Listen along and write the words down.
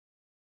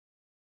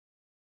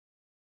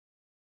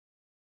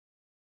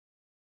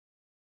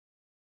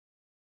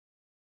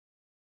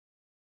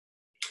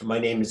My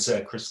name is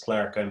Chris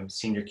Clarke. I'm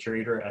Senior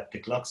Curator at the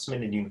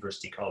Glucksman in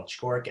University College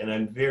Cork, and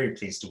I'm very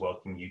pleased to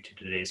welcome you to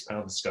today's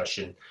panel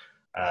discussion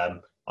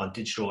on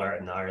digital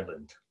art in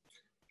Ireland.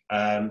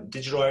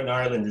 Digital Art in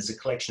Ireland is a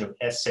collection of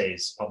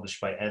essays published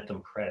by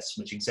Anthem Press,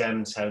 which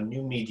examines how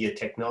new media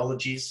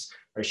technologies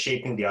are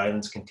shaping the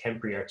island's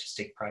contemporary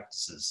artistic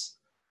practices.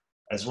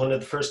 As one of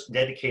the first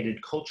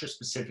dedicated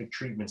culture-specific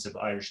treatments of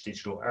Irish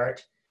digital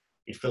art,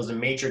 it fills a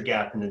major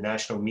gap in the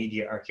national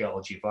media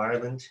archaeology of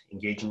Ireland,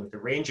 engaging with a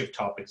range of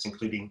topics,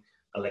 including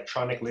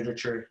electronic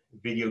literature,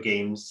 video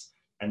games,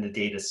 and the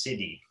data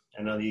city.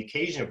 And on the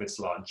occasion of its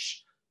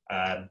launch,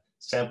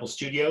 Sample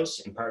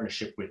Studios, in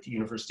partnership with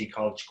University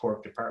College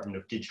Cork Department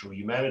of Digital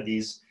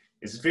Humanities,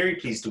 is very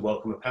pleased to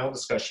welcome a panel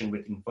discussion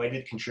with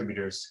invited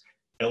contributors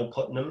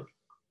Putnam,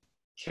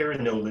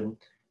 Kieran Nolan,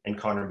 and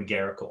Conor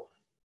McGarrigle.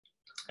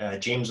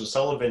 James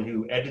O'Sullivan,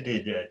 who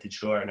edited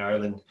Digital Art in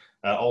Ireland,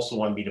 also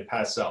wanted me to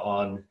pass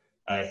on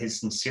his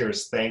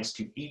sincerest thanks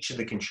to each of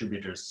the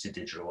contributors to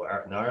Digital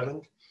Art in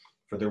Ireland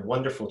for their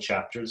wonderful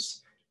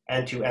chapters,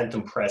 and to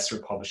Anthem Press for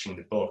publishing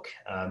the book.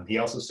 He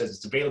also says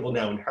it's available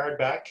now in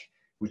hardback,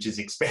 which is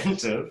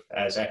expensive,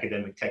 as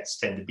academic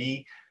texts tend to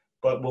be,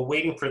 but while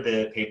waiting for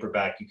the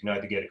paperback, you can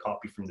either get a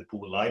copy from the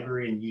Pool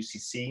Library in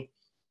UCC,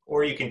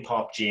 or you can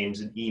pop James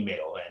an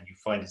email and you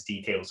find his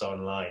details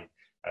online.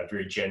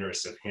 Very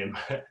generous of him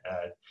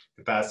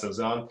to pass those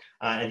on.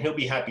 And he'll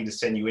be happy to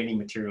send you any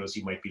materials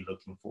you might be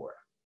looking for.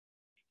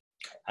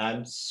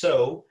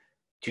 So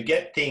to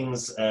get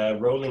things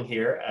rolling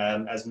here,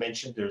 as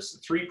mentioned, there's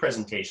 3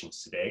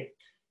 presentations today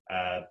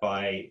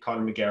by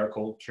Conor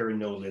McGarrigle, Kieran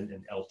Nolan,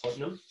 and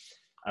Putnam.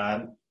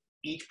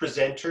 Each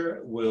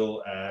presenter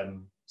will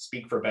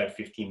speak for about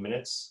 15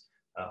 minutes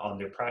on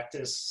their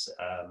practice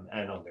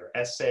and on their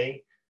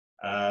essay.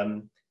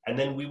 And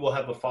then we will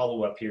have a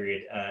follow-up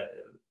period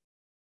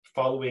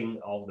following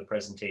all of the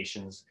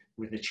presentations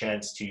with a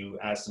chance to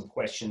ask some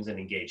questions and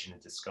engage in a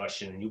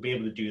discussion. And you'll be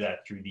able to do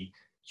that through the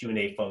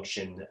Q&A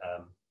function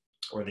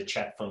or the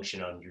chat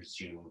function on your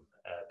Zoom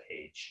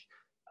page.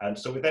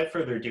 So without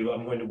further ado,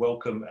 I'm going to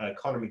welcome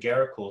Conor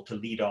McGarrigle to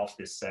lead off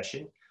this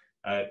session.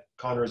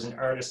 Conor is an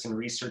artist and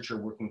researcher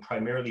working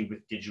primarily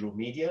with digital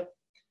media.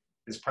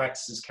 His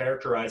practice is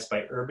characterized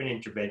by urban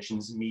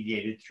interventions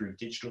mediated through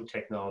digital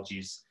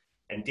technologies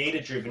and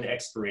data-driven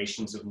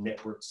explorations of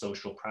networked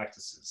social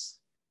practices.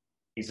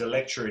 He's a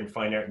lecturer in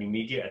Fine Art New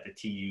Media at the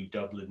TU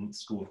Dublin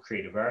School of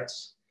Creative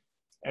Arts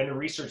and a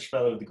research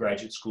fellow of the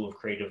Graduate School of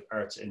Creative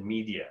Arts and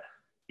Media.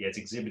 He has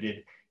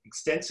exhibited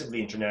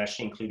extensively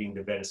internationally, including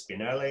the Venice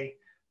Biennale,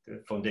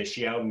 the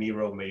Fundación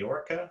Miro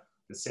Mallorca,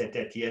 the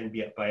Saint-Étienne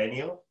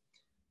Biennial,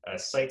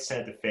 Site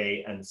Santa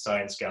Fe, and the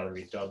Science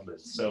Gallery in Dublin.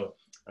 So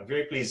I'm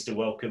very pleased to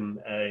welcome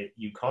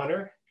you,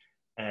 Conor,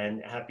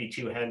 and happy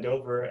to hand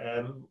over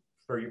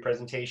for your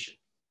presentation.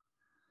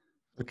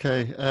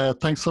 Okay,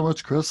 thanks so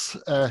much, Chris.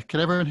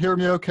 Can everyone hear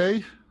me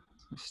okay?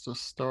 Let's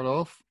just start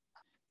off.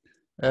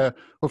 Well,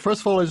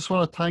 first of all, I just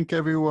want to thank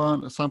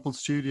everyone, Sample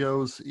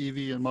Studios,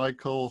 Evie and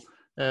Michael,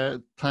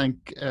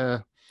 thank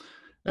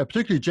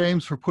particularly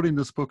James for putting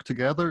this book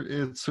together.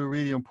 It's a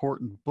really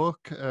important book,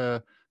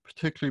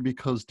 particularly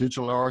because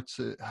digital arts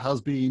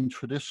has been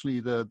traditionally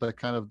the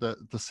kind of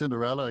the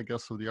Cinderella, I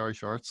guess, of the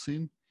Irish art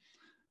scene.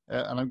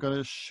 And I'm going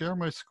to share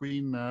my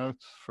screen now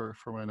for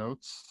my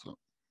notes. So,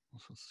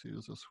 let's see,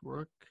 does this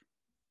work?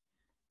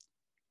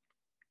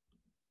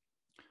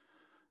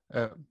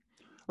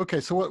 Okay,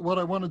 so what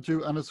I want to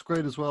do, and it's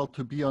great as well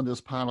to be on this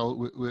panel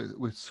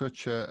with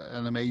such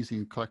an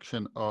amazing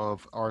collection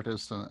of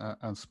artists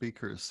and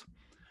speakers.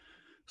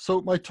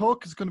 So my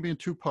talk is going to be in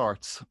 2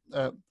 parts.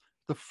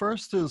 The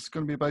first is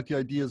going to be about the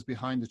ideas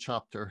behind the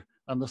chapter,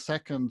 and the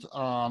second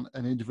on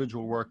an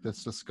individual work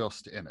that's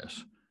discussed in it.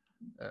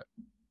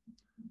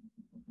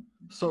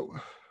 So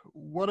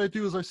what I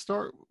do is I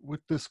start with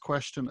this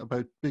question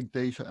about big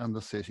data and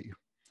the city.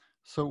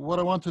 So what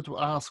I wanted to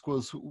ask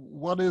was,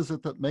 what is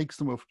it that makes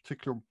them of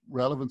particular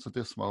relevance at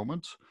this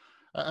moment?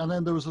 And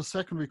then there was a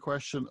secondary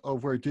question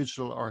of where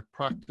digital art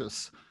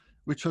practice,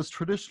 which has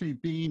traditionally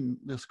been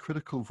this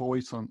critical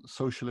voice on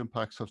social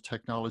impacts of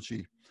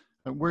technology,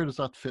 and where does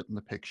that fit in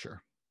the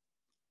picture?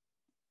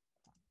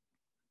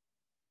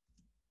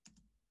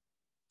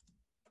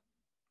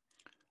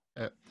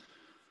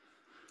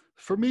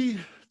 For me,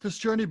 this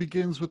journey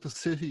begins with the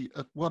city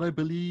at what I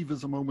believe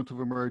is a moment of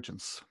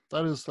emergence.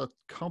 That is that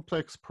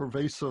complex,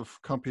 pervasive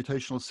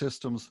computational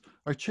systems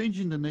are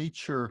changing the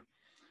nature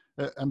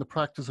and the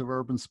practice of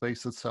urban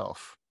space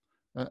itself.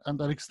 And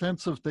that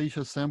extensive data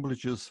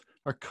assemblages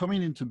are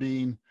coming into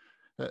being,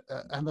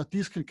 and that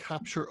these can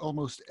capture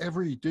almost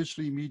every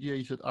digitally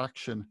mediated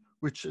action,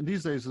 which in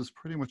these days is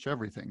pretty much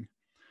everything,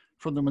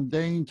 from the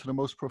mundane to the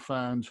most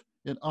profound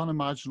in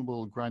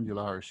unimaginable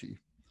granularity.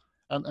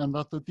 And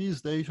that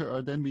these data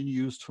are then being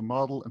used to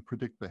model and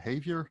predict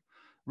behavior,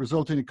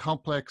 resulting in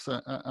complex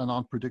and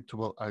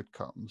unpredictable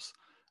outcomes.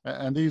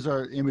 And these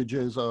are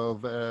images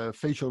of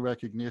facial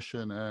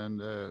recognition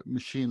and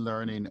machine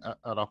learning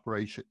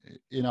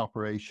in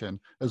operation,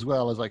 as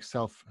well as like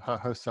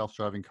how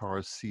self-driving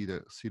cars see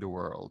the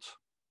world.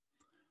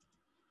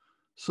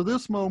 So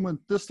this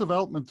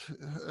development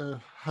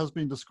has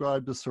been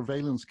described as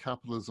surveillance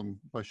capitalism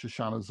by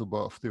Shoshana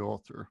Zuboff, the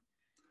author.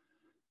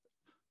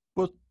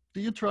 But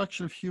the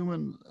interaction of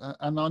human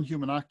and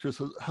non-human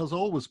actors has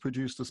always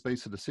produced the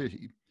space of the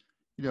city.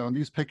 You know, and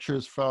these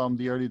pictures from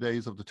the early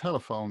days of the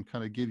telephone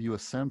kind of give you a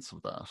sense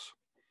of that.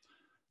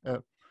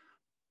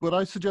 But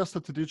I suggest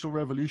that the digital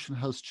revolution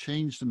has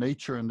changed the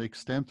nature and the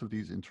extent of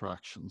these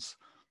interactions,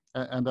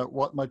 and that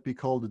what might be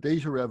called the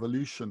data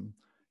revolution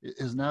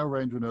is now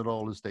rendering it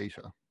all as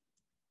data.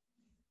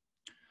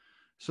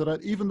 So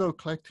that even though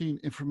collecting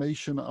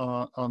information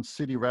on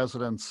city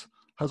residents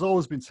has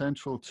always been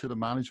central to the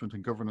management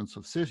and governance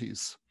of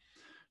cities,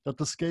 that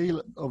the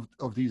scale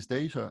of these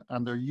data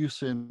and their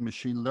use in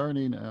machine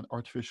learning and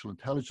artificial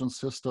intelligence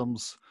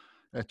systems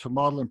to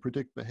model and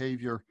predict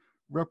behavior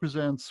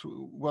represents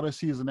what I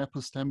see as an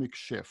epistemic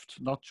shift,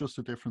 not just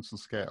a difference in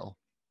scale.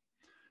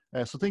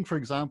 So think, for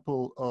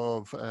example,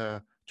 of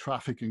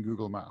traffic in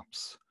Google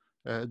Maps,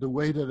 the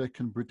way that it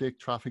can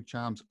predict traffic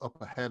jams up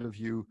ahead of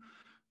you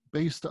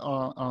based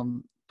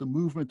on the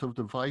movement of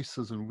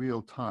devices in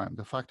real time,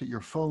 the fact that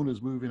your phone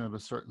is moving at a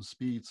certain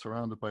speed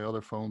surrounded by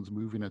other phones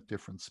moving at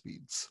different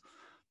speeds.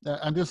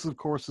 And this, of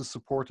course, is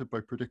supported by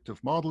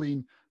predictive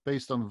modeling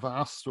based on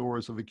vast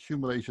stores of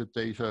accumulated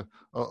data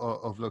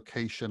of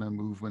location and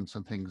movements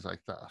and things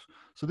like that.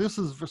 So this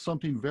is for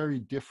something very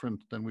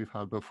different than we've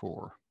had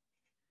before.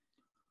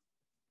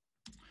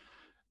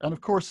 And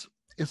of course,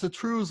 it's a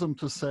truism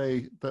to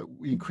say that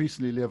we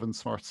increasingly live in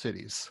smart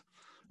cities.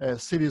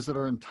 Cities that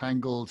are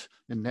entangled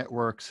in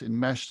networks,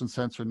 enmeshed and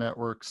sensor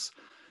networks,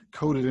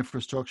 coded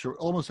infrastructure,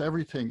 almost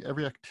everything,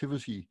 every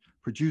activity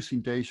producing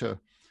data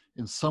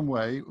in some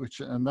way,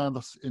 and then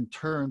that's in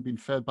turn being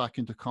fed back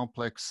into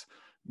complex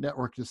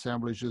network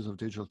assemblages of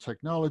digital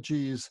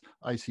technologies,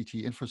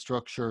 ICT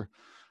infrastructure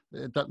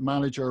that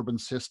manage urban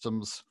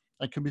systems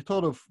and can be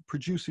thought of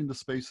producing the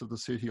space of the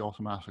city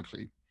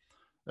automatically.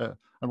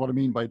 And what I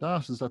mean by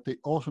that is that they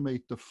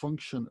automate the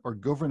function or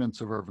governance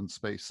of urban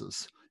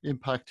spaces,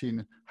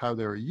 impacting how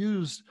they're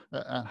used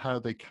and how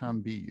they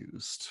can be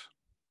used.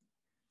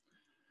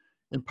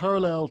 In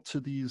parallel to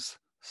these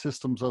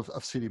systems of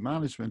city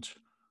management,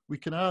 we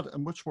can add a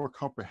much more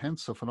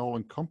comprehensive and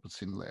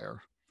all-encompassing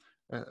layer.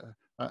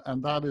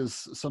 And that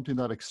is something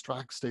that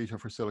extracts data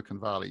for Silicon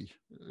Valley,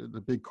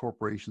 the big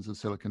corporations in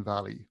Silicon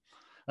Valley.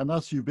 And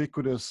that's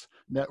ubiquitous,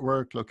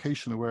 network,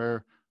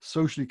 location-aware,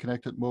 socially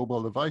connected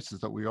mobile devices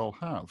that we all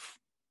have.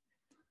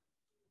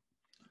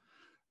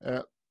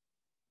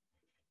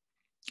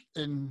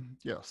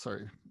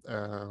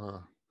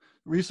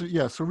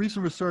 Recent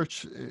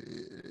research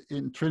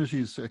in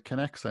Trinity's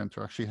Connect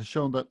Center actually has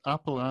shown that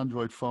Apple and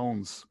Android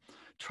phones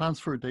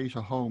transfer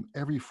data home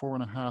every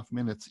 4.5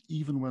 minutes,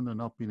 even when they're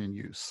not being in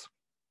use.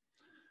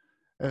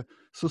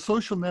 So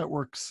social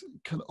networks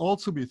can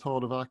also be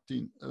thought of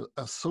acting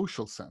as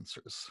social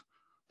sensors.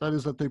 That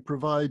is, that they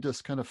provide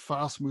this kind of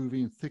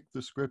fast-moving, thick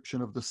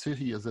description of the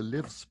city as a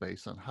lived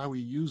space and how we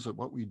use it,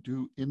 what we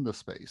do in the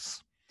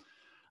space.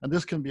 And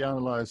this can be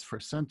analyzed for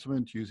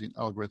sentiment using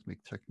algorithmic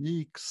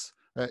techniques,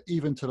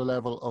 even to the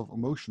level of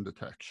emotion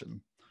detection,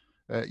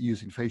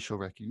 using facial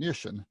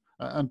recognition,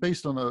 and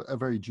based on a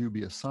very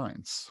dubious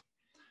science.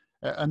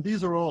 And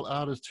these are all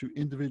added to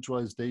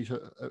individualized data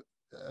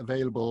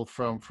available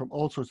from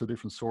all sorts of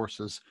different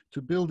sources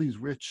to build these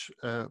rich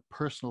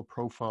personal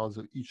profiles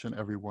of each and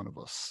every one of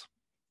us.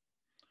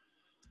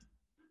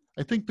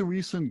 I think the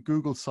recent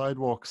Google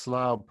Sidewalk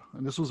Slab,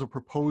 and this was a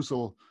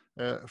proposal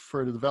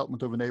for the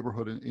development of a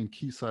neighborhood in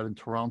Quayside in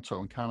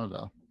Toronto in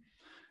Canada,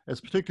 is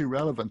particularly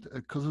relevant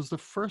because it's the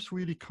first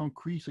really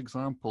concrete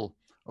example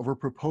of a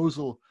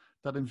proposal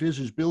that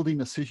envisaged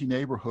building a city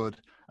neighborhood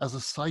as a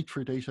site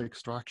for data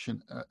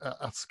extraction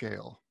at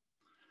scale.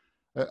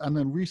 And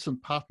then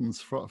recent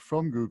patents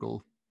from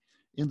Google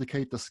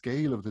indicate the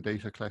scale of the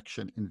data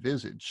collection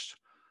envisaged.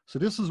 So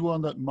this is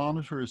one that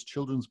monitors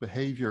children's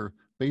behavior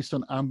based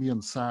on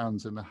ambient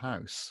sounds in the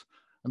house.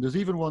 And there's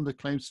even one that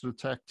claims to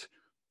detect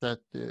that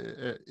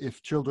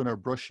if children are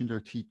brushing their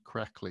teeth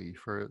correctly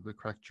for the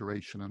correct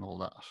duration and all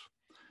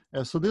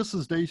that. So this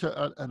is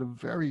data at a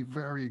very,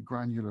 very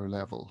granular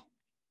level.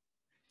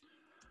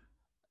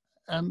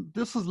 And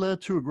this has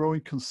led to a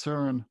growing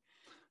concern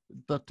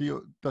that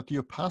the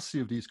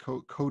opacity of these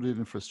coded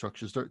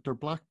infrastructures, their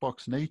black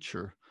box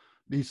nature,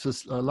 leads to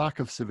a lack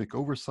of civic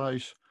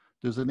oversight.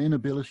 There's an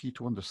inability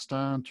to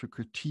understand, to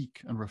critique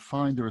and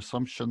refine their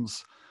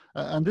assumptions.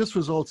 And this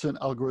results in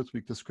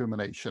algorithmic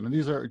discrimination. And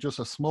these are just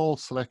a small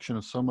selection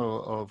of some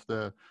of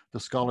the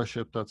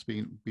scholarship that's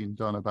being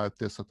done about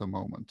this at the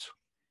moment.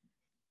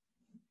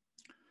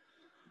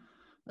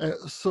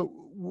 So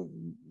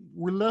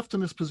we're left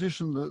in this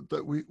position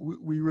that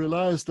we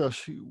realize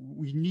that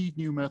we need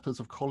new methods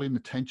of calling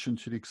attention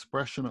to the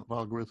expression of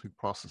algorithmic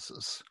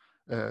processes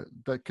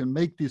that can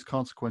make these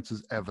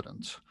consequences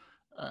evident.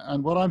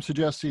 And what I'm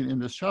suggesting in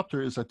this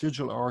chapter is that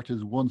digital art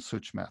is one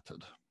such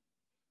method.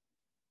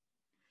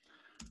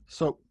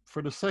 So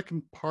for the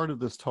second part of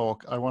this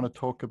talk, I want to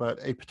talk about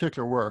a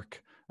particular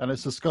work, And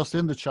it's discussed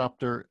in the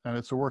chapter, and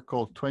it's a work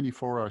called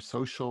 24 Hour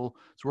Social.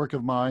 It's a work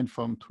of mine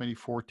from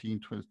 2014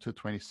 to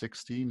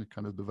 2016. It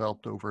kind of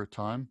developed over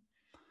time.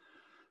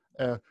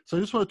 So I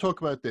just want to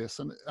talk about this.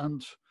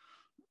 And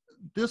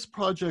this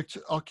project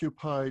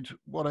occupied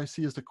what I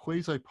see as the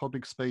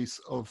quasi-public space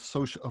of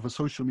a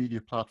social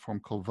media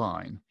platform called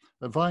Vine.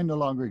 Vine no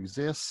longer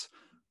exists,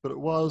 but it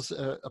was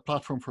a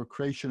platform for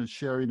creation and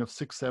sharing of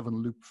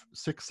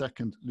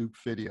 6-second loop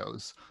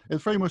videos.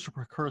 It's very much a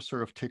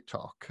precursor of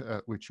TikTok,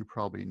 which you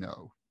probably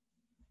know.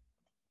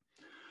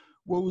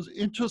 What was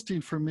interesting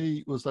for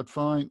me was that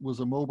Vine was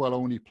a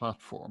mobile-only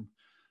platform.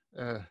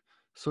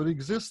 So it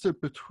existed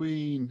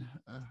between,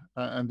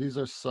 and these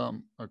are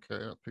some, okay,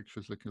 that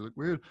picture's looking a little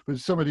weird, but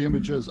some of the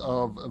images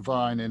of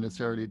Vine in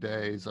its early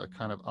days are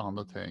kind of on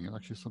the thing. And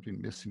actually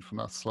something missing from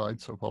that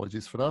slide, so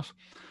apologies for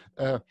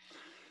that.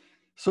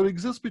 So it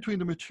exists between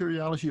the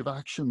materiality of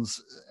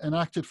actions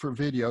enacted for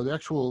video, the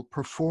actual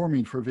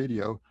performing for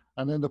video,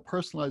 and then the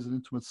personalized and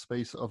intimate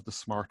space of the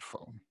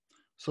smartphone.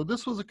 So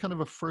this was a kind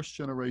of a first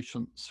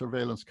generation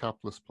surveillance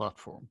capitalist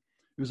platform.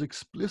 It was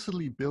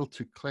explicitly built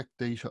to collect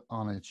data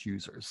on its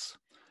users.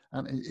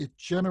 And it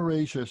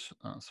generated,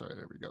 sorry,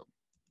 there we go.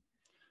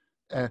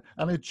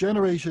 And it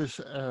generated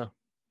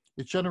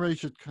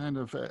kind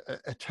of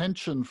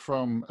attention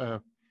from,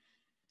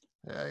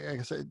 I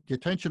guess, the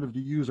attention of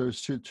the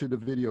users to the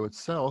video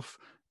itself,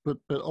 but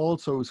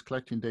also is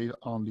collecting data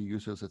on the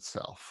users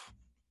itself.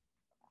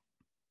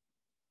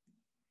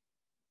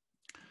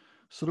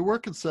 So the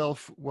work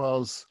itself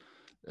was,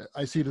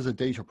 I see it as a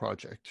data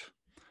project.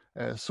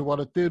 So what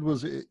it did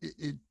was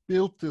it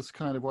built this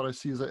kind of what I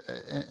see as a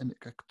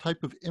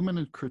type of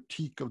imminent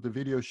critique of the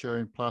video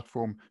sharing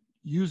platform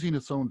using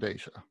its own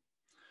data.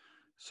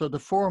 So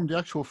the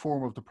actual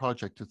form of the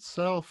project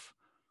itself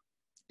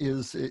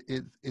is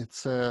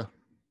it's a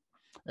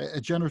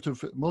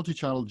generative,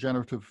 multi-channel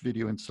generative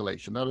video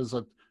installation. That is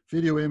that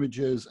video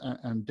images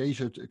and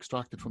data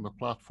extracted from the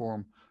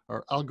platform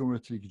are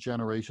algorithmically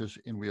generated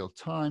in real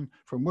time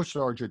from a much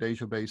larger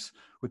database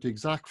with the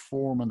exact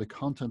form and the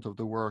content of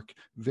the work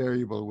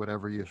variable with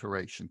every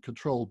iteration,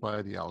 controlled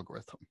by the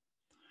algorithm.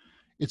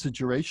 It's a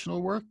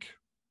durational work.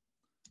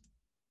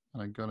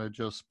 And I'm gonna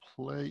just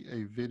play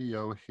a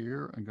video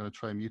here. I'm gonna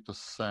try and mute the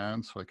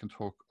sound so I can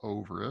talk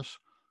over it.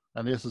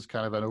 And this is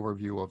kind of an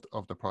overview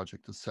of the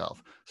project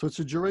itself. So it's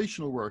a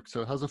durational work.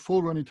 So it has a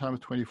full running time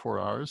of 24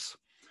 hours.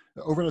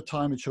 Over the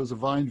time, it shows a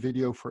Vine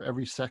video for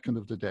every second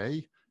of the day.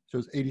 It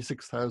shows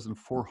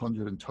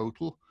 86,400 in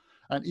total.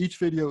 And each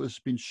video has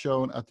been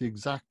shown at the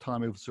exact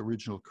time of its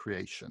original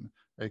creation,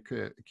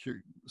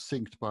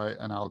 synced by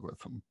an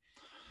algorithm.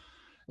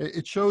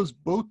 It shows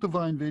both the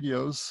Vine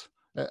videos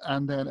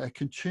and then a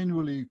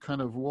continually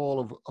kind of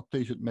wall of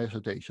updated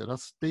metadata.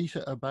 That's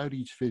data about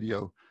each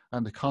video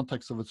and the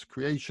context of its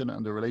creation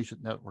and the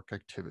related network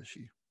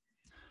activity.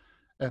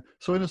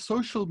 So in a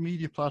social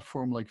media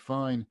platform like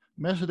Vine,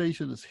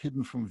 metadata is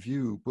hidden from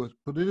view, but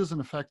it is in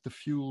effect the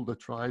fuel that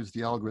drives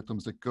the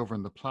algorithms that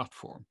govern the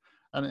platform.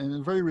 And in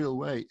a very real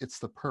way, it's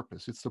the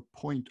purpose, it's the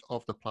point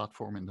of the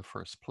platform in the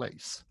first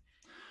place.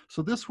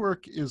 So this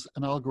work is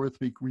an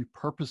algorithmic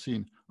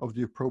repurposing of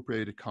the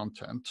appropriated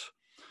content.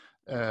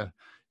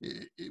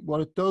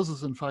 What it does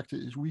is, in fact,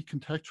 it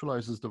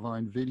recontextualizes the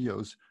Vine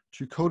videos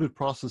to coded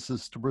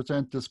processes to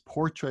present this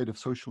portrait of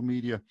social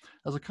media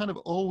as a kind of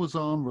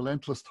always-on,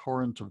 relentless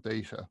torrent of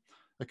data,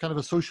 a kind of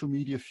a social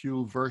media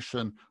fueled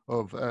version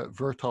of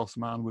Vertov's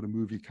Man with a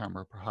movie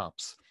camera,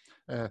 perhaps,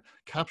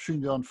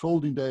 capturing the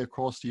unfolding day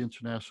across the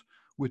internet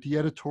with the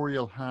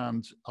editorial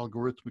hand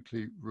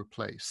algorithmically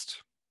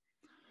replaced.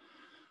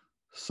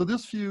 So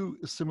this view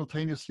is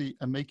simultaneously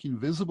a making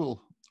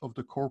visible of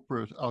the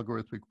corporate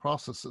algorithmic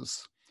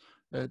processes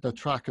that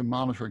track and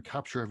monitor and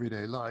capture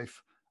everyday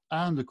life,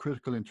 and the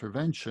critical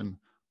intervention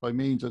by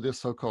means of this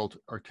so-called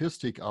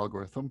artistic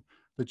algorithm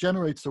that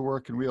generates the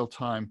work in real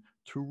time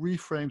to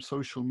reframe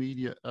social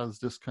media as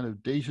this kind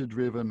of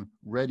data-driven,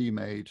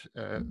 ready-made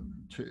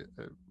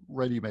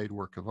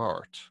work of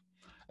art.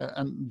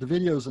 And the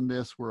videos in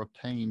this were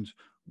obtained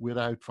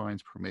without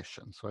Vine's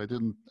permission. So I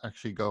didn't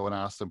actually go and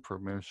ask them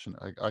permission.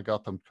 I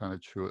got them kind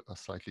of through a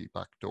slightly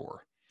back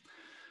door.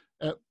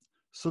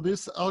 So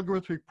this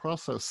algorithmic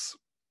process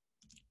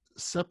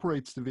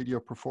separates the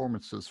video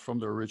performances from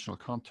their original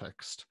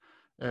context,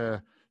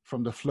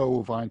 from the flow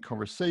of Vine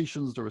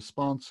conversations, the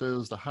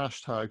responses, the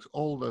hashtags,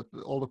 all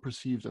the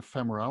perceived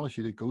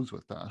ephemerality that goes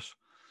with that.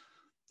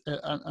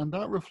 And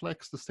that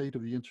reflects the state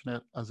of the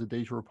internet as a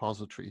data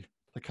repository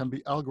that can be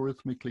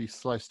algorithmically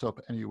sliced up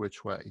any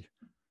which way.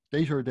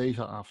 Data are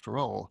data after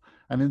all,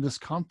 and in this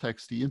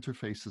context, the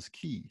interface is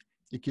key.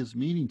 It gives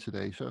meaning to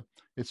data.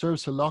 It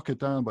serves to lock it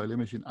down by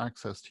limiting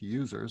access to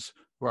users,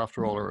 who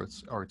after all are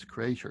its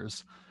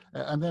creators,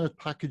 and then it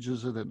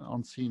packages it in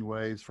unseen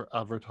ways for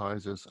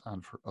advertisers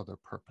and for other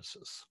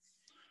purposes.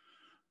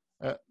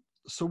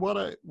 So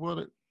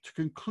to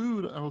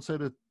conclude, I will say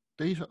that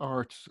data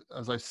art,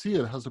 as I see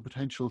it, has the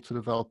potential to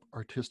develop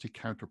artistic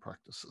counter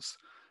practices,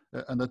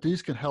 and that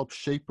these can help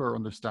shape our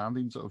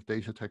understandings of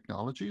data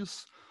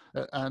technologies,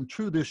 and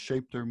through this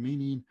shape their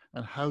meaning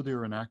and how they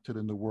are enacted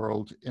in the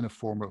world in a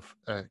form of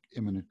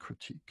immanent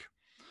critique.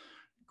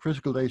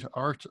 Critical data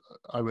art,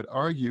 I would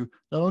argue,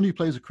 not only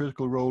plays a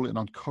critical role in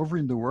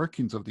uncovering the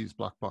workings of these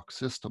black box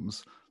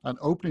systems and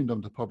opening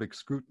them to public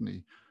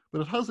scrutiny,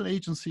 but it has an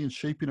agency in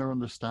shaping our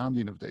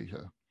understanding of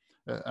data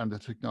and the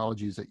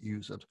technologies that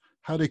use it,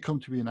 how they come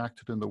to be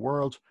enacted in the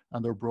world,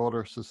 and their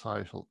broader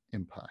societal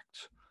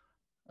impact.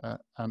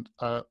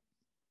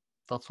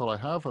 That's all I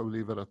have. I'll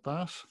leave it at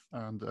that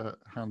and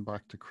hand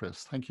back to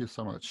Chris. Thank you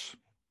so much.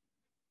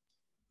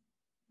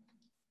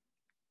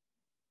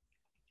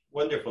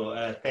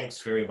 Wonderful.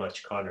 Thanks very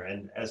much, Conor.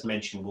 And as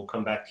mentioned, we'll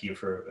come back to you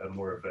for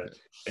more of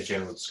a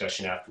general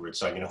discussion afterwards.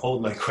 So I'm going to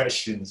hold my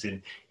questions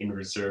in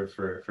reserve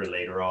for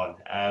later on.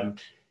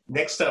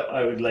 Next up,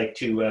 I would like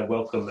to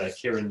welcome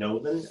Kieran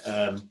Nolan.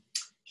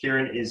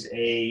 Kieran is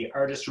an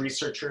artist,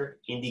 researcher,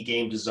 indie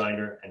game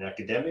designer, and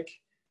academic.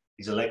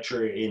 He's a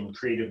lecturer in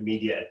creative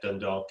media at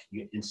Dundalk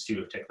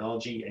Institute of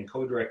Technology and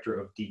co-director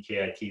of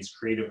DkIT's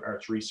Creative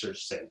Arts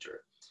Research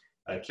Centre.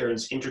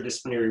 Kieran's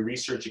interdisciplinary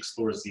research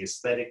explores the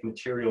aesthetic,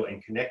 material,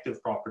 and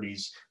connective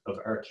properties of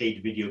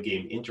arcade video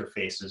game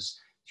interfaces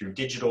through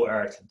digital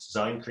art,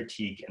 design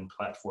critique, and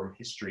platform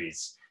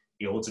histories.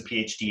 He holds a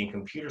PhD in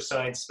computer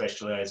science,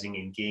 specializing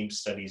in game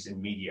studies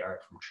and media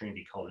art from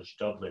Trinity College,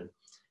 Dublin.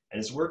 And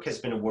his work has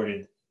been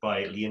awarded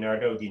by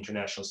Leonardo, the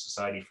International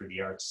Society for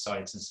the Arts,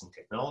 Sciences, and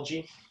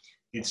Technology,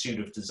 the Institute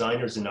of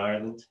Designers in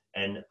Ireland,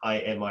 and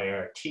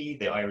IMIRT,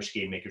 the Irish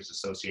Game Makers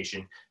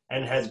Association,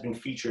 and has been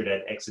featured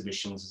at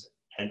exhibitions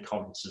and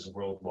conferences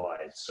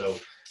worldwide. So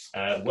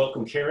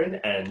welcome, Kieran,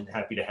 and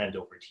happy to hand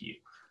over to you.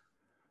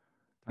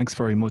 Thanks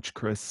very much,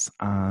 Chris,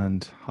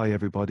 and hi,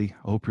 everybody.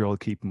 I hope you're all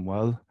keeping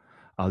well.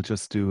 I'll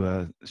just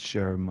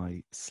share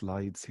my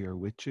slides here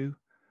with you.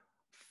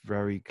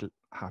 Very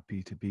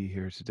happy to be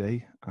here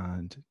today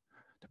and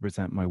to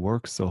present my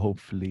work, so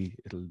hopefully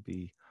it'll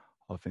be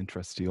of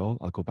interest to you all.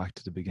 I'll go back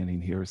to the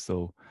beginning here.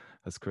 So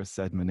as Chris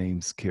said, my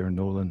name's Kieran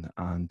Nolan,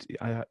 and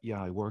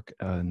I work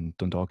in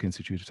Dundalk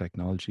Institute of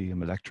Technology.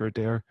 I'm a lecturer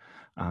there,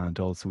 and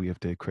also we have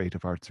the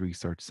Creative Arts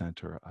Research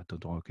Centre at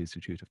Dundalk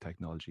Institute of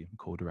Technology. I'm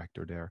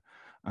co-director there,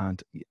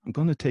 and I'm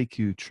going to take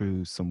you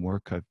through some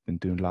work I've been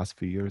doing the last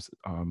few years,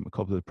 a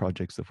couple of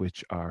projects of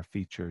which are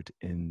featured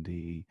in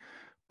the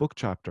book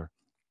chapter.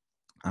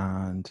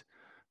 And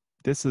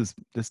this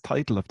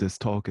title of this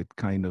talk, it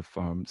kind of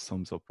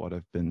sums up what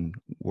I've been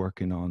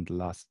working on the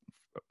last,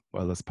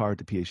 well, as part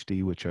of the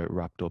PhD, which I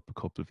wrapped up a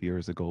couple of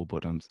years ago,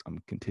 but I'm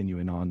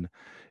continuing on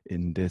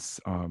in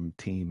this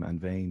theme and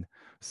vein.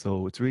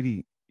 So it's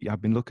really,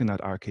 I've been looking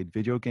at arcade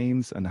video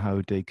games and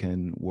how they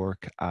can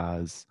work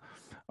as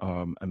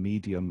a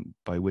medium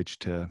by which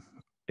to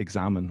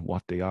examine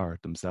what they are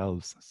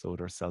themselves. So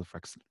their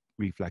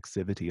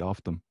self-reflexivity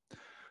of them.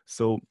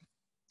 So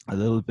a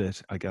little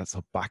bit, I guess,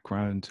 of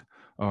background.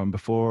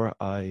 Before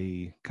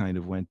I kind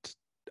of went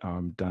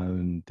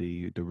down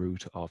the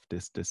route of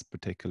this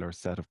particular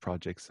set of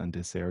projects and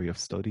this area of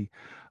study,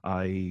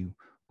 I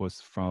was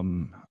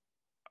from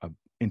an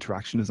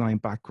interaction design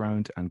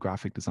background and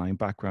graphic design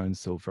background,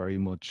 so very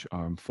much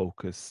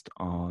focused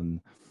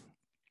on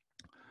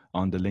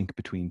the link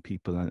between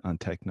people and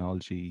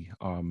technology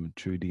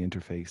through the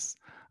interface.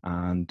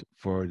 And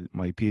for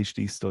my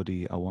PhD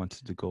study, I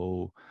wanted to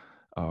go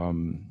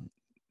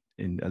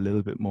in a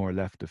little bit more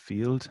left of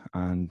field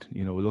and,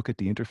 look at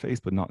the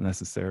interface, but not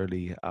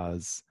necessarily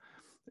as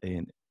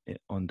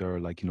under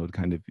like, the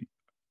kind of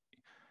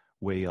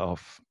way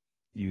of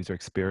user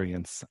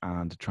experience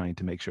and trying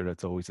to make sure that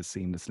it's always a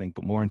seamless link,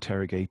 but more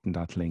interrogating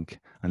that link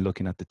and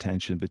looking at the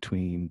tension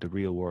between the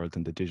real world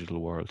and the digital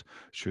world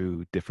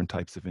through different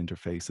types of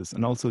interfaces.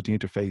 And also the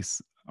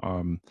interface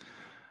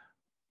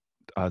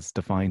as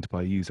defined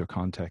by user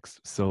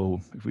context.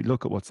 So if we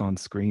look at what's on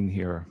screen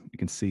here, you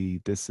can see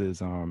this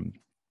is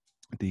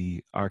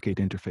the arcade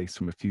interface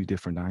from a few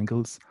different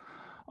angles.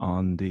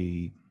 On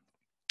the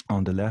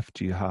left,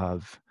 you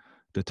have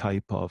the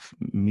type of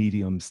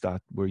mediums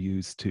that were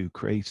used to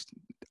create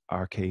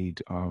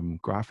arcade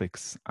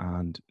graphics,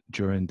 and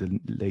during the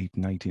late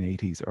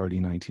 1980s, early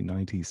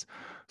 1990s.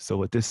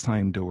 So at this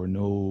time, there were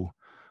no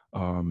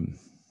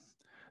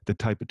the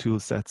type of tool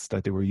sets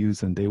that they were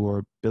using. They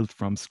were built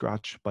from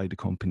scratch by the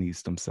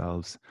companies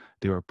themselves.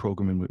 They were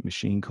programming with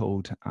machine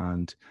code,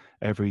 and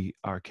every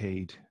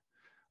arcade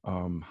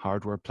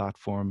hardware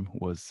platform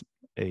was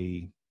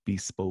a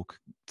bespoke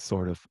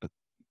sort of a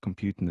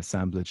computing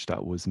assemblage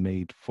that was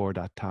made for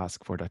that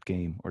task, for that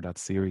game or that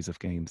series of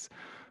games.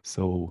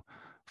 So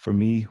for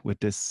me, with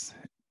this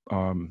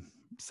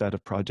set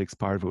of projects,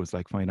 part of it was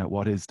like find out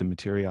what is the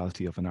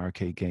materiality of an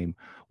arcade game,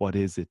 what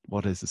is it,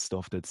 what is the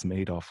stuff that's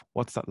made of,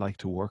 what's that like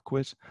to work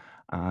with,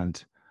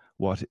 and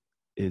what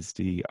is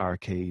the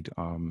arcade,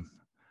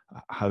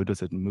 how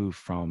does it move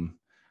from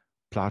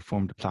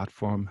platform to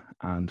platform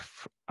and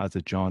as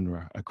a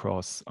genre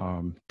across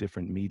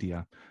different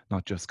media,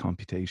 not just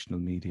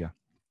computational media.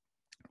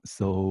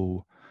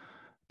 So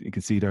you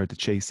can see there the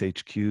Chase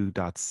HQ,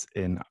 that's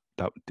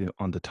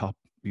on the top,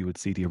 you would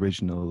see the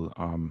original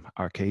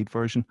arcade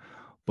version.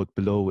 but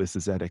below is the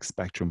ZX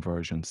Spectrum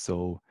version.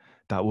 So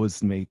that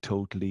was made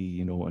totally,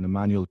 you know, in a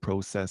manual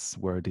process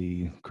where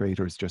the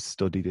creators just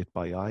studied it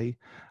by eye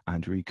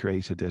and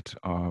recreated it,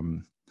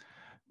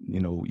 you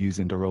know,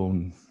 using their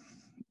own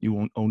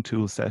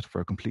tool set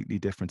for a completely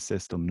different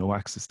system. No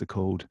access to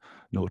code,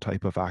 no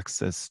type of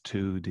access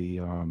to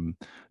the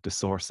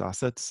source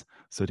assets.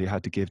 So they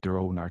had to give their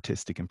own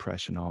artistic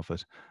impression of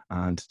it,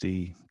 and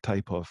the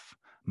type of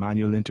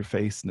manual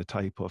interface and the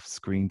type of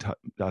screen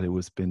that it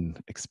was been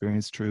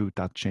experienced through,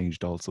 that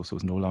changed also. So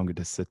it's no longer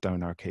the sit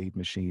down arcade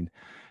machine.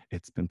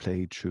 It's been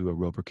played through a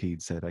rubber keyed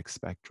ZX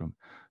Spectrum.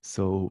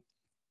 So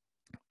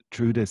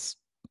through this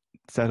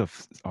set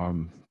of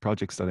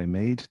projects that I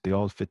made, they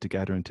all fit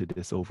together into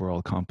this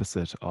overall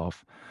composite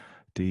of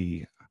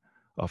the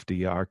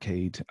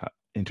arcade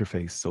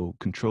interface. So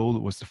Control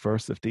was the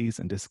first of these,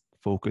 and this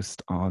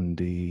focused on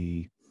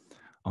the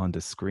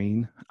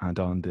screen and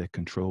on the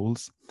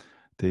controls.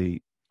 The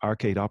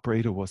Arcade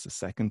Operator was the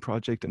second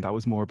project, and that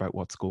was more about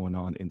what's going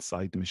on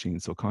inside the machine.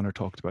 So Conor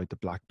talked about the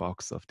black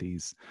box of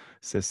these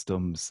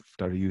systems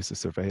that are used to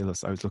surveil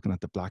us. I was looking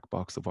at the black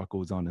box of what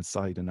goes on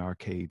inside an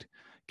arcade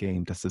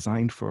game that's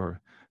designed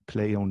for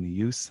play-only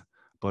use,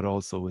 but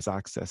also is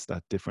accessed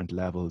at different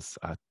levels,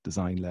 at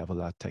design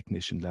level, at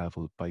technician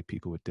level, by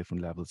people with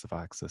different levels of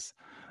access.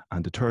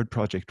 And the third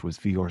project was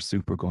VR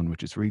Supergun,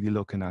 which is really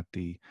looking at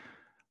the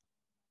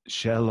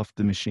shell of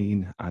the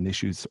machine and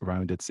issues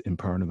around its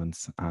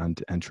impermanence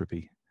and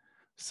entropy.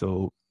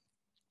 So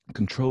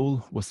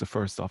Control was the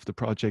first of the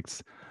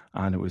projects,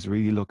 and it was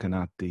really looking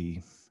at the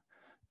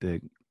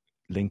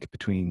link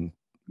between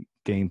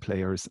game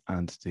players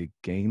and the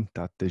game,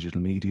 that digital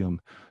medium,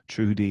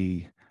 through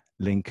the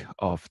link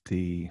of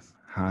the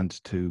hand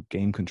to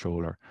game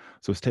controller.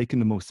 So it's taking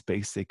the most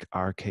basic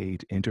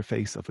arcade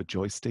interface of a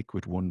joystick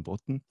with one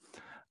button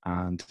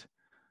and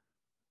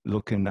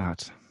looking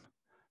at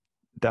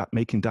that,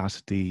 making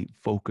that the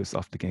focus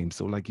of the game.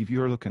 So like if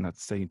you're looking at,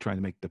 say, trying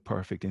to make the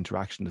perfect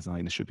interaction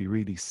design, it should be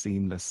really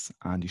seamless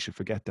and you should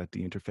forget that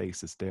the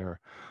interface is there.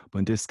 But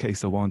in this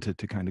case, I wanted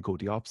to kind of go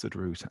the opposite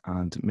route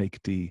and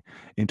make the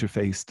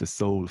interface the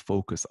sole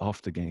focus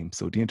of the game.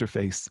 So the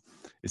interface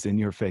is in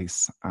your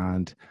face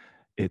and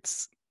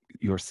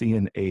you're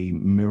seeing a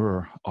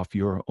mirror of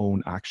your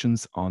own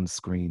actions on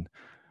screen.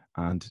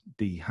 And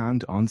the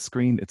hand on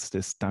screen, it's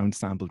this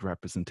downsampled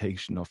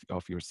representation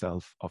of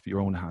yourself, of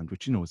your own hand,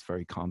 which, you know, is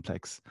very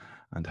complex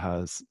and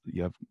has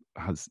you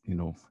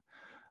know,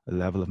 a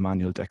level of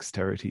manual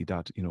dexterity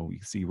that, you know, you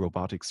see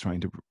robotics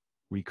trying to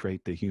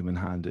recreate the human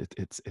hand.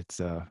 It's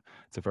a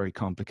very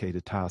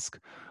complicated task.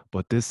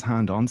 But this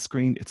hand on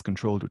screen, it's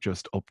controlled with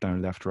just up,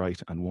 down, left,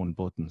 right, and one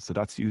button. So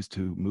that's used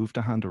to move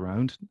the hand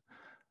around,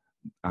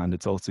 and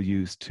it's also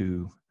used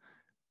to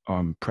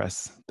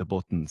press the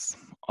buttons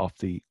of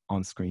the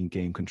on-screen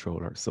game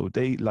controller. So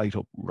they light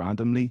up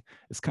randomly.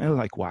 It's kind of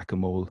like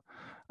whack-a-mole.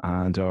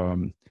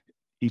 And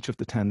each of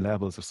the 10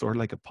 levels are sort of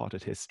like a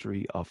potted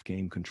history of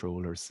game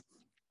controllers.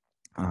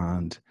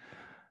 And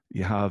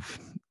you have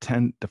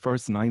the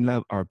first 9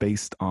 levels are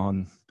based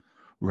on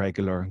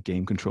regular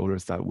game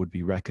controllers that would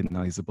be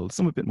recognizable.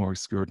 Some a bit more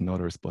obscure than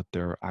others, but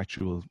they're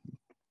actual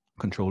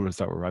controllers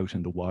that were out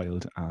in the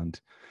wild and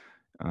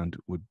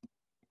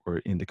were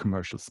in the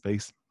commercial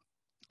space.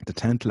 The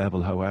 10th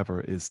level,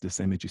 however, is this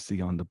image you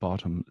see on the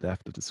bottom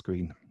left of the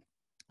screen.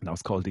 And that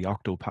was called the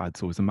Octopad.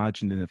 So I was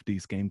imagining if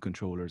these game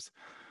controllers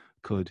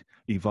could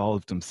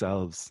evolve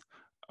themselves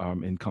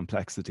in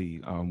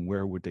complexity,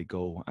 where would they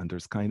go? And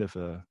there's kind of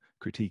a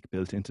critique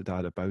built into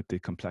that about the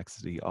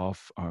complexity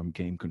of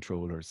game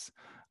controllers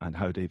and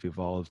how they've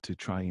evolved to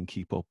try and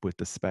keep up with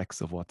the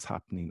specs of what's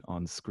happening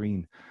on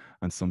screen.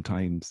 And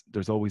sometimes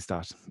there's always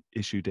that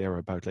issue there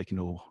about, like, you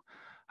know,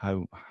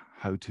 how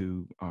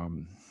to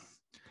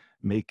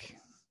make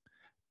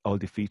all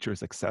the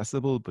features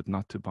accessible, but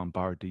not to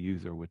bombard the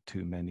user with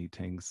too many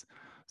things.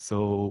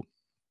 So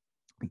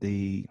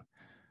the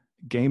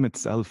game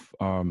itself,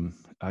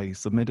 I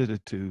submitted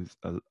it to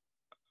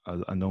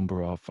a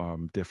number of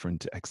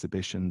different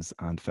exhibitions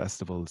and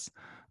festivals.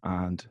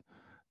 And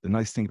the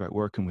nice thing about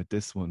working with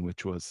this one,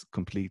 which was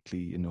completely,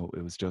 you know,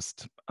 it was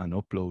just an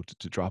upload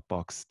to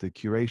Dropbox, the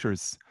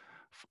curators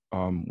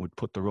would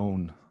put their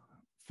own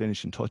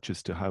finishing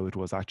touches to how it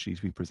was actually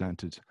to be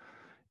presented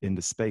in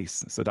the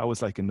space. So that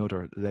was like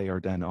another layer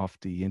then of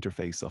the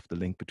interface of the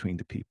link between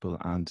the people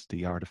and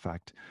the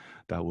artifact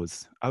that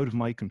was out of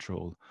my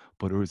control.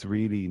 But it was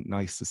really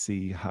nice to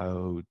see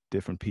how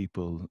different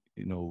people,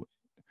 you know,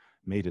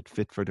 made it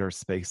fit for their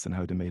space and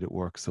how they made it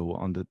work. So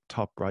on the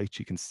top right,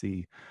 you can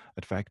see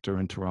at Vector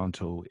in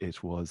Toronto,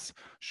 it was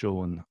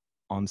shown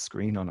on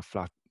screen on a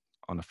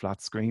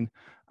flat screen,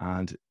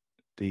 and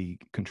the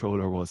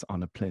controller was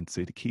on a plinth.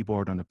 So the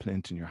keyboard on a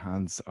plinth and your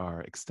hands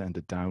are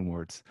extended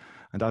downwards.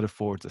 And that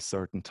affords a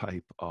certain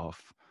type of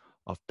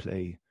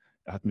play.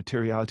 At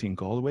Materiality in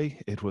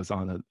Galway, it was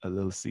on a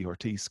little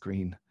CRT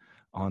screen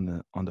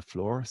on the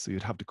floor. So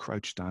you'd have to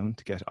crouch down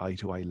to get eye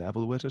to eye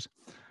level with it.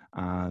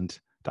 And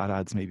that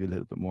adds maybe a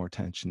little bit more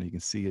tension. You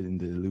can see it in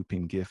the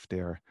looping GIF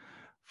there.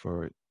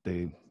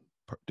 They're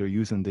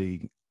using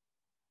the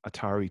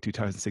Atari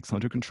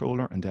 2600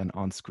 controller, and then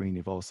on screen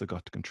you've also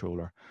got the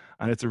controller,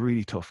 and it's a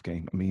really tough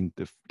game. I mean,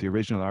 the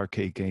original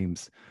arcade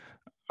games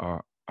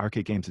are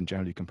arcade games in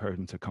general. You compare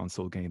them to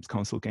console games.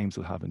 Console games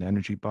will have an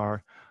energy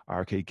bar.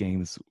 Arcade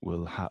games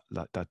will have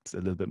that's a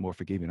little bit more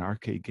forgiving.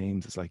 Arcade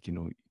games is like, you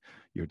know,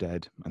 you're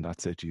dead and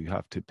that's it. You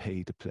have to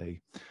pay to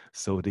play.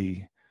 So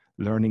the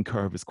learning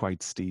curve is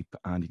quite steep,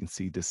 and you can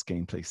see this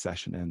gameplay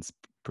session ends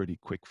pretty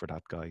quick for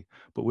that guy.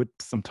 But with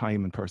some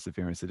time and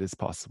perseverance, it is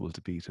possible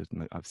to beat it,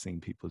 and I've seen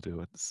people do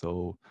it.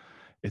 So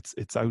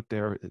it's out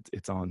there.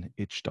 It's on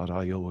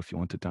itch.io if you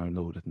want to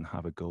download it and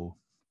have a go.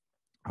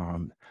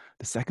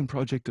 The second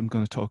project I'm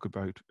going to talk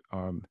about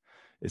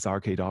is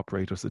Arcade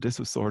Operator. So this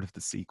was sort of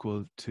the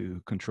sequel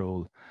to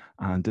Control,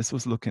 and this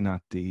was looking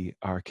at the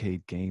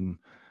arcade game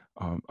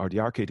or the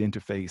arcade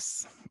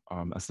interface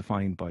as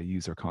defined by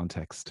user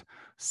context.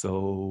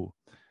 So,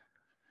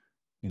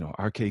 you know,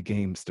 arcade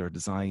games, they're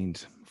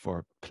designed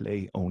for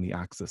play-only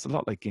access, a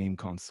lot like game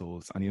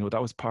consoles. And, you know,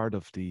 that was part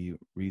of the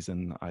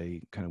reason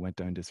I kind of went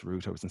down this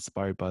route. I was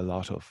inspired by a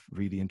lot of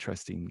really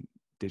interesting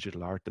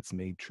digital art that's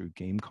made through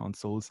game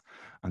consoles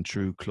and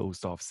through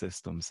closed-off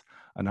systems.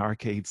 And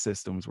arcade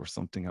systems were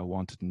something I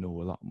wanted to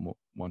know a lot more,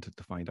 wanted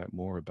to find out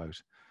more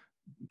about,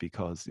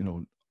 because, you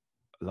know,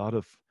 a lot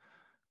of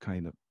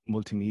kind of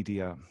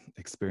multimedia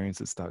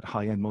experiences, that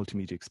high-end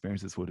multimedia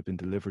experiences, would have been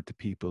delivered to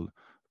people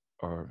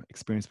or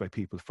experienced by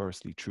people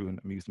firstly through an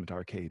amusement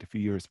arcade a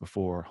few years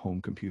before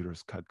home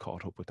computers had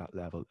caught up with that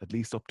level, at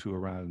least up to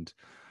around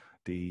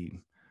the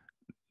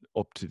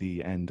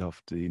end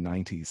of the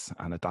 90s.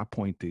 And at that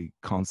point, the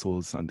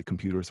consoles and the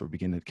computers were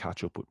beginning to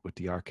catch up with what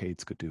the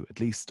arcades could do,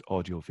 at least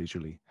audio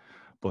visually.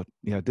 But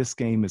yeah, this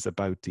game is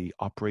about the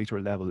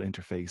operator level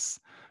interface.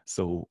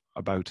 So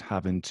about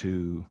having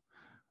to,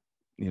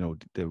 you know,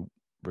 the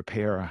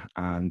repair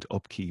and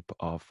upkeep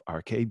of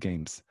arcade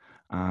games.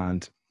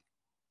 And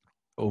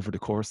over the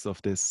course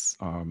of this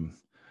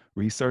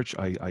research,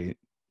 I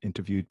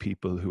interviewed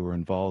people who were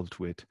involved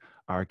with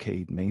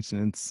arcade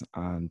maintenance,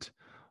 and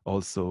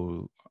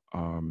also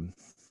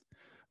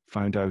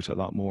found out a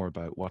lot more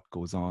about what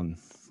goes on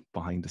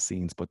behind the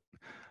scenes. But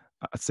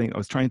I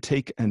was trying to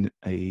take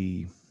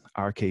a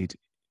arcade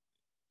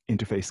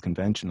interface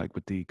convention, like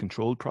with the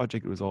Control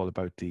project, it was all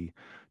about the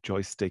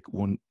joystick,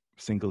 one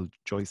single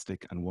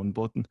joystick and one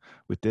button.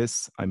 With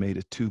this, I made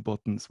it 2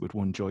 buttons with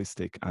 1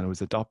 joystick, and I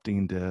was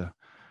adopting the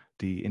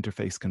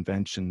interface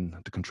convention,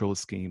 the control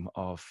scheme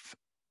of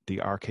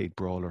the arcade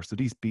brawler. So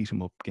these beat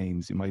 'em up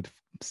games, you might have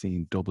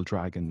seen Double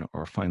Dragon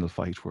or Final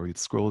Fight, where it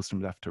scrolls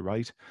from left to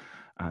right,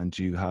 and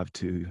you have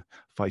to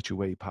fight your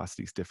way past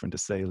these different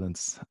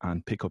assailants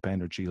and pick up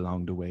energy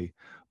along the way.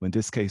 Well, in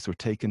this case, we're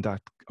taking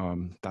that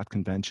that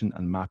convention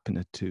and mapping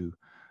it to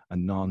a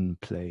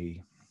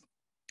non-play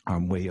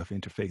way of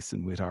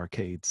interfacing with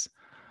arcades.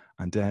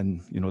 And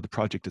then, you know, the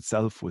project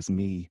itself was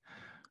me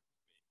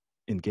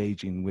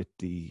engaging with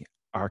the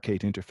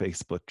arcade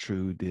interface, but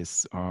through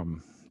this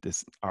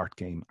this art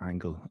game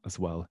angle as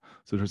well.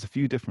 So there's a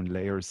few different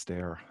layers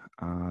there,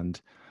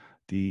 and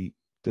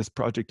this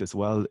project as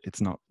well,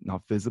 it's not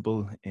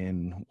visible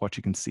in what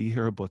you can see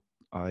here, but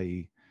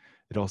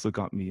it also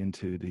got me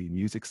into the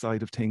music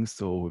side of things.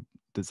 So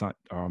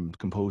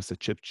composed a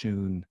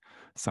chiptune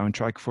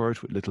soundtrack for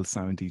it with Little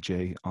Sound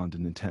DJ on the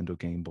Nintendo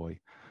Game Boy.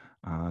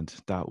 And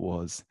that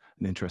was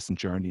an interesting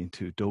journey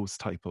into those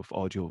type of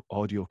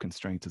audio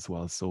constraints as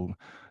well. So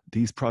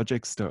these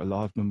projects, there are a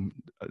lot of them,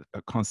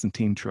 a constant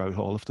theme throughout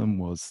all of them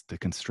was the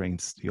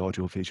constraints, the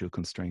audio visual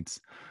constraints,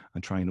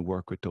 and trying to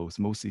work with those,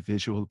 mostly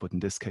visual, but in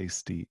this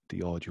case, the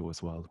audio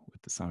as well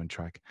with the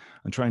soundtrack,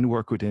 and trying to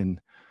work within,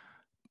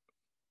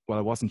 well,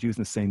 I wasn't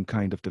using the same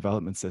kind of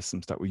development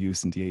systems that were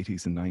used in the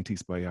 80s and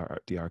 90s by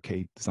the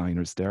arcade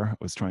designers there. I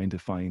was trying to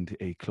find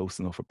a close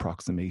enough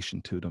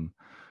approximation to them.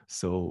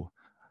 So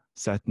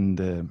setting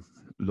the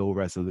low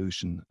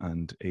resolution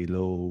and a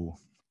low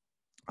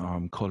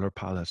color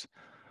palette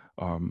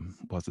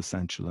was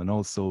essential. And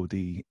also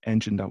the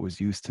engine that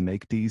was used to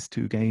make these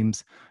 2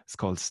 games is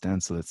called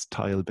Stencil. It's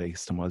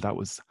tile-based. And while that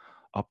was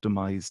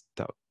optimized,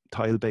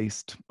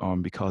 tile-based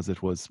because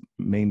it was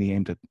mainly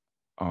aimed at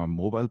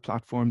mobile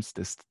platforms,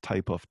 this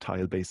type of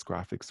tile-based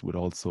graphics would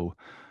also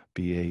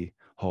be a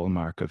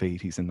hallmark of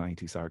 80s and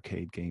 90s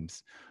arcade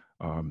games.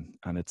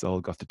 And it's all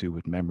got to do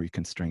with memory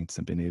constraints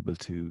and being able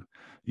to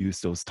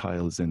use those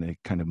tiles in a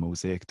kind of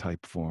mosaic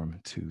type form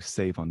to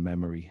save on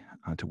memory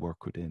and to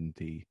work within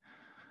the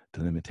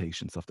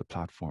limitations of the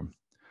platform.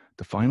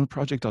 The final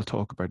project I'll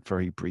talk about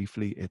very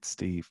briefly, it's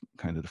the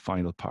kind of the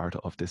final part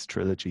of this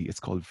trilogy. It's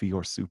called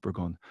VR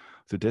Supergun.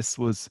 So this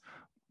was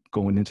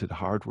going into the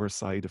hardware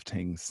side of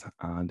things,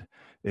 and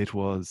it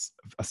was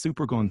a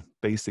supergun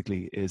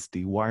basically is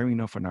the wiring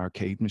of an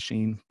arcade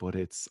machine, but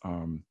it's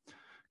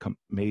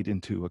made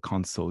into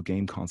a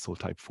game console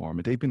type form.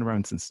 And they've been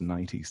around since the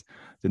 90s.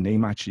 The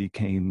name actually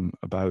came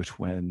about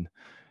when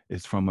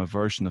it's from a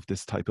version of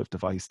this type of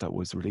device that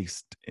was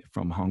released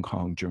from Hong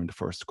Kong during the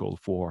First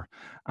Gulf War.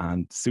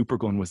 And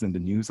Supergun was in the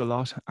news a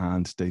lot,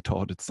 and they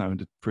thought it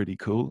sounded pretty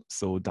cool.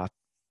 So that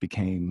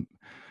became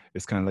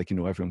it's kind of like, you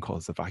know, everyone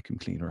calls a vacuum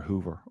cleaner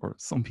Hoover, or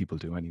some people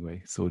do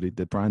anyway. So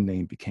the brand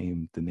name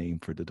became the name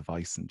for the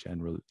device in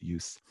general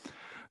use.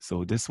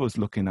 So this was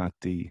looking at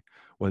the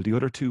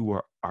other two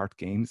were art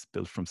games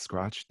built from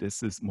scratch.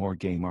 This is more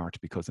game art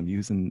because I'm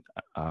using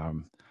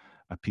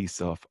a piece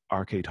of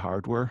arcade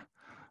hardware,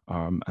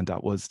 and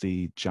that was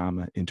the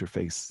JAMA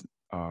interface,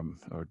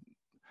 or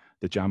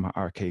the JAMA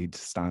arcade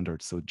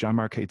standard. So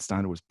JAMA arcade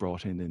standard was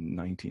brought in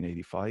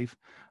 1985,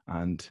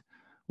 and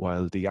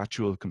while the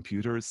actual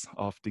computers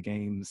of the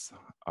games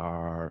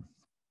are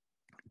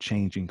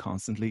changing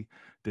constantly,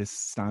 this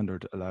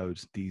standard allowed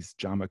these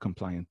JAMA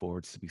compliant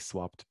boards to be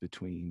swapped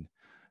between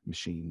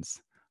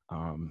machines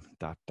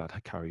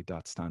that carried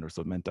that standard.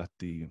 So it meant that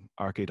the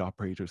arcade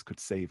operators could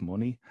save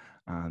money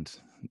and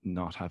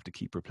not have to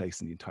keep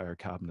replacing the entire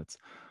cabinets.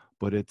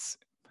 But it's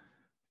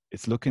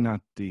looking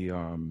at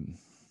the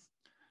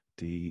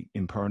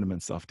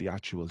impermanence of the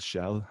actual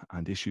shell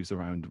and issues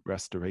around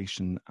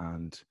restoration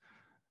and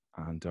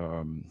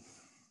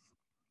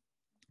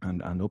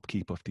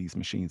upkeep of these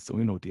machines. So,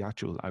 you know, the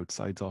actual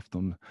outsides of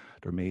them,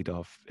 they're made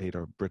of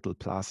either brittle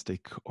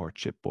plastic or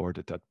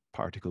chipboard, that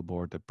particle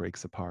board that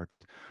breaks apart.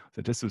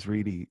 So this was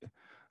really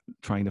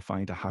trying to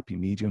find a happy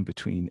medium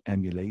between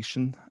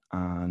emulation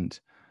and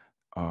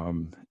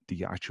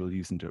the actual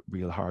using the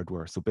real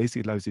hardware. So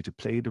basically it allows you to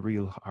play the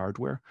real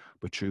hardware,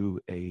 but through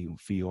a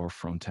VR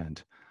front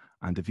end.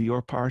 And the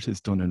VR part is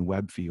done in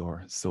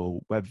WebVR.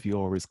 So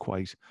WebVR is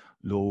quite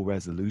low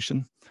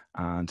resolution,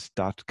 and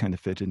that kind of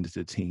fit into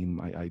the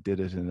theme. I did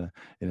it in a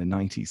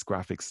 90s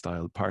graphics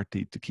style,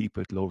 partly to keep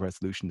it low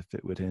resolution to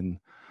fit within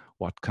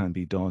what can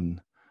be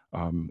done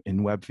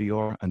in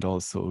WebVR, and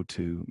also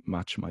to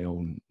match my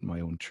own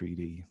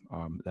 3D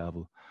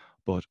level.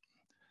 But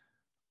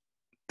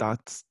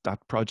that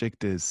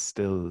project is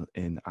still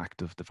in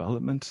active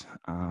development,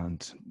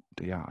 and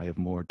yeah, I have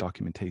more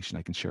documentation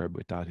I can share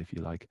with that if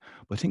you like.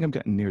 But I think I'm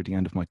getting near the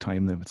end of my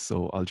time limit,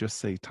 so I'll just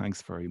say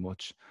thanks very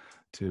much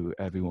to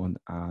everyone.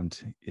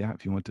 And yeah,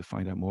 if you want to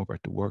find out more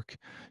about the work,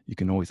 you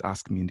can always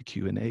ask me in the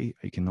Q&A.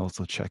 You can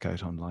also check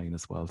out online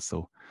as well.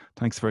 So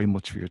thanks very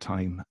much for your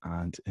time,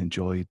 and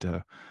enjoy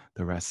the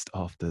rest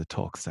of the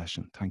talk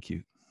session. Thank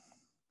you.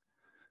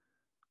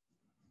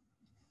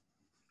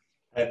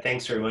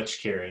 Thanks very much,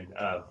 Kieran.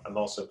 I'm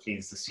also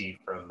pleased to see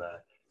from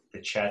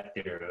the chat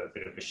there a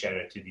bit of a shout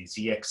out to the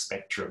ZX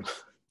Spectrum.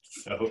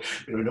 So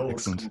there were no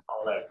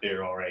call out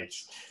there, all right.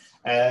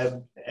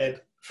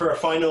 For our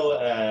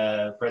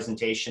final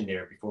presentation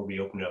there, before we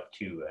open up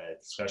to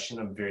discussion,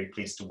 I'm very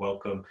pleased to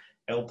welcome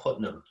Elle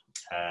Putnam.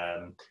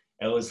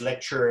 Elle is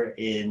lecturer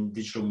in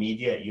digital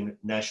media at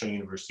National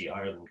University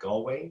Ireland,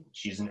 Galway.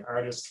 She's an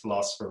artist,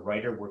 philosopher,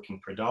 writer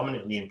working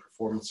predominantly in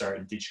performance art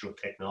and digital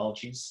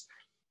technologies.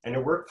 And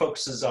her work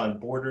focuses on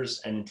borders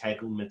and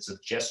entanglements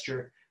of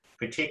gesture,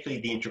 particularly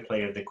the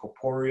interplay of the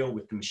corporeal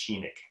with the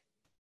machinic.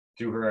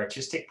 Through her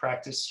artistic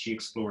practice, she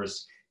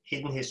explores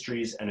hidden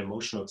histories and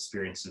emotional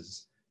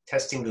experiences,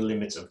 testing the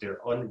limits of their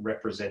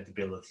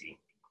unrepresentability.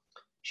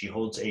 She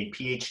holds a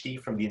PhD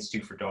from the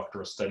Institute for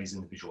Doctoral Studies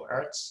in the Visual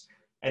Arts,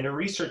 and her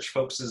research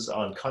focuses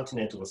on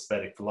continental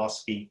aesthetic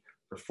philosophy,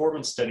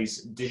 performance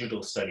studies,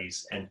 digital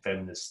studies, and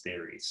feminist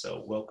theory.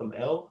 So welcome,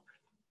 Elle.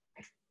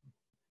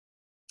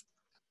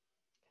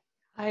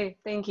 Hi,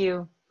 thank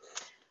you.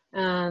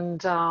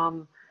 And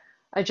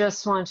I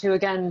just want to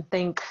again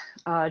thank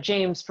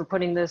James for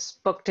putting this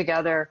book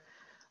together,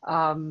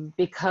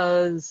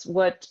 because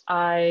what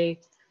I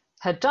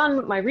had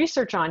done my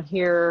research on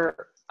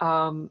here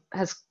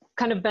has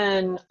kind of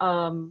been,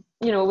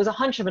 you know, it was a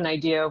hunch of an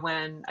idea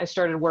when I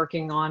started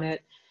working on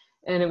it,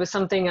 and it was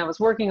something I was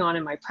working on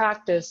in my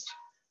practice,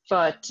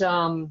 but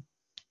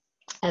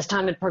as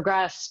time had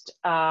progressed,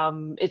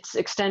 it's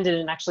extended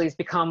and actually has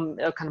become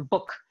a kind of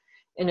book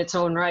in its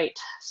own right.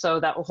 So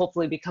that will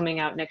hopefully be coming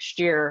out next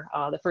year.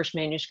 The first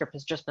manuscript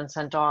has just been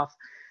sent off.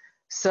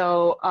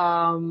 So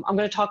I'm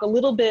going to talk a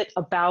little bit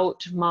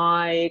about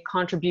my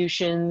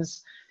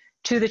contributions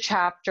to the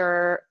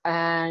chapter,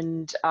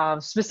 and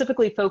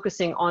specifically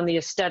focusing on the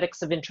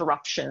aesthetics of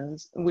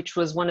interruptions, which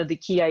was one of the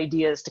key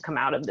ideas to come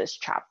out of this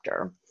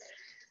chapter.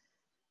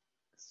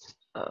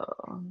 So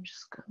I'm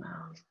just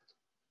gonna,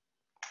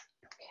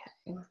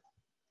 okay.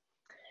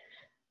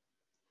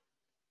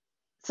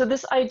 So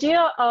this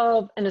idea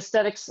of an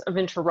aesthetics of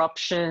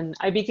interruption,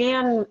 I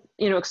began,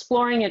 you know,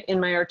 exploring it in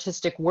my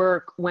artistic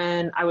work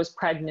when I was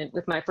pregnant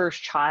with my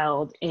first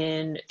child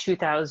in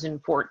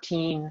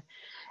 2014.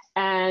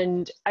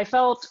 And I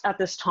felt at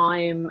this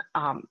time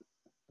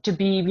to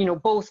be, you know,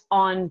 both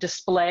on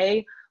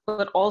display,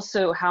 but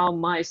also how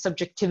my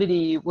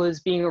subjectivity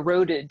was being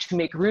eroded to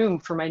make room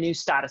for my new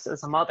status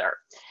as a mother.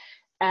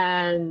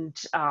 And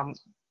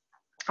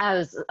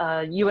as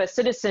a US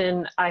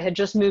citizen, I had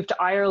just moved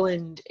to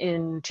Ireland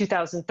in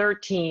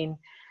 2013.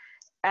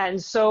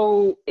 And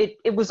so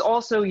it was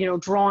also, you know,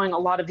 drawing a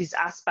lot of these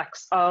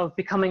aspects of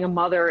becoming a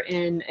mother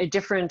in a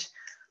different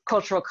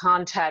cultural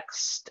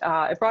context.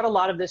 It brought a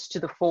lot of this to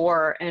the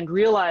fore, and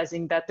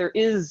realizing that there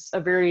is a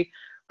very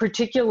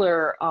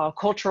particular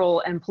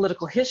cultural and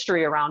political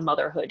history around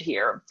motherhood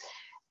here.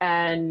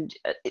 and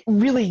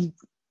really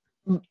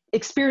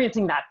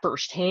experiencing that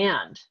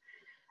firsthand.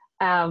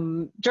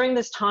 During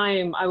this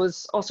time, I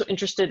was also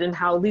interested in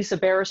how Lisa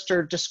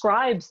Barrister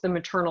describes the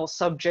maternal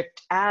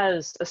subject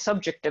as a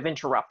subject of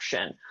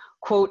interruption.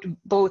 Quote,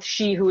 both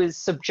she who is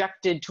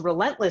subjected to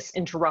relentless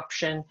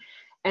interruption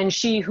and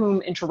she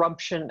whom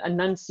interruption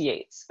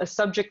enunciates, a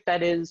subject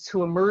that is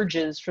who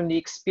emerges from the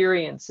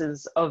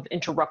experiences of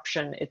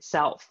interruption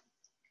itself.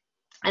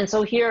 And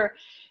so here,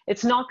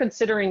 it's not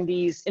considering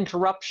these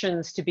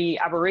interruptions to be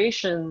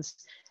aberrations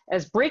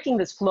as breaking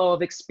this flow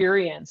of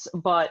experience,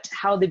 but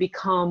how they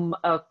become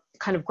a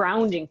kind of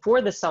grounding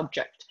for the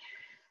subject.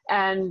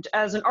 And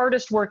as an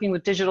artist working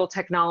with digital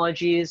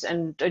technologies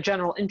and a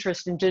general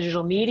interest in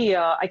digital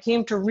media, I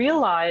came to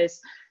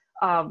realize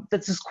that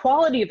this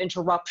quality of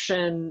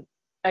interruption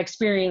I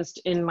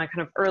experienced in my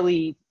kind of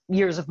early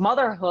years of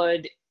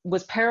motherhood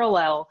was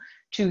parallel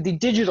to the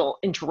digital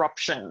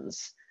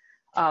interruptions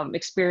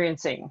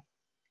experiencing.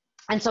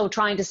 And so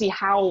trying to see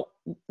how,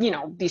 you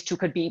know, these two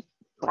could be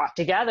brought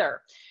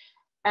together.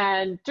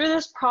 And through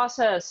this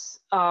process,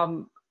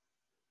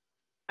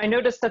 I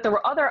noticed that there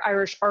were other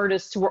Irish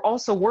artists who were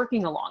also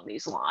working along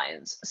these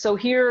lines. So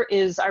here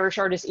is Irish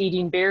artist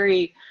Aideen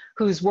Berry,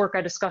 whose work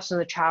I discussed in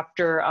the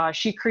chapter.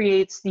 She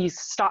creates these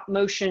stop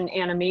motion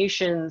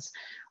animations.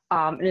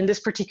 And in this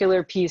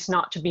particular piece,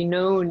 Not to Be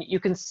Known, you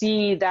can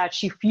see that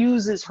she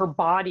fuses her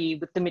body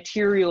with the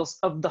materials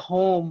of the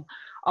home,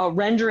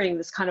 rendering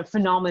this kind of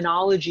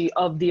phenomenology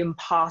of the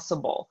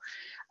impossible.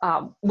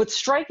 What's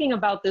striking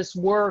about this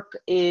work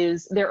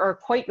is there are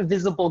quite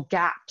visible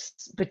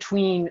gaps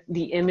between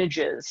the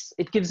images.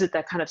 It gives it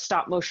that kind of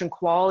stop motion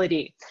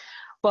quality.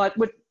 But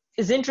what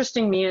is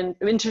interesting me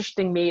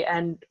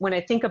and when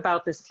I think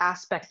about this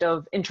aspect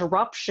of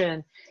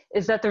interruption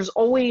is that there's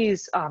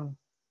always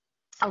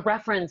a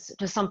reference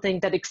to something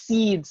that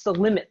exceeds the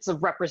limits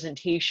of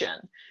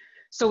representation.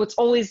 So it's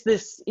always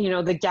this, you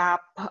know, the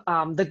gap,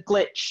 the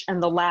glitch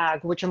and the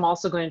lag, which I'm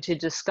also going to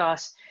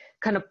discuss,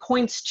 kind of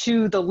points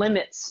to the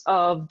limits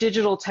of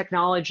digital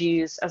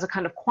technologies as a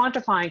kind of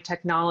quantifying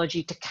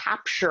technology to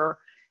capture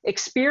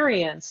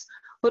experience,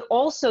 but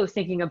also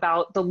thinking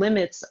about the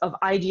limits of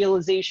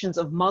idealizations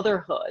of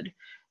motherhood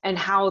and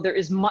how there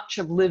is much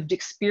of lived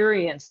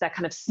experience that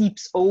kind of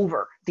seeps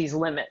over these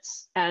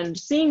limits. And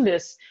seeing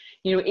this,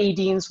 you know,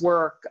 Aideen's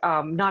work,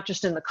 not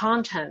just in the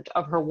content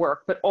of her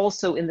work, but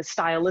also in the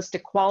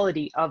stylistic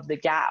quality of the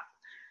gap.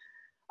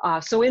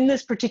 So in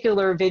this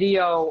particular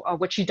video,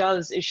 what she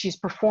does is she's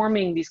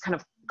performing these kind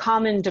of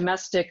common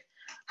domestic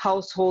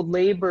household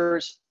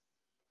labors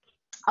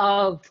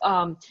of,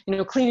 you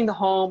know, cleaning the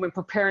home and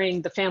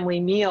preparing the family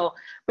meal,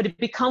 but it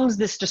becomes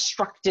this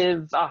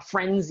destructive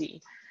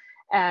frenzy.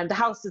 And the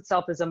house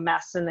itself is a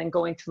mess, and then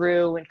going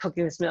through and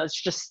cooking this meal, it's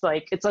just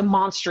like, it's a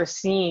monstrous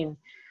scene.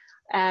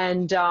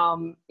 And,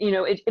 you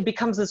know, it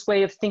becomes this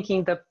way of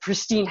thinking the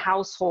pristine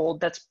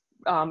household that's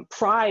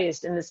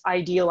prized in this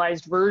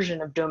idealized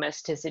version of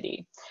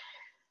domesticity.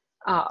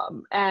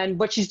 And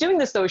what she's doing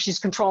this, though, is she's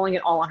controlling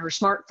it all on her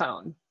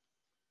smartphone.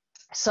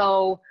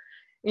 So,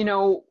 you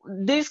know,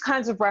 these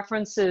kinds of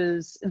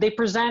references, they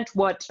present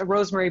what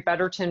Rosemary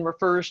Betterton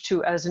refers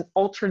to as an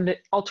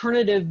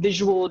alternative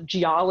visual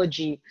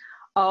geology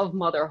of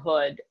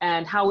motherhood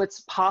and how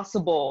it's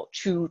possible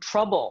to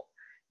trouble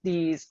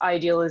these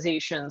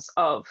idealizations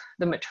of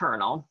the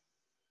maternal.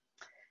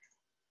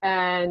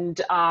 And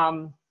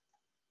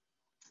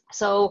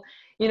so,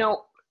 you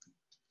know,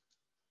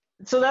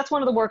 so that's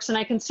one of the works, and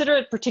I consider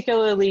it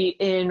particularly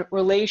in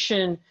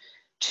relation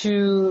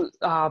to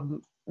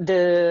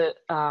the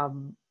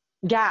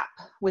gap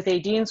with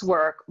Aideen's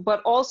work,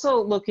 but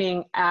also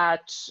looking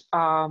at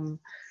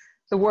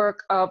the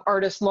work of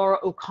artist Laura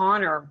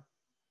O'Connor,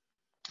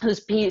 who's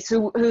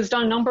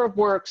done a number of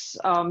works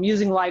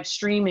using live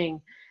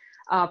streaming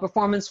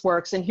performance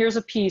works. And here's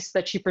a piece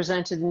that she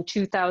presented in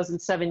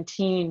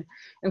 2017,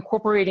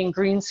 incorporating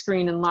green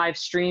screen and live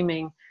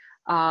streaming.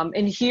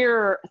 And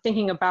here,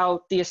 thinking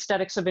about the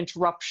aesthetics of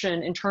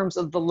interruption in terms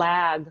of the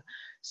lag.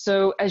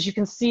 So as you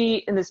can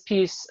see in this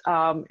piece,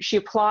 she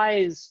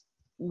applies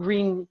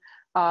green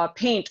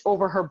paint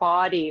over her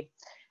body.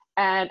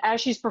 And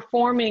as she's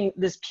performing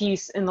this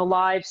piece in the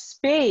live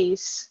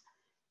space,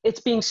 it's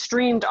being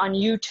streamed on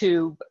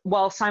YouTube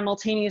while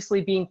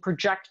simultaneously being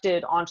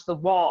projected onto the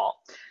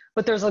wall.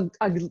 But there's a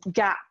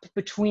gap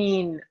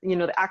between, you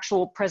know, the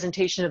actual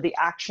presentation of the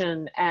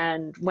action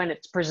and when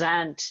it's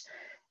present.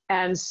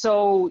 And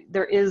so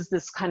there is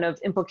this kind of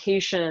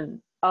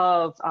implication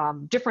of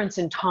difference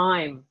in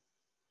time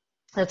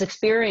that's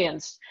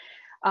experienced,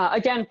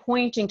 again,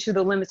 pointing to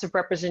the limits of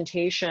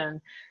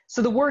representation.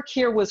 So the work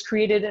here was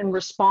created in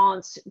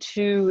response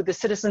to the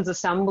Citizens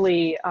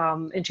Assembly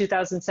in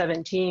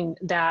 2017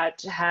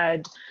 that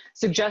had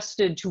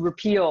suggested to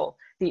repeal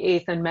the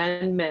Eighth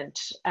Amendment,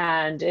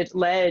 and it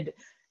led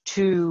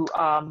to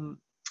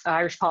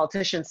Irish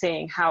politicians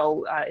saying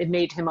how it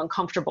made him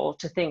uncomfortable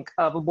to think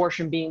of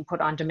abortion being put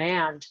on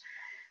demand.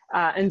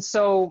 And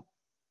so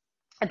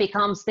it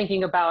becomes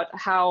thinking about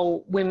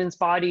how women's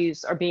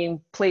bodies are being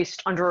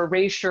placed under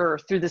erasure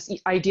through this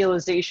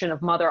idealization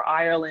of Mother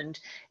Ireland,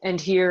 and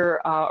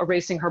here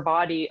erasing her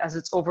body as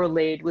it's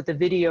overlaid with the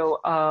video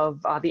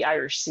of the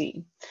Irish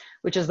Sea,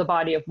 which is the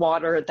body of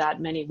water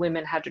that many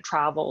women had to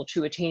travel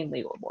to attain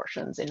legal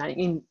abortions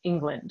in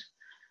England.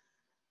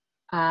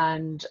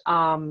 And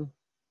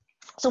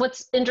so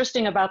what's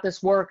interesting about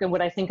this work, and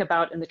what I think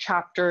about in the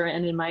chapter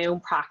and in my own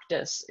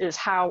practice, is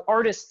how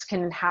artists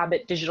can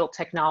inhabit digital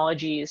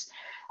technologies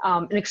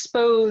and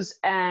expose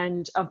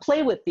and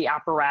play with the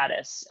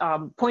apparatus,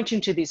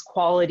 pointing to these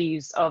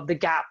qualities of the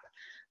gap,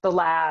 the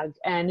lag,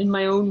 and in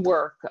my own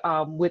work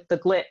with the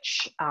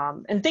glitch,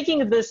 and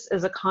thinking of this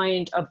as a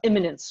kind of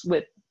immanence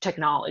with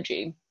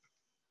technology.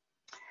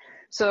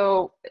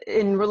 So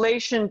in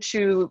relation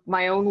to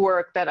my own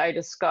work that I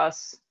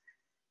discuss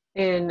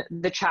in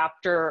the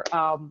chapter,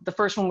 the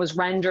first one was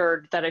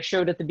rendered that I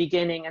showed at the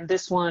beginning, and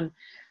this one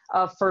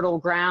of fertile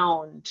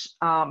ground.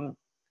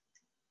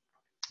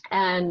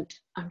 And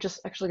I'm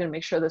just actually going to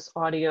make sure this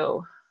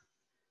audio,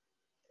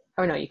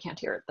 oh no, you can't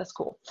hear it. That's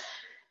cool.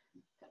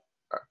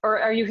 Or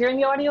are you hearing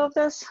the audio of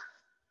this?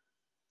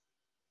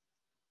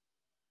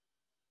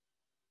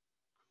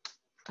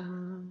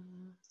 Hold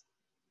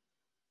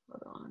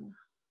on.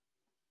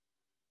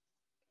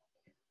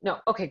 No,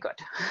 okay, good.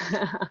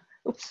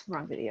 Oops,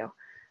 wrong video.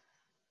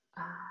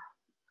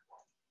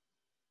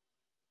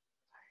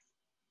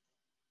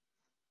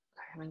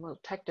 Sorry, having a little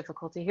tech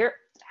difficulty here.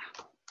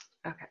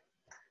 Okay.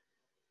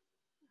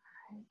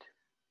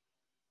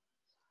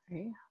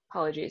 Sorry,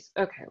 apologies.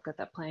 Okay, I've got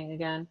that playing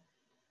again.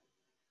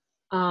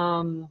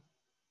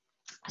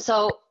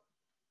 So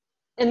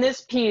in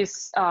this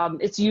piece,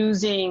 it's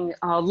using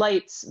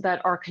lights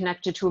that are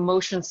connected to a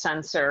motion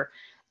sensor.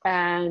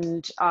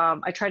 And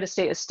I try to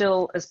stay as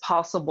still as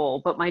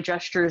possible, but my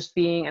gestures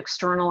being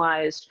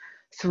externalized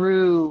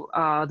through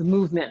the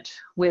movement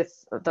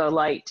with the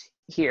light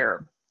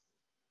here.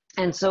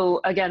 And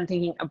so again,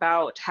 thinking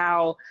about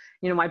how,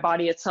 my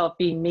body itself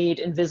being made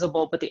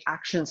invisible, but the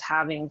actions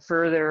having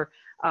further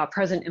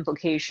present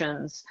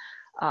implications.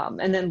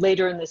 And then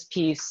later in this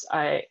piece,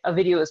 a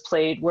video is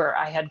played where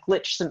I had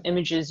glitched some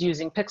images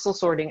using pixel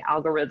sorting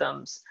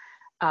algorithms.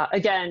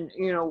 Again,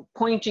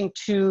 pointing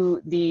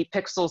to the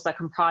pixels that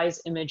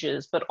comprise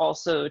images, but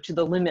also to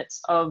the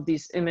limits of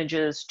these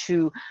images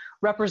to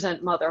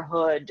represent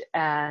motherhood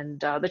and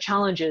the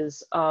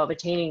challenges of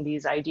attaining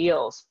these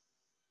ideals.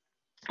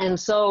 And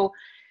so,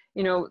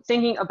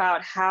 thinking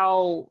about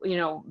how,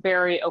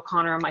 Barry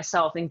O'Connor and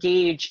myself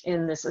engage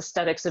in this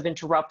aesthetics of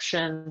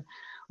interruption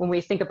when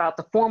we think about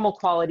the formal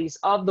qualities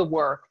of the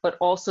work, but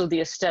also the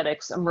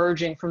aesthetics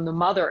emerging from the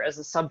mother as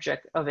a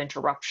subject of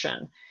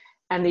interruption.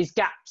 And these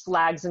gaps,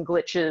 lags, and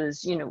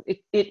glitches,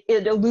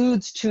 it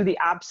alludes to the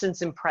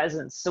absence and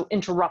presence, so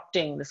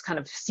interrupting this kind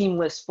of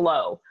seamless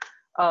flow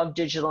of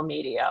digital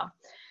media.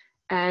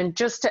 And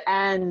just to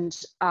end,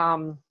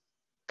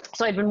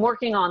 so I'd been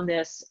working on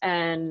this,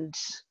 and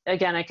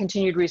again, I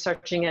continued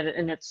researching it,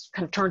 and it's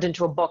kind of turned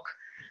into a book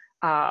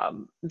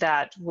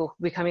that will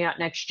be coming out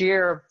next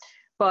year.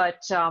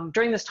 But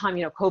during this time,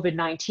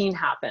 COVID-19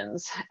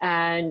 happens,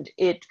 and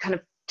it kind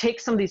of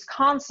takes some of these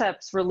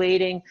concepts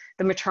relating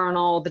the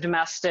maternal, the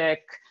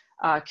domestic,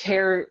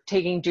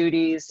 caretaking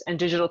duties, and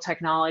digital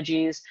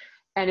technologies,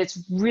 and it's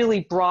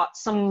really brought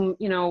some,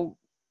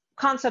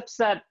 concepts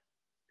that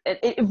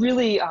it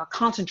really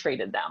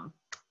concentrated them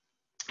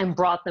and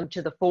brought them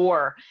to the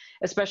fore,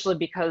 especially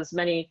because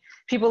many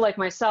people like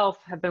myself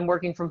have been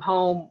working from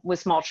home with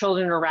small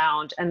children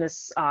around, and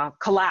this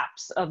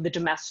collapse of the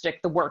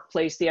domestic, the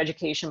workplace, the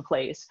education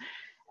place.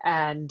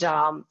 And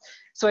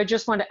so I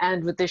just want to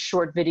end with this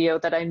short video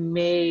that I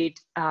made.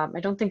 I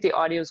don't think the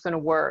audio is going to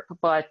work,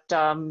 but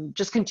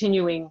just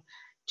continuing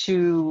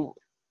to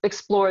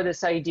explore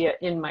this idea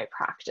in my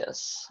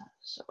practice.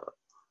 So,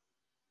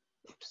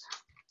 oops.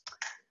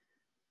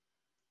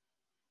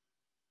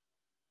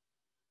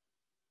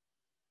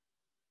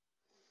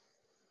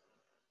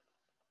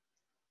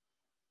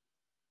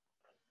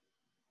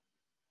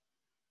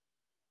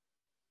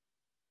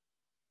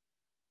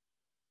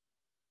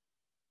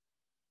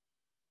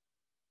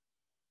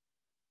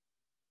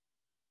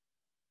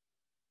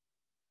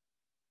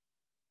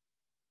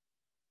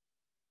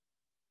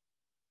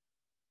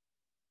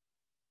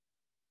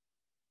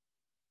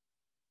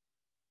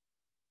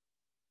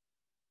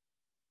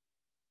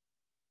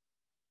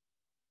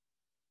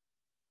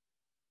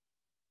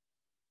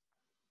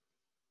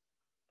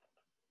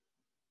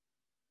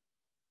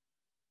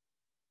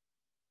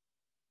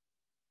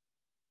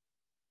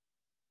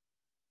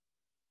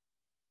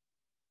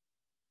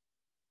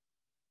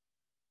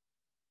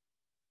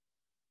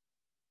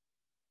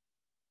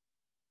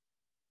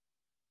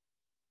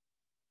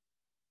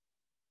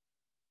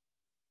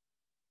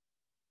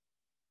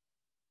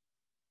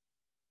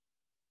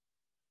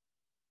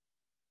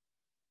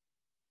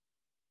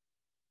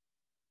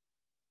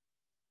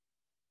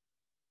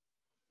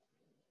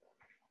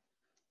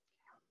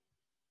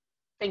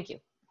 Thank you.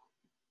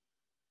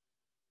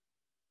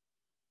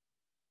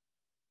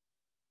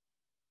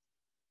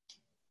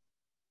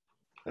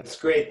 That's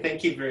great.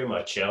 Thank you very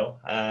much, Joe.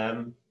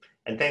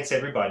 And thanks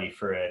everybody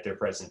for their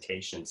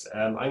presentations.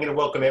 I'm going to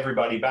welcome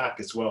everybody back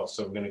as well.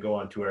 So we're going to go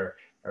on to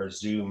our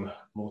Zoom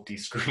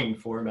multi-screen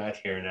format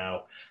here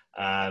now.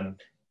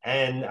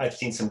 And I've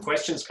seen some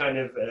questions kind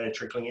of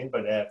trickling in,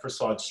 but first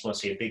of all, I just want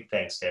to say a big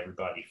thanks to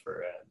everybody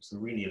for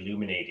some really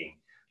illuminating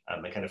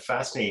and kind of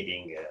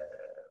fascinating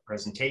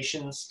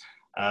presentations.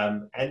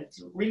 And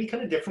really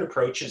kind of different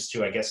approaches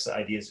to, I guess, the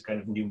ideas of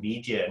kind of new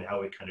media and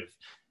how it kind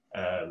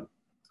of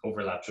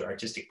overlaps with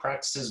artistic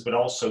practices, but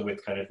also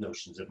with kind of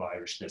notions of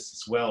Irishness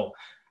as well.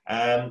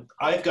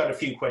 I've got a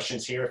few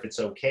questions here, if it's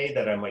okay,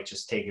 that I might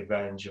just take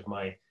advantage of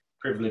my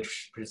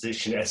privileged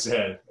position as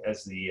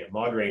the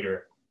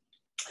moderator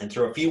and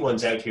throw a few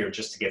ones out here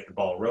just to get the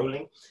ball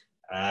rolling.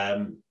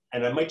 And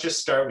I might just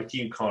start with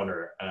you,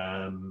 Conor.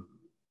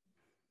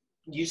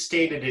 You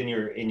stated in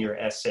your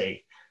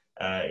essay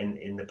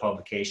in the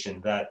publication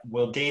that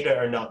while data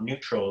are not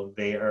neutral,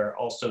 they are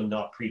also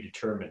not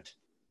predetermined.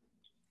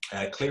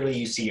 Clearly,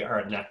 you see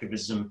art and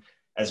activism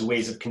as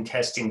ways of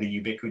contesting the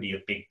ubiquity of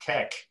big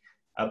tech.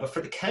 But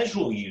for the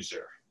casual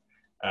user,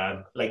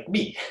 like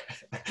me,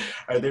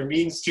 are there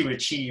means to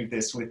achieve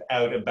this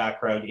without a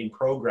background in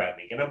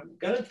programming? And I'm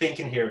kind of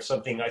thinking here of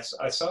something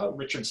I saw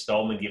Richard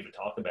Stallman give a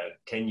talk about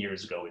 10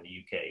 years ago in the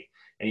UK.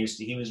 And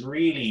he was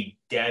really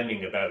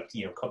damning about,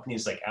 you know,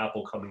 companies like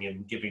Apple coming in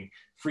and giving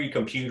free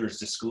computers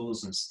to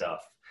schools and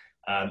stuff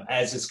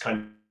as this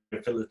kind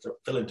of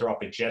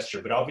philanthropic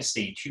gesture. But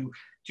obviously to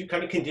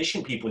kind of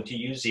condition people into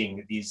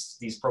using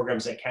these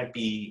programs that can't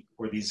be,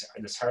 or this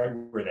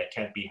hardware that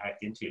can't be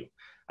hacked into.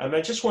 I'm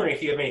just wondering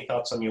if you have any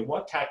thoughts on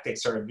what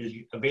tactics are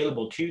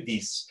available to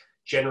these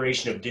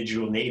generation of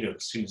digital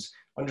natives whose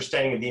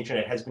understanding of the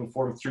internet has been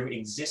formed through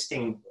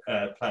existing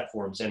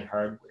platforms and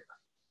hardware.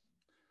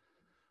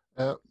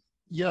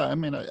 Yeah, I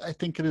mean, I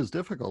think it is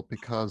difficult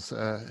because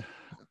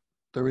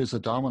there is a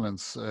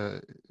dominance,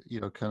 you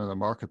know, kind of the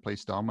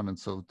marketplace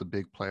dominance of the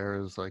big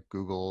players like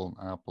Google,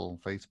 Apple,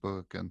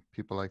 Facebook, and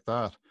people like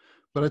that.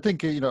 But I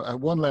think, you know, at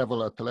one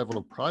level, at the level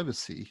of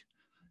privacy,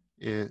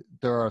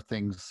 there are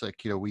things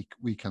like, you know,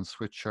 we can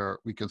switch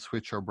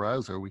our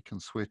browser, we can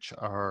switch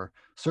our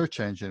search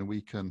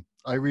engine.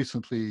 I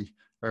recently,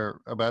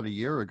 or about a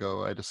year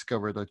ago, I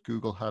discovered that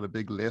Google had a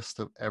big list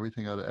of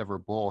everything I'd ever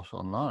bought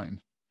online,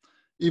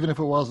 even if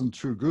it wasn't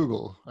through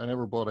Google. I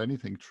never bought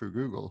anything through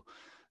Google.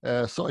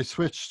 So I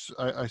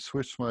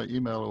switched my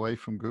email away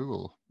from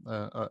Google.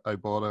 I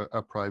bought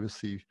a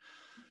privacy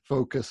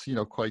focus, you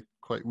know, quite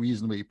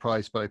reasonably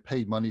priced, but I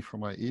paid money for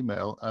my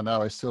email, and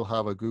now I still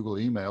have a Google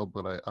email,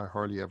 but I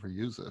hardly ever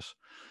use it.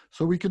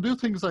 So we can do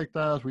things like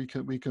that. We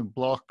can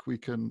block. We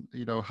can,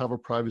 you know, have a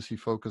privacy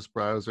focused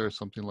browser,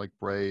 something like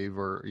Brave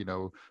or, you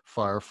know,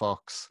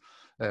 Firefox.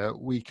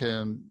 We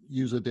can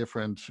use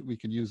different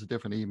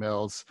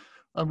emails.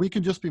 And we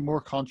can just be more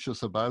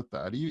conscious about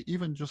that,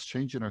 even just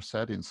changing our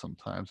settings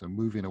sometimes and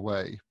moving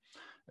away.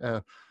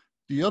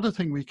 The other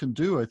thing we can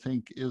do, I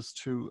think, is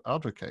to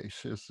advocate,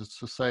 is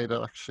to say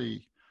that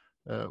actually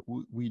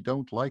we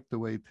don't like the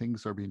way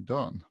things are being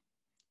done.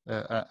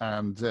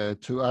 And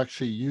to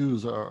actually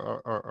use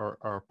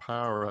our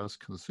power as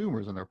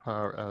consumers and our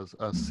power as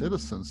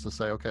citizens to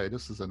say, okay,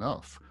 this is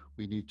enough.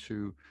 We need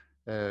to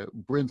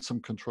bring some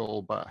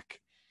control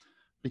back.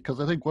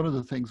 Because I think one of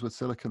the things with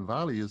Silicon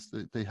Valley is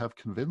that they have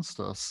convinced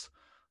us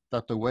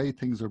that the way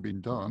things are being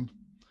done,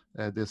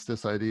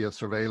 this idea of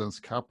surveillance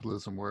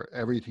capitalism, where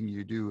everything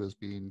you do is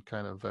being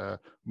kind of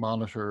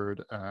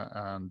monitored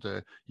and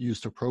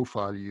used to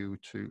profile you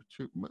to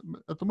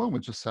at the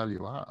moment just sell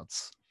you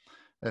ads.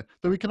 That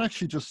we can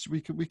actually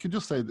we can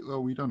just say,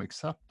 oh, we don't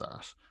accept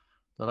that.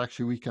 That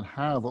actually we can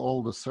have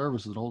all the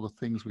services and all the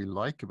things we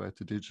like about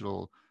the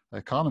digital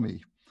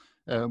economy,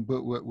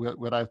 but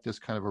without this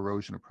kind of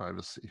erosion of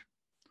privacy.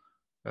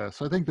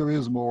 So I think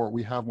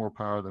we have more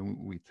power than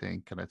we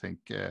think. And I think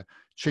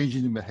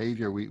changing the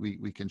behavior,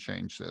 we can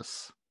change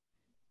this.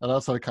 And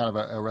that's at a kind of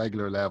a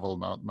regular level,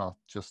 not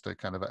just a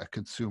kind of a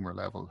consumer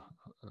level,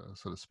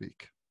 so to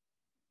speak.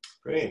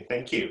 Great,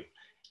 thank you.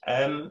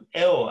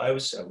 Elle, I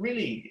was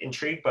really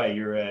intrigued by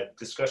your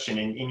discussion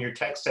in your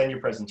text and your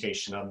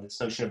presentation on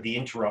this notion of the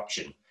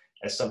interruption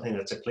as something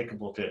that's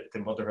applicable to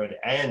motherhood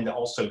and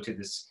also to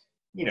this,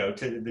 you know,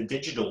 to the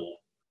digital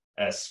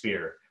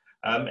sphere.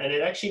 And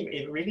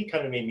it really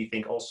kind of made me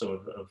think also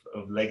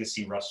of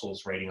Legacy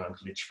Russell's writing on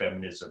glitch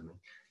feminism.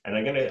 And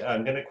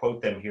I'm gonna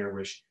quote them here,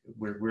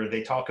 where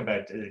they talk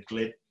about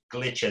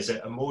glitch as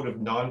a mode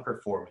of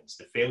non-performance,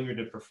 the failure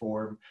to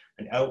perform,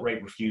 an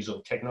outright refusal,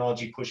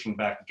 technology pushing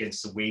back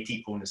against the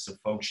weighty onus of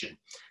function.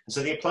 And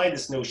so they apply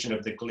this notion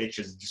of the glitch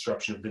as a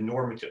disruption of the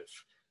normative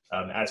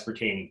as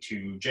pertaining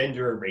to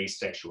gender, race,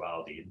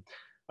 sexuality. And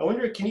I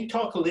wonder, can you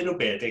talk a little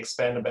bit,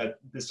 expand about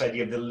this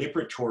idea of the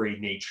liberatory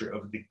nature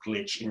of the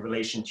glitch in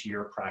relation to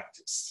your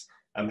practice?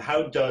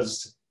 How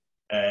does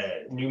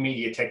new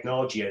media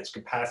technology and its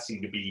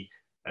capacity to be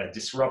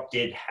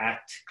disrupted,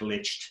 hacked,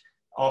 glitched,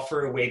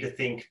 offer a way to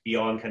think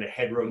beyond kind of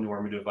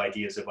heteronormative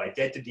ideas of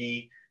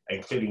identity,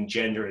 including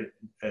gender,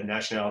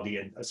 nationality,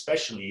 and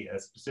especially,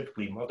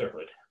 specifically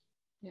motherhood?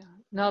 Yeah,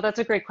 no, that's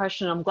a great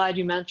question. I'm glad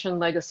you mentioned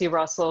Legacy,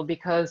 Russell,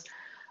 because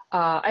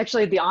I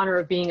actually had the honor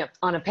of being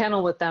on a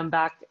panel with them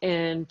back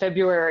in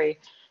February,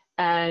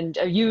 and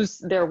I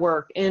used their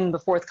work in the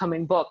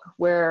forthcoming book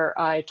where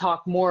I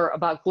talk more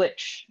about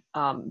glitch.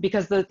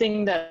 Because the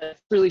thing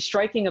that's really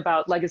striking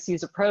about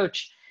Legacy's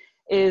approach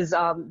is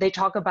they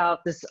talk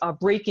about this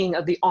breaking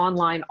of the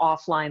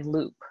online-offline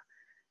loop.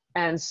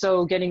 And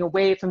so getting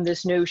away from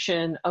this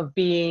notion of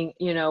being,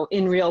 you know,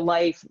 in real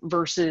life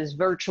versus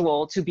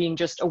virtual to being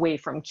just away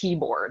from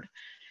keyboard.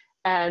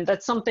 And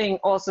that's something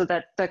also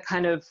that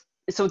kind of,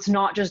 so it's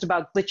not just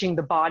about glitching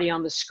the body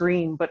on the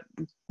screen, but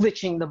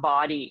glitching the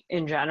body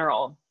in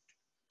general.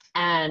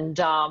 And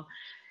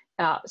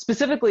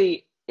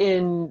specifically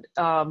in,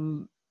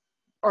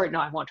 or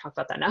no, I won't talk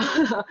about that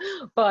now.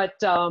 But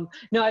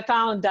no, I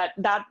found that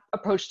that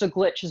approach to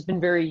glitch has been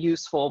very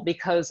useful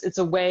because it's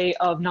a way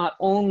of not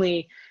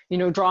only, you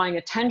know, drawing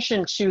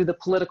attention to the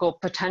political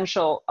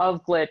potential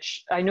of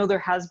glitch. I know there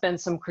has been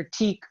some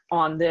critique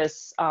on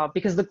this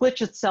because the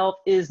glitch itself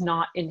is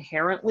not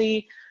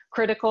inherently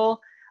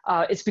critical.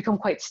 It's become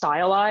quite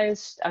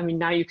stylized. I mean,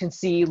 now you can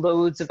see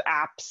loads of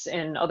apps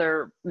and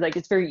other, like,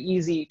 it's very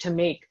easy to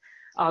make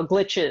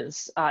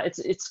glitches.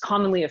 It's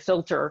commonly a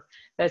filter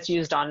that's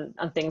used on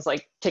things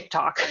like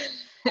TikTok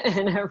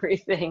and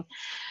everything.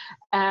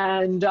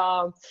 And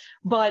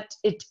but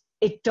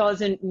it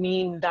doesn't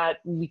mean that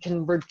we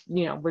can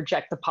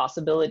reject the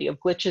possibility of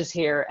glitches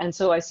here. And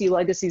so I see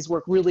Legacy's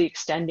work really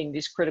extending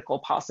these critical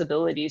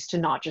possibilities to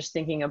not just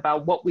thinking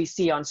about what we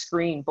see on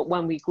screen, but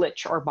when we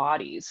glitch our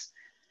bodies.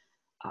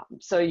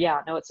 So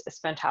yeah, no, it's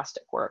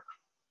fantastic work.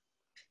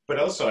 But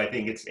also, I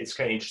think it's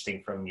kind of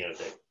interesting from, you know,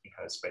 the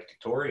kind of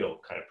spectatorial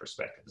kind of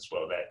perspective as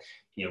well, that,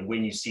 you know,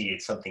 when you see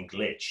it's something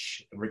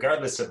glitch,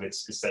 regardless of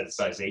its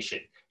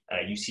aestheticization,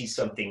 you see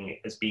something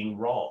as being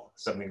wrong,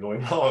 something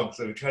going wrong.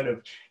 So it kind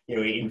of, you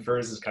know, it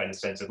infers this kind of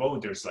sense of, oh,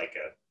 there's like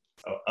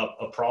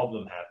a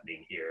problem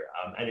happening here.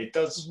 And it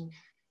does,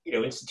 you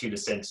know, institute a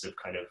sense of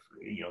kind of,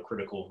 you know,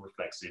 critical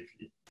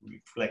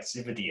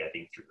reflexivity, I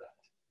think, through that.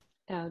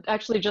 Yeah,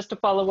 actually, just to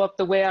follow up,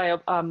 the way I,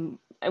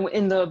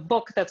 in the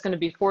book that's going to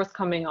be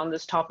forthcoming on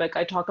this topic,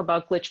 I talk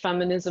about glitch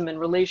feminism in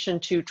relation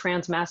to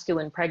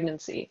transmasculine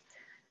pregnancy.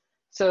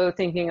 So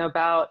thinking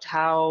about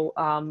how,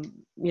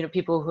 you know,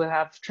 people who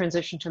have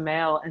transitioned to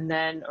male and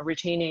then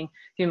retaining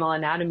female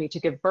anatomy to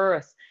give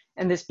birth,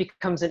 and this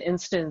becomes an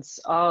instance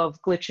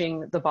of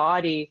glitching the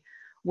body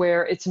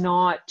where it's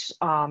not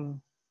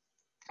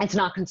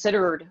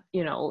considered,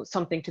 you know,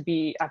 something to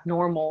be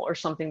abnormal or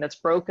something that's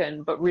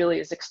broken, but really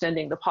is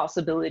extending the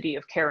possibility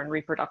of care and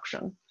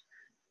reproduction.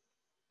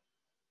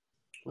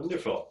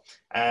 Wonderful.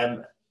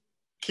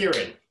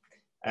 Kieran,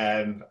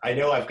 I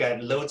know I've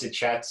got loads of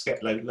chat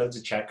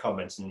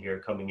comments in here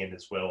coming in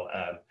as well.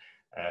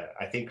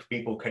 I think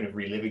people kind of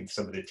reliving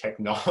some of the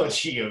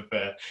technology of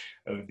the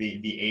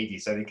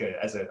 80s. I think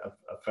as a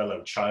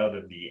fellow child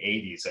of the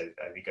 80s,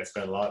 I think I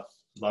spent a lot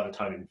of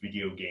time in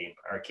video game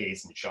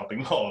arcades and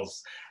shopping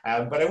malls.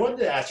 But I wanted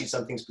to ask you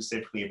something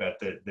specifically about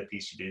the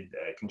piece you did,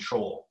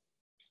 Control.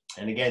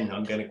 And again,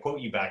 I'm going to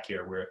quote you back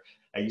here where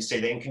you say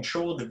that in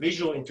Control, the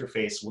visual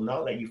interface will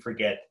not let you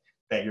forget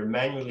that you're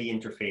manually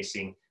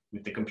interfacing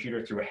with the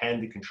computer through a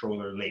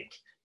hand-to-controller link.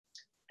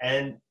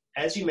 And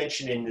as you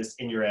mentioned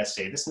in your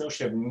essay, this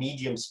notion of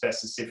medium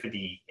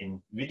specificity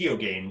in video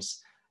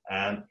games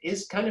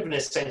is kind of an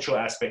essential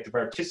aspect of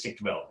artistic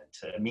development,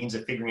 a means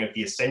of figuring out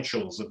the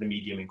essentials of the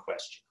medium in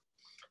question.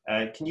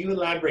 Can you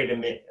elaborate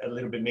a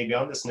little bit maybe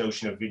on this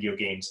notion of video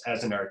games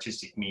as an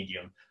artistic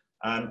medium,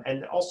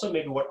 and also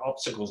maybe what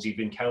obstacles you've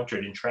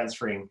encountered in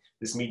transferring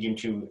this medium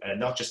to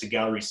not just a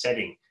gallery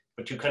setting,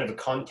 but to kind of a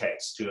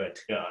context, to an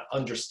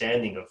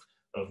understanding of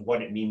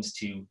what it means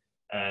to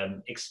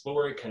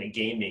explore kind of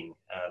gaming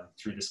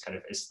through this kind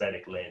of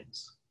aesthetic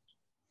lens?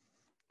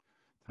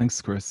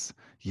 Thanks, Chris.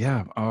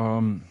 Yeah.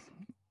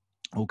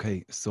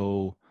 Okay.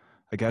 So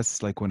I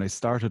guess like when I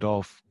started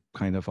off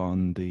kind of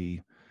on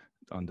the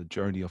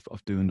journey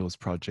of doing those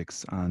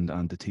projects and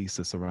the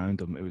thesis around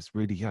them, it was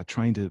really, yeah,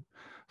 trying to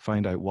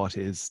find out what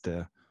is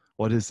the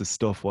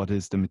stuff, what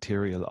is the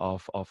material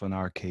of an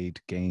arcade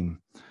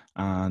game.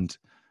 And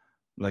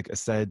like I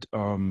said,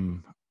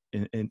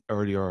 in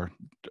earlier,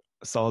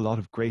 saw a lot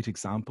of great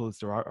examples.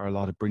 There are a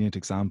lot of brilliant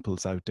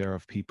examples out there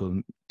of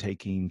people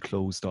taking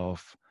closed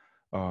off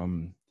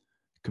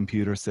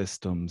computer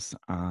systems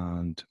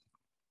and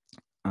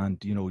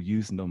you know,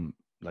 using them,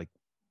 like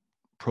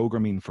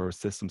programming for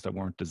systems that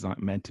weren't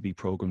meant to be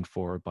programmed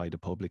for by the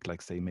public,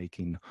 like say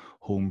making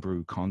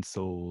homebrew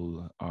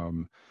console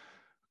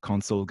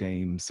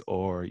games,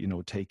 or, you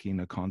know, taking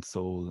a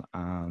console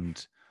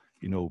and,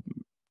 you know,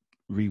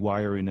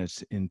 rewiring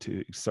it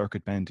into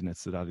circuit bending it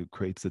so that it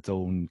creates its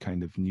own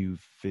kind of new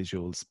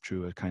visuals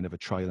through a kind of a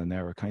trial and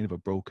error, kind of a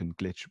broken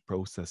glitch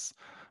process.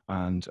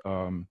 And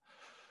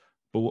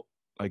but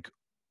like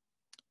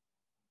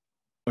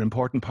an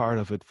important part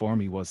of it for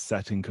me was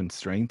setting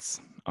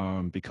constraints,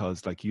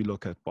 because like you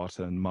look at what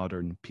a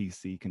modern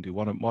PC can do,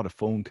 what a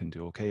phone can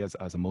do, okay, as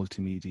a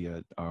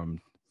multimedia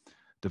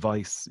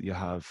device, you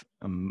have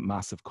a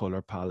massive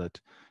color palette,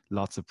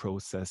 lots of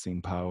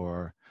processing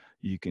power.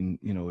 You can,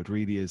 you know, it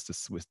really is the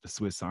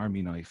Swiss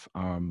Army knife.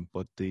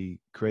 But the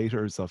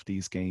creators of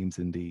these games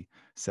in the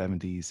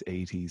 70s,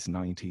 80s,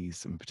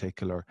 90s in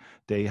particular,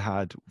 they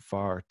had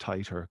far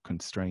tighter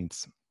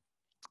constraints.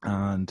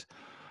 And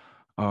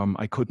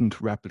I couldn't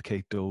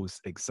replicate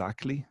those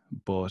exactly,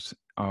 but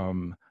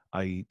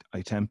I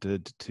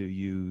attempted to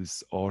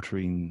use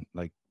authoring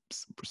like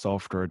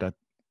software that,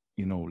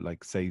 you know,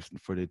 like say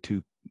for the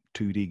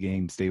 2D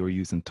games, they were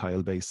using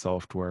tile-based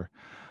software,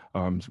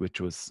 which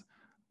was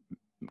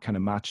kind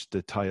of matched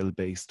the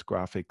tile-based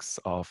graphics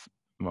of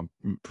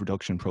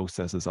production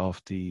processes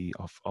of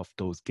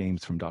those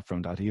games from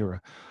that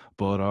era.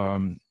 But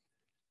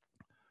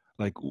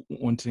like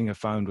one thing I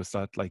found was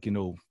that, like, you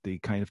know, the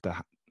kind of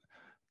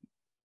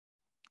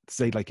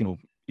say, like, you know,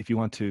 if you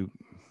want to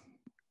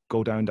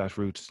go down that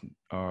route,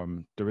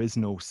 there is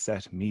no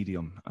set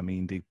medium. I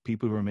mean, the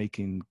people who were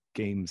making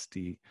games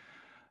in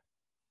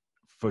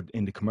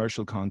the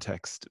commercial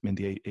context in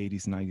the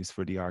 80s and 90s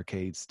for the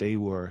arcades, it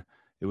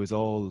was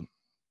all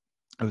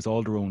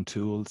their own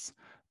tools.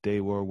 They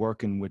were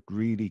working with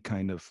really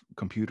kind of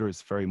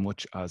computers very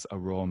much as a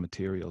raw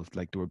material.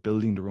 Like, they were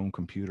building their own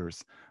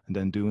computers and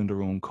then doing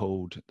their own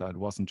code. That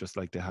wasn't just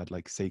like they had,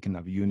 like, say, can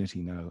have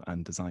Unity now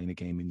and design a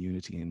game in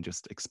Unity and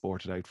just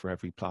export it out for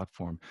every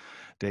platform.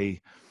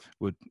 They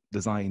would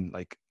design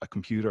like a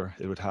computer.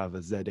 It would have a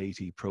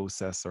Z80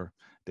 processor.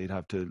 They'd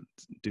have to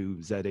do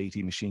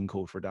Z80 machine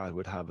code for that. It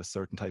would have a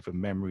certain type of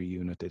memory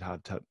unit. They'd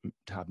have to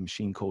have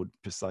machine code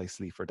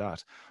precisely for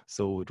that.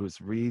 So it was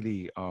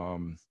really,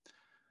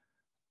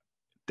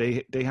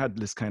 they had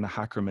this kind of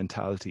hacker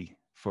mentality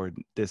for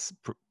this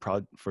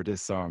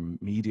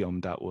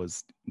medium that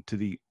was, to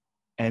the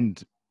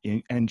end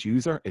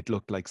user, it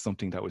looked like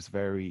something that was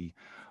very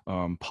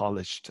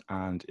polished,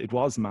 and it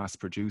was mass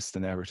produced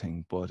and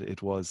everything, but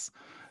it was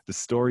the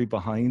story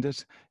behind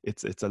it.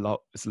 It's a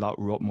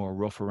lot more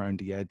rough around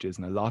the edges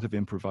and a lot of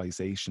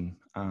improvisation.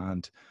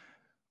 And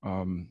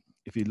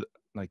if you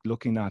like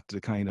looking at the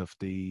kind of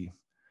the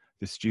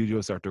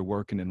studios that they're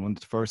working in, one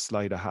of the first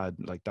slide I had,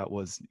 like, that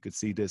was, you could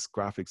see this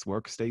graphics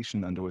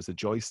workstation and there was a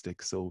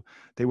joystick. So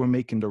they were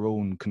making their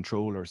own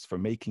controllers for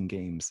making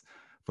games,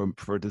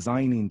 for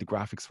designing the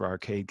graphics for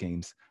arcade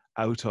games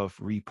out of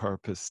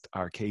repurposed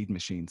arcade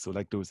machines. So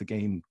like, there was a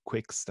game,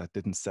 Quicks, that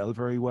didn't sell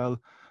very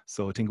well.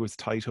 So I think it was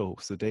Taito.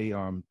 So they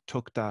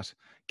took that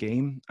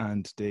game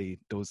and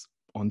those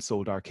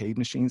unsold arcade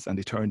machines, and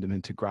they turned them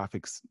into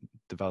graphics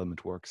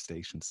development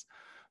workstations.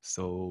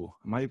 So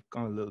I might have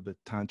gone a little bit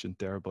tangent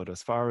there, but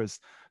as far as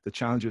the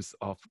challenges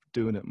of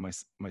doing it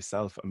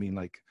myself, I mean,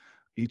 like,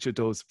 each of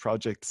those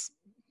projects,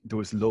 there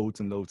was loads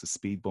and loads of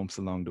speed bumps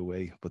along the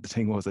way. But the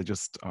thing was, I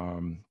just,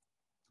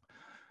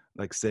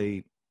 like,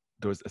 say,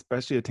 there was,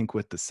 especially I think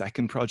with the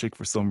second project,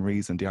 for some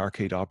reason, the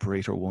arcade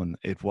operator one,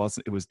 it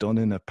was done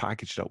in a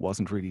package that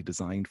wasn't really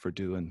designed for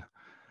doing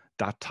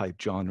that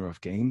type genre of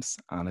games.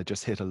 And I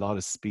just hit a lot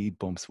of speed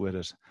bumps with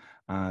it.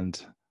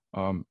 And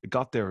it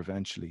got there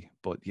eventually,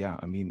 but yeah,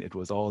 I mean, it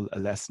was all a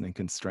lesson in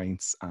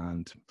constraints,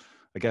 and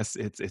I guess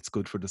it's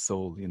good for the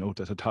soul, you know,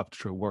 to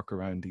adapt to work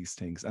around these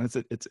things. And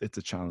it's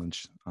a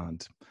challenge,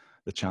 and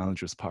the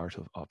challenge was part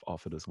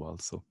of it as well.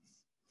 So,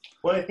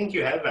 well, I think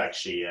you have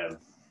actually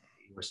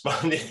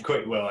responded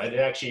quite well. It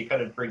actually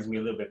kind of brings me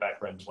a little bit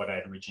back around to what I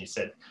had originally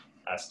said,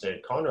 asked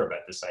Conor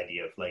about this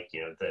idea of, like,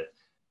 you know,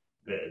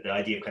 the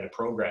idea of kind of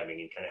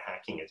programming and kind of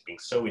hacking as being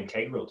so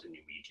integral to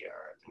new media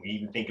art. And we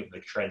even think of the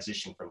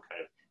transition from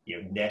kind of, you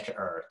know, net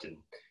art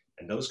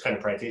and those kind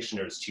of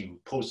practitioners to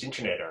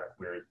post-internet art,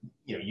 where,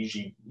 you know,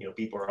 usually, you know,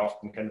 people are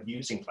often kind of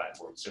using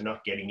platforms. They're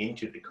not getting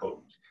into the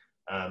code.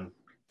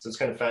 So it's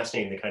kind of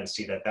fascinating to kind of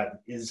see that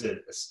is a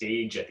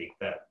stage, I think,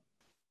 that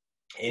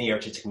any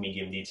artistic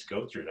medium needs to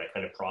go through, that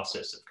kind of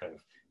process of kind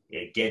of, you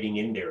know, getting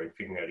in there and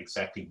figuring out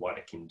exactly what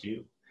it can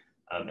do.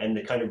 And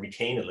to kind of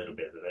retain a little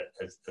bit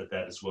of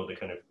that as well, to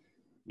kind of,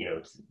 you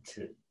know,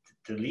 to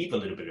leave a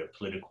little bit of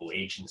political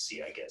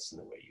agency, I guess, in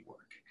the way you work.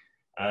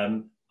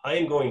 I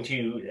am going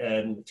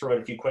to throw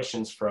out a few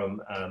questions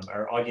from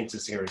our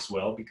audiences here as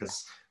well,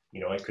 because,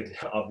 you know, I could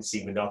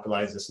obviously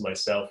monopolize this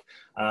myself.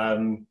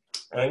 And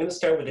I'm going to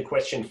start with a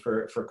question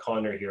for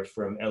Conor here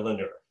from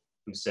Eleanor,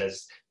 who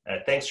says,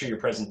 thanks for your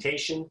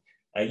presentation.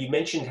 You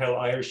mentioned how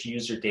Irish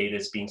user data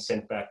is being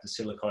sent back to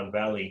Silicon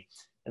Valley.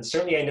 And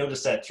certainly I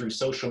noticed that through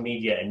social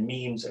media and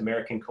memes,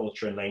 American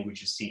culture and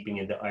language is seeping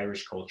into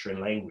Irish culture and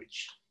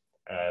language.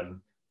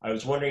 I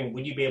was wondering,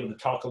 would you be able to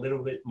talk a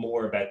little bit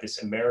more about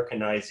this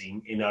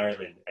Americanizing in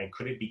Ireland, and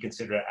could it be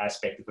considered an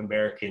aspect of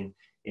American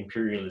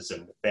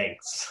imperialism?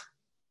 Thanks.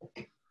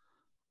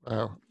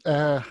 Well,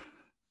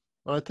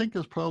 I think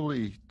there's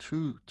probably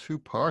two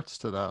parts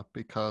to that,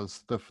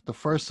 because the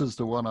first is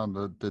the one on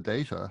the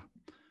data.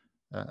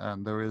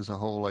 And there is a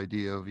whole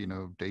idea of, you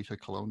know, data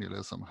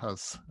colonialism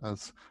has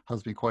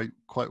been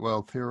quite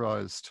well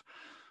theorized,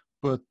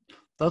 but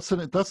that's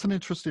an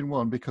interesting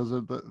one, because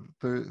of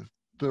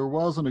there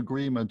was an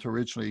agreement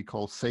originally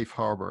called Safe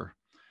Harbor,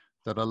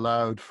 that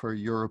allowed for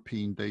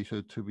European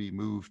data to be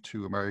moved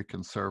to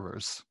American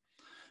servers.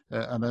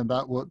 And then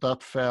that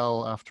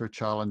fell after a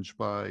challenge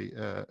by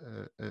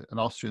an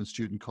Austrian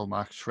student called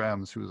Max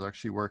Schrems, who was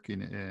actually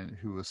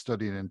who was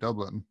studying in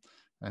Dublin,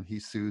 and he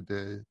sued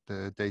the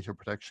data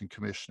protection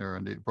commissioner,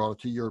 and they brought it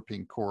to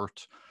European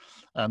court,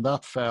 and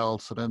that fell.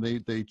 So then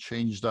they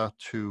changed that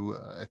to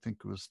I think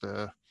it was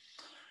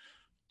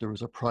there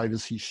was a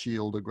privacy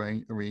shield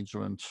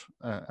arrangement,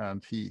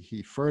 and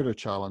he further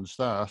challenged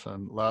that,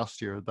 and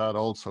last year that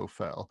also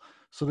fell.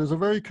 So there's a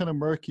very kind of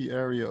murky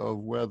area of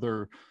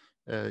whether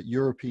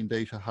European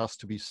data has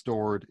to be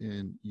stored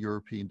in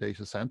European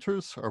data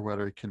centers or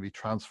whether it can be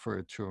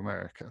transferred to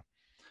America.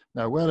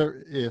 Now,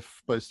 whether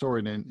if by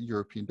storing in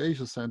European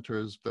data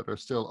centers that are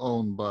still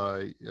owned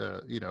by,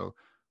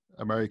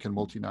 American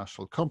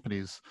multinational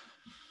companies,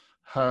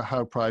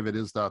 how private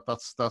is that?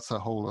 That's a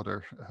whole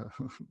other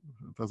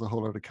that's a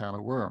whole other can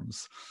of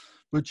worms.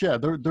 But yeah,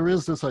 there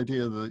is this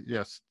idea that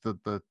yes,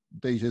 the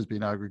data is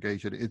being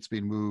aggregated, it's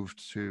been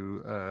moved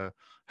to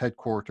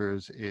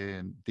headquarters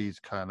in these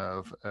kind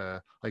of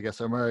I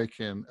guess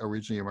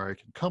originally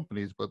American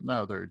companies, but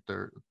now they're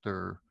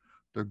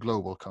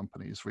global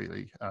companies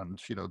really, and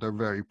they're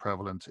very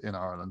prevalent in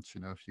Ireland.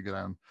 If you go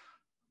down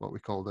what we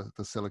call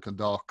the Silicon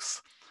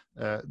Docks,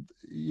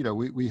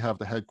 we have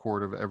the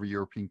headquarter of every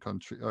European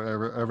country,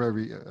 or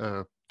every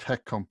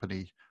tech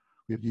company.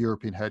 We have the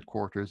European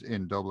headquarters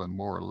in Dublin,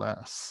 more or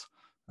less,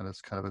 and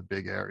it's kind of a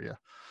big area.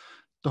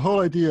 The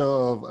whole idea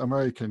of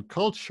American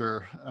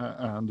culture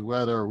and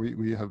whether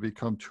we have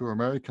become too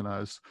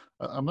Americanized,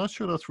 I'm not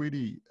sure that's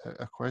really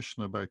a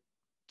question about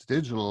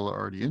digital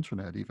or the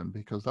internet even,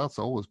 because that's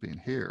always been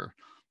here.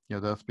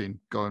 That's been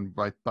going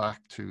right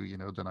back to,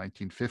 the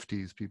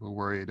 1950s. People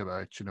worried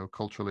about,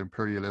 cultural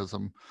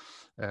imperialism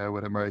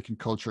with American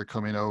culture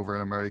coming over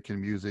and American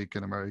music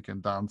and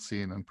American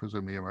dancing and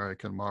presumably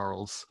American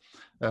morals.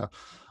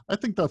 I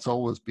think that's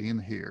always been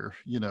here.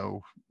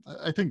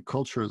 I think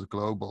culture is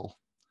global.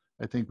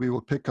 I think we will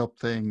pick up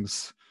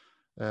things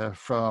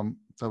that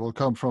will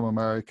come from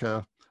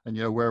America, and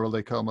where will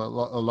they come? A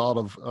lot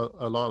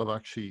of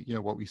actually,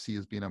 what we see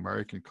as being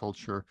American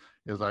culture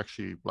is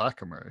actually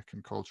Black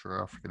American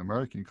culture, African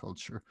American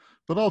culture.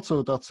 But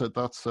also that's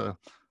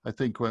I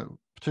think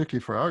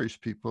particularly for Irish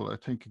people, I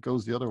think it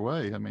goes the other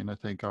way. I mean, I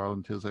think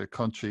Ireland is a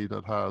country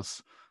that has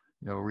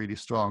really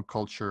strong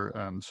culture,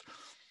 and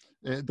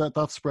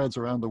that spreads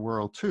around the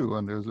world too.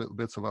 And there's little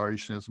bits of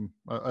Irishism.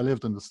 I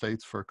lived in the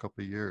States for a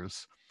couple of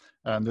years,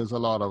 and there's a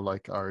lot of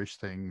like Irish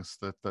things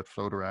that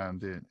float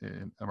around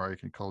in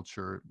American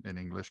culture, in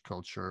English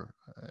culture,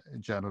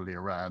 generally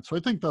around. So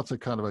I think that's a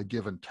kind of a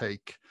give and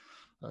take.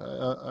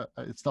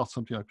 It's not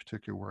something I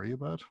particularly worry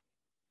about.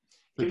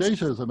 The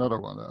data is another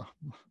one though.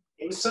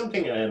 It was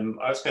something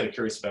I was kind of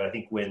curious about. I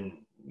think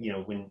when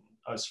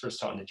I was first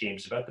talking to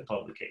James about the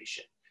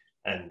publication,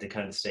 and to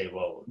kind of say,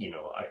 well,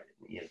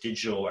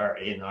 digital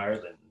art in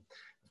Ireland.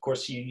 Of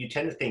course, you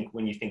tend to think,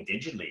 when you think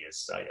digitally,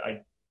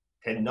 I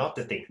tend not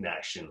to think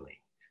nationally.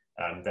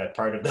 That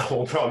part of the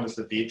whole promise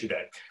of the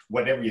internet,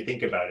 whatever you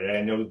think about it,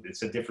 I know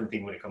it's a different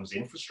thing when it comes to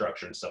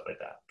infrastructure and stuff like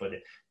that, but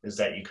is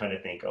that you kind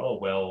of think, oh,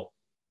 well,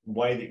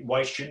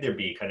 why should there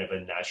be kind of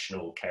a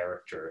national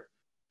character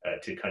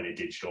to kind of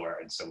digital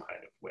art in some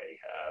kind of way?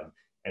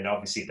 And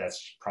obviously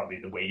that's probably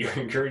the way you're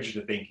encouraged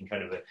to think in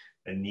kind of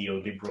a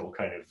neoliberal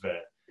kind of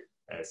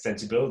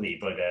sensibility,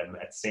 but at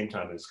the same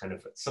time, it's kind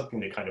of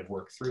something to kind of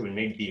work through, and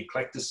maybe the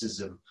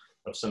eclecticism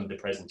of some of the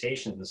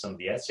presentations and some of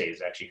the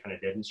essays actually kind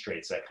of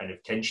demonstrates that kind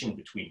of tension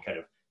between kind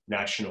of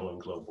national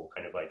and global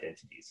kind of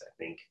identities, I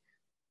think.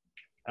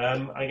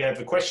 I have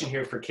a question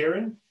here for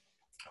Kieran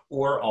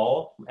or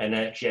all, and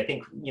actually I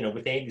think,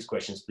 with any of these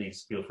questions,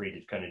 please feel free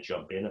to kind of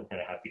jump in. I'm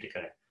kind of happy to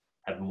kind of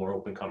have a more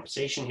open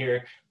conversation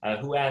here.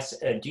 Who asks,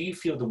 do you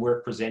feel the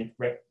work presented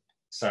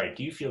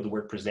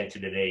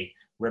today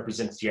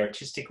represents the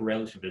artistic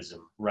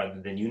relativism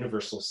rather than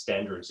universal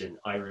standards in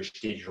Irish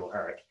digital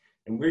art?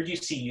 And where do you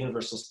see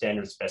universal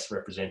standards best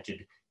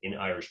represented in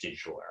Irish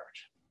digital art?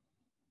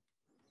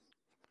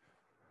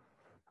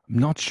 I'm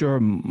not sure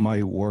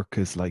my work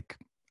is like,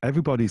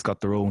 everybody's got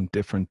their own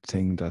different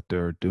thing that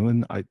they're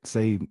doing. I'd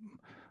say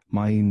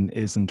mine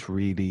isn't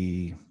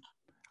really,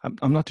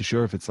 I'm not too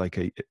sure if it's like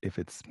if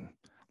it's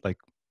like,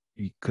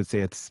 you could say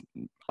it's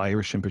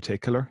Irish in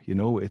particular,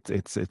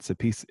 it's a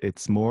piece,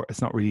 it's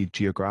not really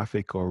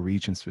geographic or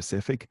region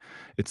specific.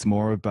 It's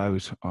more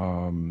about,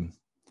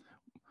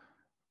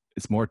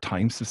 it's more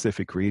time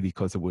specific really,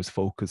 because it was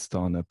focused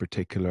on a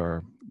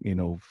particular,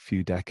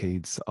 few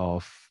decades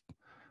of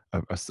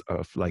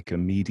like a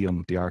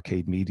medium, the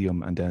arcade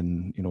medium, and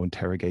then,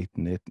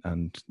 interrogating it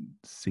and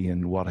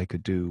seeing what I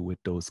could do with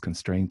those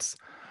constraints.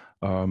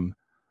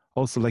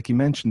 Also, like you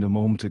mentioned a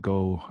moment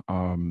ago,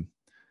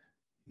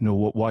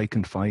 why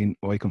confine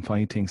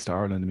things to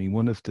Ireland? I mean,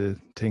 one of the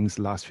things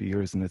the last few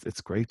years, and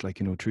it's great,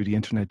 like, through the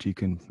internet, you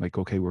can, like,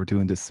 okay, we're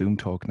doing this Zoom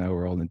talk now,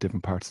 we're all in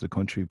different parts of the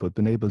country, but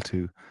been able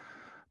to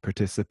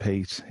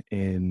participate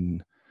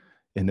in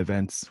in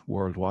events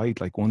worldwide,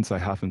 like ones I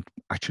haven't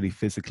actually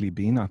physically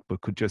been at,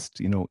 but could just,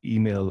 you know,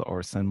 email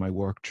or send my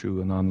work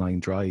through an online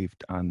drive,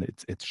 and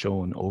it's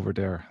shown over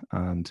there.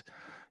 And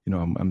you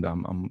know,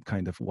 I'm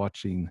kind of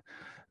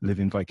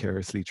living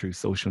vicariously through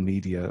social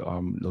media,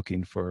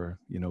 looking for,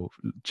 you know,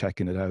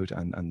 checking it out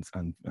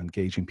and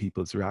gauging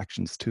people's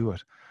reactions to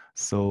it.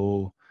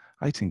 So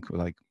I think,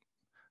 like,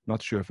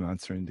 not sure if I'm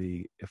answering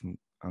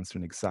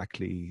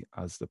exactly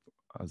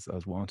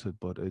as wanted,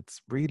 but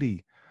it's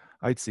really,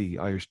 I'd say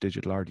Irish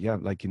digital art. Yeah,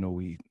 like, you know,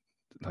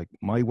 like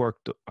my work,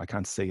 I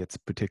can't say it's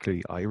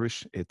particularly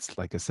Irish. It's,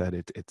 like I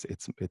said,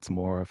 it's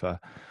more of a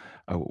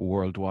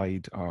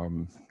worldwide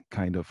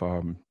kind of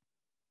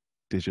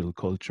digital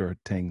culture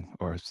thing,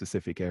 or a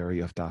specific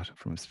area of that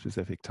from a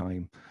specific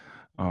time.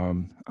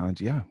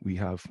 And yeah, we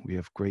have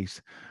the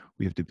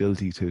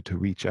ability to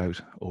reach out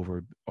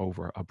over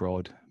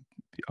abroad,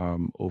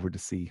 over the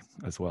sea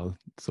as well.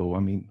 So I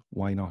mean,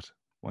 why not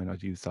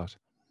use that?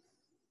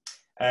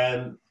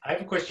 I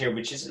have a question here,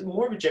 which is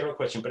more of a general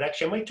question, but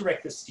actually I might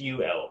direct this to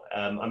you, Elle.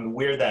 I'm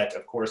aware that,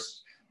 of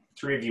course,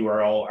 three of you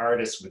are all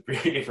artists with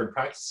very different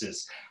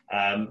practices.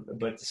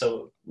 But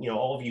so, you know,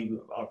 all of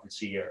you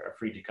obviously are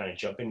free to kind of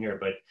jump in here,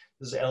 but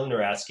this is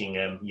Eleanor asking,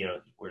 you know,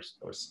 we're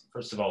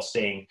first of all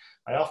saying,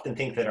 I often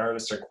think that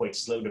artists are quite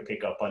slow to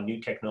pick up on new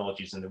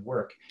technologies in their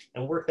work,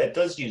 and work that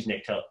does use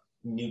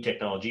new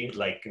technology,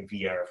 like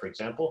VR, for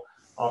example,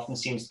 often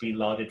seems to be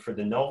lauded for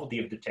the novelty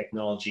of the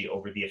technology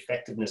over the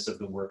effectiveness of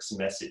the work's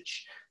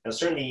message. Now,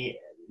 certainly,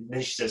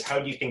 then she says, how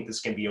do you think this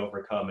can be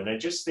overcome? And I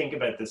just think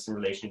about this in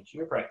relation to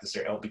your practice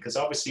there, Elle, because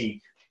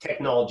obviously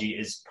technology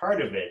is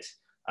part of it,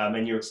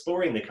 and you're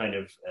exploring the kind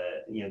of,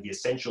 you know, the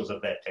essentials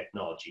of that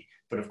technology.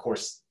 But of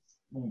course,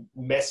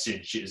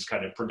 message is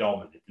kind of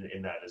predominant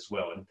in that as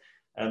well.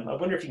 And I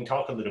wonder if you can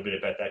talk a little bit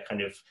about that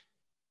kind of,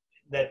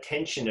 that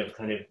tension of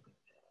kind of,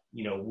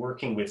 you know,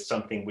 working with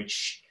something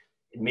which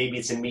maybe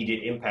its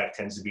immediate impact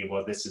tends to be,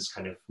 well, this is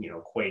kind of, you know,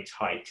 quite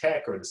high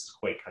tech, or this is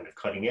quite kind of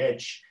cutting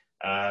edge.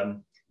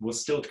 We'll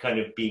still kind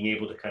of being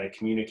able to kind of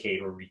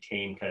communicate or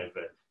retain kind of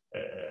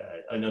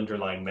an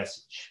underlying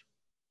message.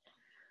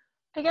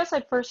 I guess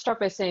I'd first start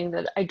by saying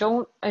that I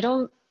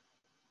don't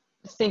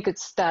think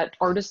it's that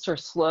artists are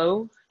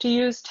slow to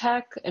use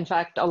tech. In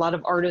fact, a lot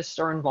of artists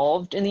are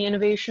involved in the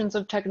innovations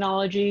of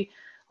technology.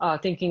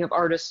 Thinking of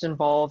artists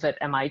involved at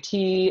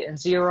MIT and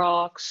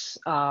Xerox,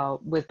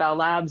 with Bell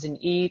Labs and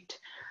EAT,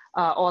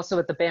 also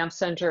at the Banff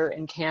Center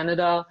in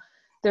Canada.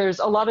 There's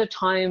a lot of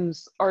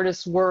times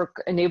artists'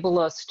 work enable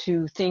us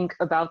to think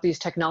about these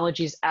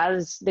technologies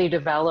as they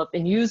develop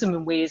and use them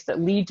in ways that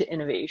lead to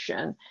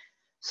innovation.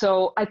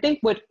 So I think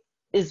what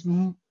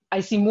I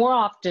see more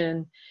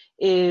often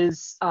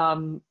is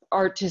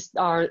art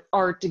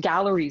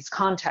galleries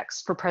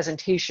context for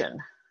presentation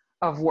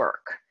of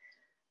work.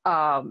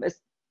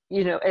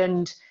 You know,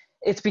 and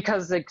it's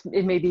because it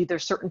maybe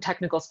there's certain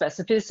technical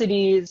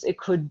specificities. It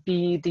could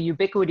be the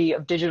ubiquity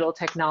of digital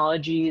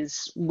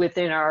technologies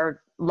within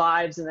our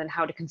lives, and then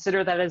how to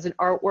consider that as an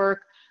artwork.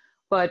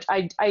 But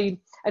I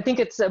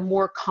think it's a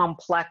more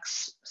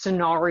complex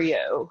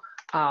scenario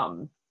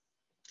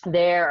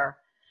there.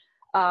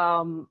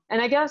 And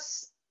I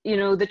guess, you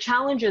know, the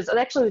challenges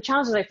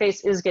I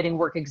face is getting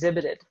work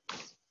exhibited.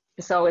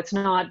 So it's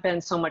not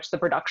been so much the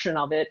production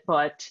of it,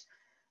 but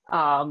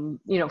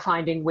you know,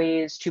 finding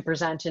ways to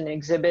present and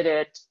exhibit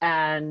it.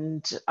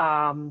 And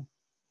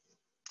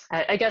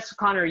I guess,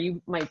 Conor,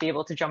 you might be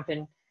able to jump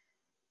in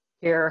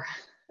here.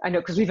 I know,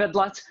 because we've had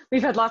lots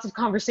of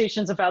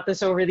conversations about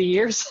this over the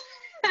years.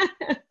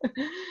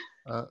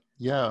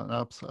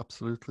 Yeah,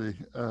 absolutely.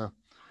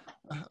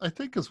 I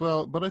think as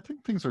well, but I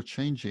think things are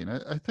changing.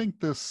 I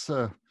think this,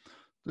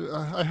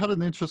 I had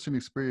an interesting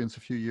experience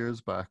a few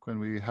years back when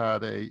we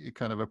had a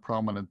kind of a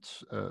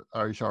prominent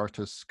Irish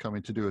artist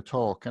coming to do a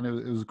talk, and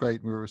it was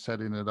great. We were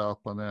setting it up,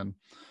 and then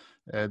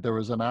there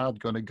was an ad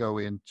going to go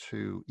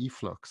into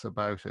eFlux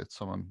about it.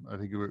 I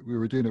think we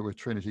were doing it with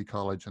Trinity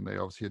College, and they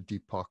obviously had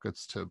deep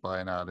pockets to buy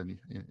an ad in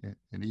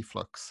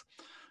eFlux.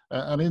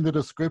 And in the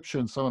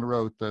description, someone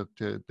wrote that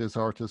this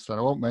artist, and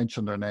I won't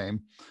mention their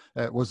name,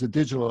 was a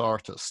digital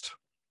artist.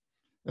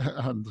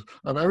 And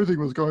everything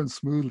was going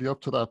smoothly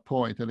up to that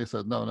point, and they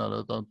said,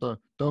 no,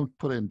 don't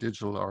put in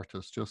digital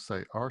artist, just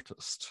say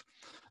artist.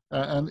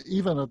 And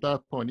even at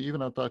that point,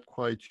 even at that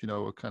quite, you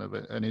know, kind of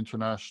an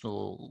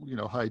international, you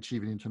know, high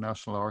achieving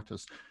international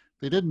artist,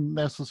 they didn't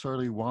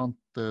necessarily want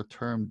the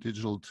term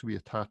digital to be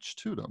attached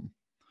to them.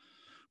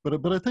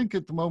 But I think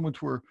at the moment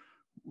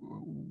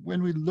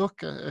when we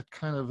look at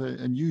kind of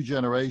a new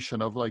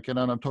generation of, like, and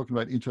I'm talking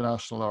about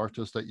international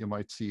artists that you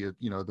might see at,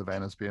 you know, the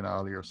Venice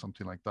Biennale or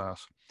something like that.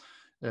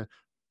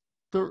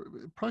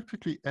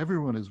 Practically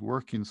everyone is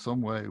working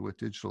some way with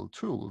digital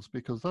tools,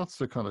 because that's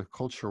the kind of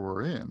culture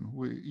we're in.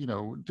 You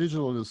know,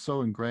 digital is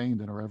so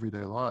ingrained in our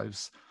everyday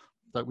lives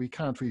that we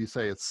can't really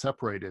say it's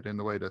separated in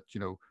the way that,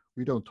 you know,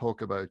 we don't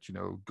talk about, you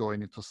know,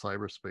 going into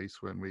cyberspace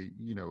when we,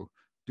 you know,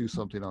 do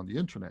something on the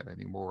internet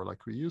anymore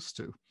like we used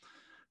to.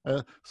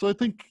 So I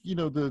think, you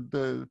know,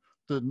 the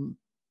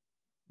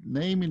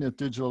naming it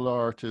digital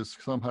art is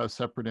somehow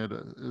separate,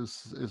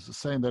 is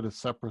saying that it's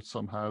separate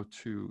somehow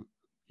to,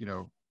 you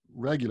know,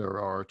 regular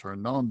art or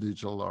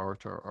non-digital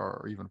art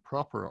or even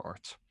proper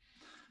art.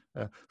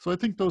 So I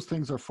think those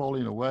things are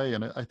falling away,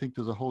 and I think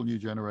there's a whole new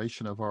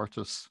generation of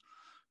artists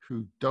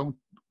who don't,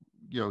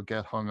 you know,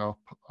 get hung up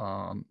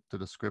on the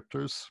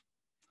descriptors,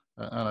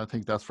 and I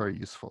think that's very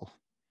useful,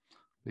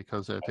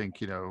 because I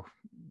think, you know,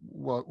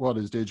 what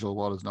is digital,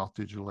 what is not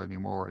digital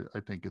anymore. I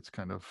think it's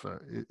kind of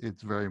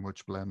it's very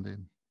much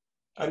blending.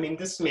 I mean,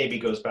 this maybe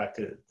goes back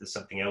to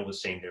something I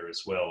was saying there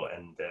as well,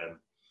 and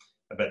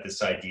about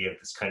this idea of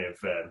this kind of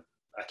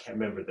I can't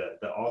remember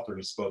the author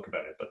who spoke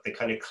about it, but the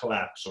kind of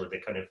collapse, or the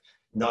kind of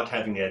not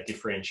having that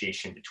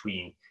differentiation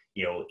between,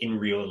 you know, in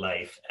real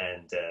life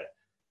and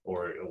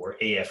or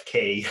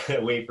AFK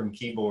away from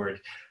keyboard,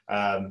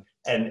 and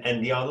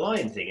the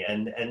online thing.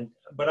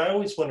 But I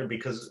always wonder,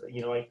 because,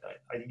 you know, I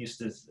used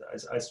to,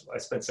 I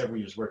spent several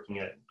years working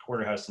at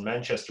Corner House in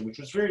Manchester, which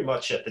was very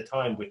much at the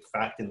time with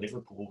Fact in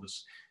Liverpool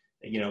was,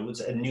 you know, it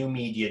was a new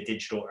media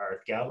digital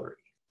art gallery.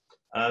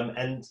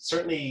 And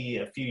certainly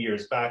a few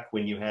years back,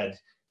 when you had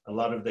a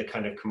lot of the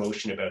kind of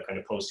commotion about kind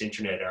of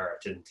post-internet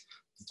art and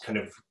kind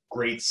of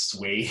great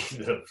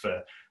swathe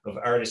of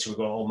artists who were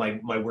going, oh,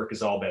 my work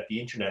is all about the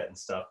internet and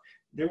stuff,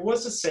 there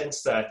was a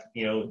sense that,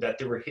 you know, that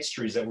there were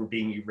histories that were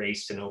being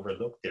erased and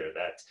overlooked there,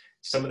 that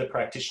some of the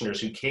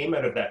practitioners who came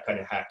out of that kind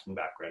of hacking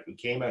background, who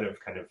came out of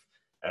kind of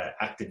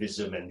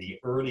activism and the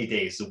early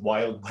days, the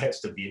wild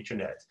west of the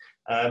internet,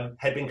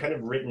 had been kind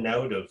of written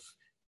out of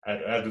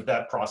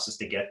that process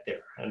to get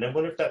there. And I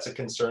wonder if that's a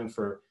concern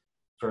for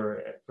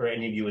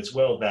any of you as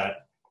well,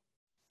 that,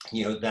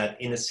 you know,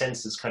 that in a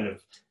sense this kind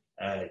of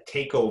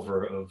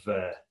takeover of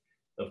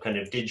kind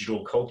of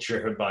digital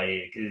culture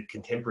by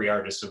contemporary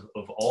artists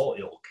of all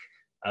ilk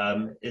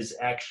is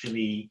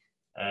actually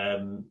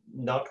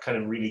not kind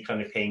of really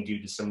kind of paying due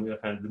to some of the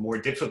kind of the more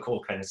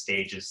difficult kind of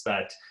stages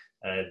that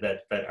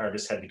that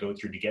artists had to go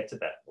through to get to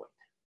that point.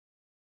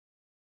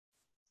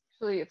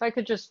 Actually, if I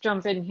could just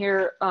jump in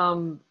here,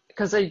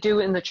 because I do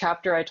in the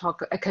chapter, I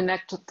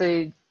connect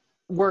the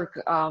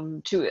work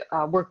to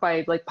work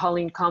by like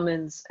Pauline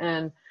Cummins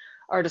and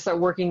artists that are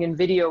working in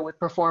video with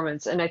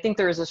performance. And I think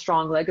there is a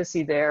strong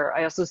legacy there.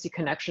 I also see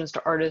connections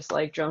to artists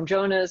like Joan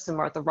Jonas and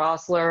Martha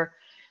Rossler.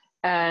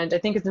 And I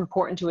think it's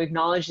important to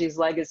acknowledge these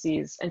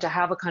legacies and to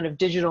have a kind of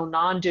digital,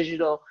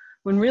 non-digital,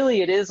 when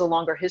really it is a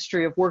longer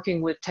history of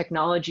working with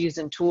technologies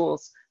and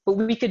tools, but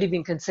we could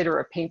even consider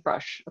a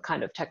paintbrush a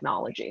kind of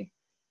technology.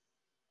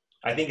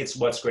 I think it's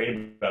what's great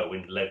about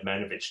when Lev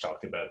Manovich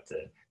talked about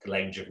the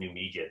language of new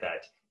media,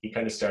 that he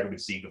kind of started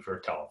with Ziegler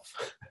Vertov.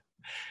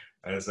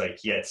 I was like,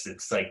 yes,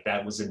 it's like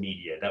that was a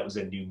media, that was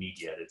a new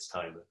media at its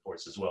time, of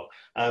course, as well.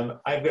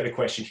 I've got a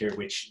question here,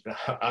 which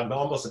I'm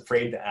almost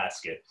afraid to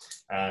ask it,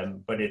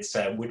 but it's,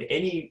 would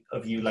any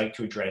of you like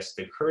to address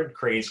the current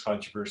craze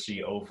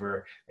controversy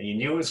over, and you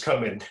knew it was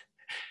coming,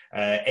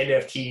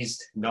 NFTs,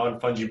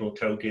 non-fungible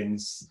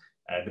tokens,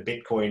 the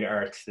Bitcoin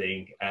art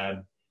thing.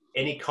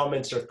 Any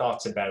comments or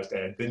thoughts about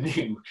the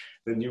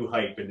new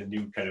hype and the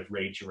new kind of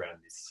rage around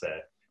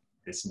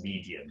this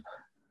medium?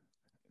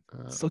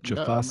 Such a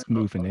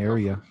fast-moving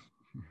area.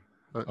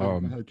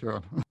 Kieran.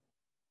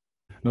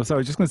 No, sorry, I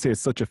was just going to say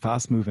it's such a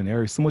fast-moving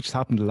area. So much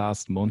happened the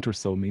last month or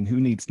so. I mean, who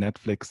needs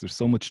Netflix? There's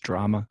so much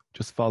drama.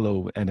 Just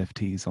follow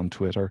NFTs on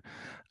Twitter,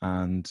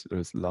 and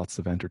there's lots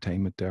of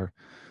entertainment there.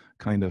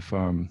 Kind of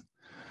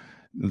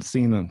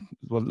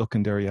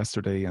looking there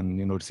yesterday, and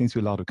you know, there seems to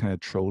be a lot of kind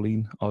of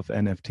trolling of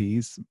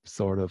NFTs,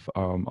 sort of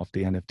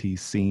the NFT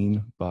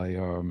scene by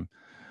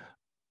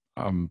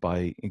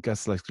I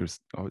guess like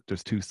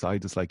there's two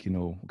sides. It's like, you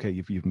know, okay,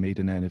 you've made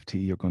an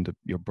NFT,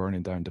 you're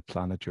burning down the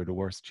planet, you're the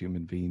worst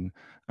human being,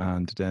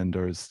 and then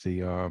there's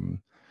the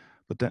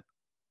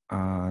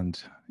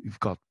and you've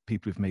got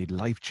people who've made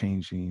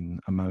life-changing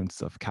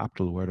amounts of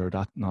capital, whether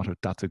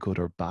that's a good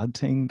or bad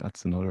thing,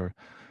 that's another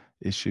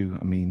issue.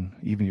 I mean,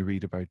 even you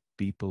read about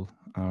people,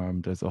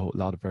 there's a whole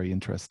lot of very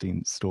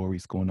interesting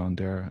stories going on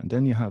there. And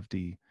then you have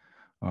the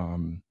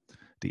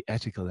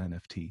ethical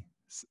NFT.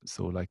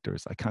 So like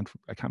there's, I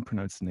can't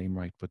pronounce the name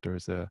right, but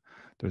there's a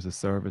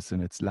service,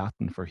 and it's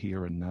Latin for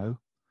here and now,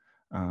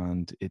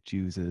 and it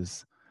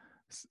uses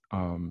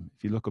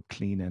if you look up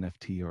clean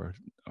NFT or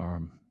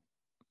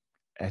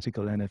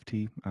ethical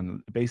NFT,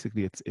 and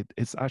basically it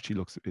actually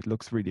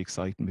looks really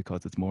exciting,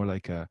 because it's more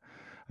like a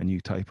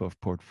new type of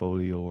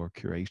portfolio or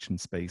curation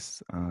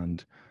space,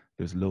 and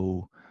there's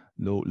low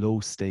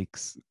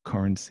stakes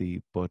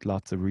currency, but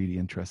lots of really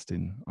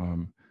interesting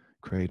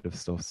creative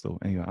stuff. So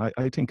anyway,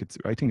 I think it's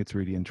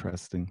really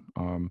interesting.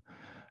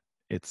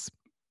 It's,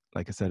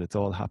 like I said, it's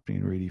all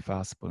happening really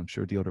fast, but I'm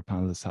sure the other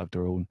panelists have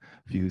their own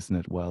views in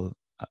it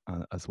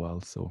as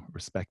well. So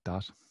respect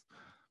that.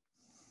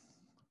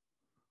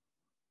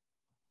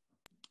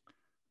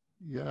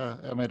 Yeah,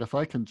 I mean, if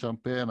I can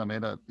jump in, I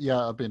mean,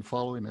 yeah, I've been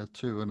following it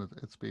too, and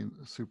it's been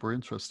super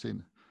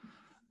interesting.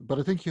 But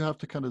I think you have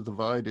to kind of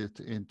divide it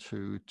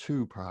into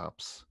two,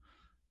 perhaps,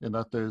 in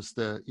that there's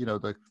the, you know,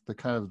 the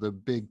kind of the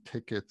big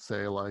ticket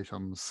sale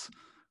items,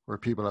 where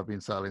people have been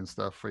selling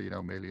stuff for,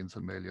 millions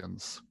and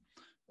millions.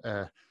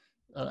 And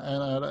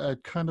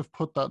I'd kind of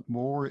put that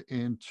more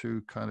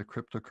into kind of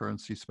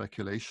cryptocurrency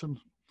speculation,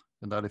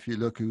 and that if you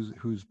look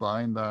who's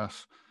buying that,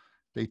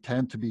 they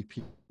tend to be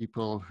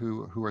people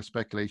who are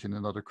speculating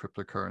in other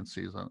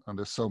cryptocurrencies, and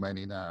there's so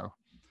many now.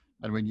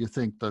 And when you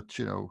think that,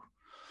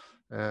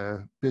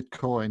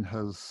 Bitcoin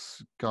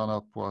has gone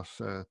up,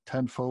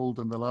 tenfold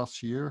in the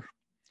last year,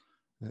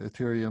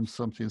 Ethereum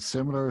something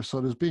similar. So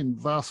there's been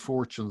vast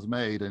fortunes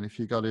made, and if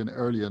you got in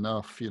early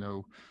enough,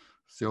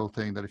 it's the old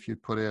thing that if you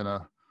put in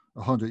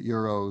 100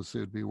 euros,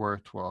 it'd be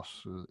worth what?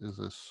 Is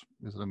it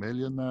 1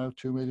 million now?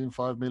 2 million,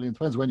 5 million?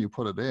 Depends when you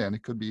put it in.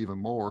 It could be even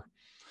more.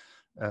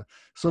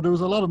 So there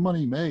was a lot of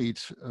money made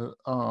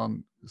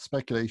on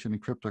speculation in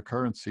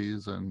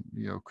cryptocurrencies and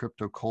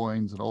crypto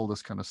coins and all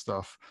this kind of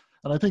stuff.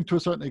 And I think to a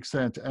certain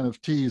extent,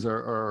 NFTs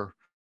or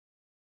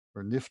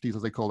nifties,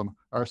 as they call them,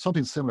 are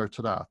something similar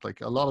to that.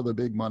 Like, a lot of the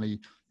big money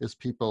is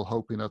people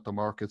hoping that the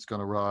market's going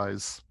to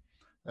rise,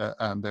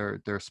 and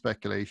they're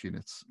speculating.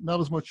 It's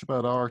not as much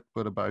about art,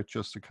 but about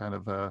just a kind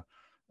of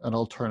an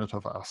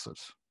alternative asset,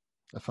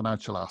 a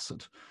financial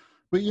asset.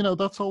 But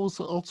that's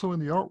also in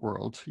the art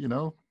world.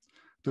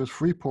 There's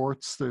free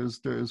ports.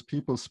 There's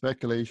people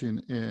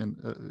speculating in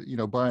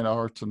buying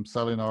art and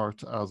selling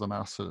art as an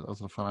asset,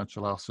 as a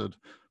financial asset,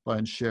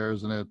 buying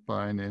shares in it,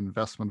 buying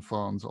investment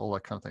funds, all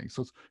that kind of thing.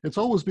 So it's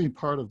always been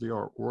part of the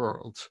art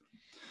world.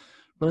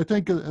 But I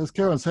think, as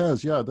Kieran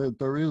says, yeah,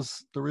 there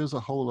is a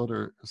whole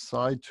other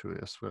side to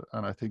it,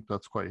 and I think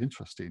that's quite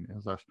interesting.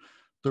 Is that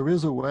there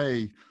is a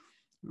way,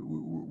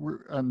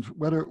 and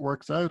whether it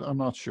works out, I'm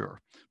not sure.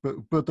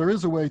 But there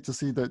is a way to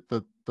see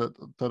that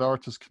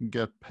artists can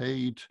get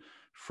paid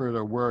for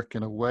their work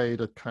in a way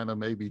that kind of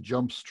maybe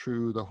jumps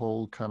through the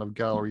whole kind of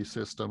gallery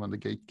system and the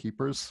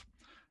gatekeepers,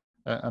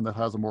 and that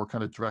has a more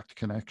kind of direct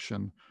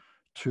connection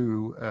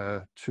to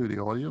the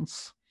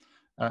audience.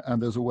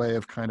 And there's a way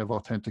of kind of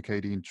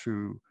authenticating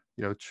through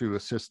a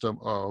system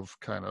of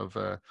kind of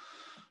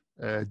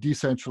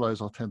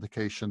decentralized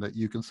authentication, that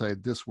you can say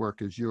this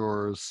work is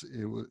yours,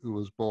 it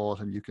was bought,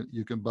 and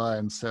you can buy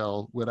and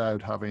sell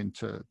without having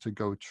to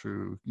go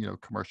through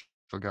commercial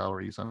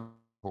galleries and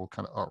the whole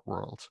kind of art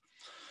world.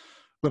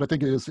 But I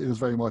think it is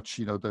very much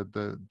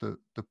the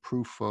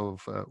proof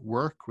of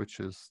work, which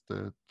is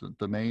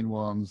the main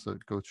ones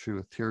that go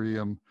through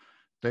Ethereum.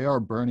 They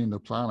are burning the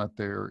planet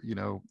there.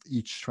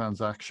 Each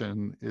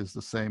transaction is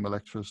the same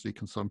electricity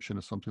consumption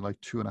as something like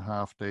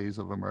 2.5 days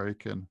of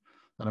an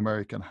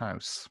American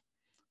house,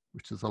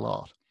 which is a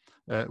lot.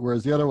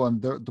 Whereas the other one,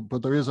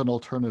 but there is an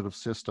alternative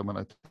system, and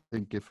I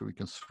think if we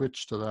can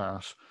switch to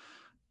that,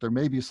 there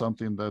may be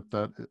something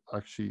that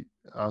actually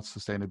adds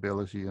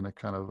sustainability and a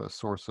kind of a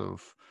source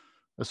of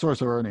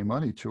earning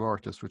money to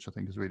artists, which I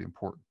think is really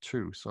important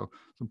too. So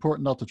it's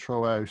important not to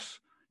throw out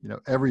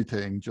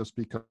everything just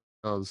because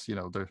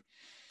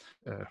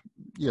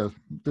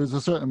there's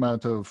a certain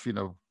amount of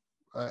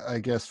I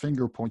guess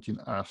finger pointing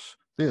at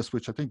this,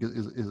 which I think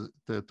is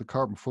the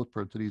carbon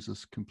footprint of these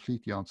is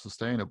completely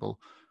unsustainable.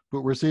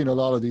 But we're seeing a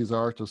lot of these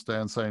artists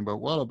then saying, but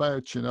what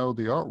about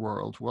the art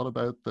world? What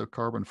about the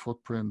carbon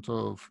footprint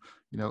of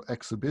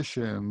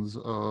exhibitions,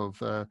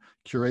 of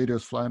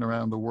curators flying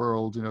around the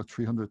world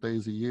 300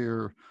 days a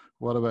year?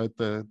 What about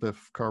the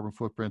carbon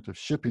footprint of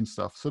shipping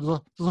stuff? So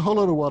there's a whole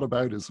lot of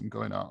whataboutism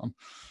going on.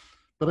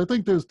 But I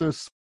think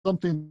there's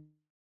something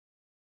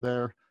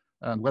there,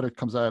 and whether it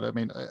comes out, I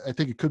mean, I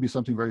think it could be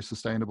something very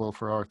sustainable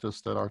for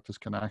artists, that artists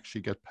can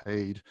actually get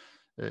paid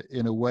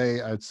in a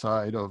way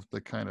outside of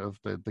the kind of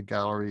the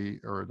gallery,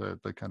 or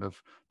the kind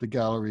of the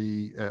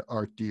gallery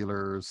art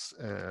dealers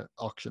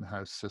auction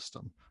house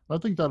system. And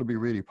I think that'll be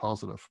really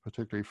positive,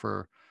 particularly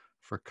for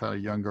kind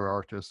of younger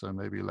artists and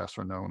maybe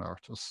lesser known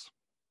artists.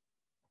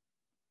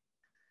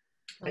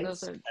 And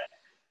those are,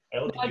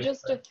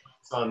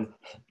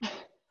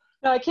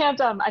 No, I can't.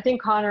 I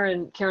think Conor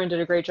and Kieran did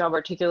a great job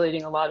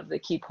articulating a lot of the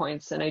key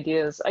points and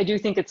ideas. I do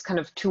think it's kind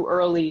of too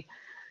early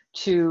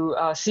to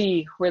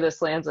see where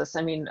this lands us.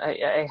 I mean,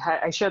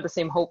 I share the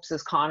same hopes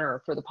as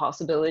Conor for the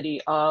possibility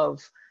of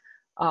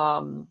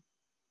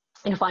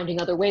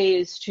finding other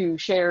ways to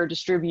share,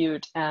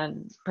 distribute,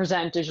 and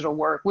present digital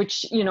work,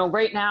 which,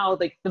 right now,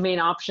 like, the main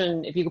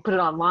option, if you could put it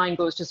online,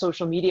 goes to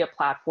social media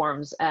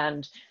platforms,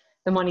 and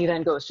the money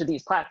then goes to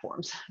these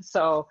platforms.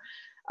 So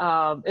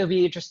it'll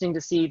be interesting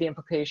to see the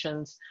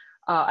implications.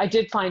 I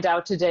did find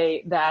out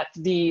today that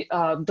the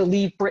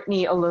Leave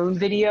Britney Alone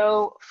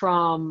video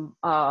from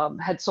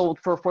had sold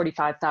for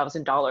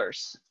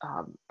 $45,000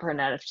 for an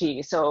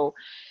NFT. So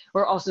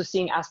we're also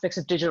seeing aspects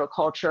of digital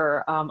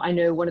culture. I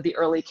know one of the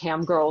early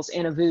cam girls,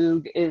 Anna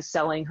Voog, is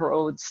selling her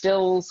own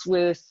stills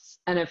with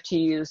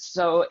NFTs.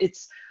 So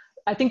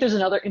I think there's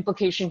another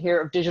implication here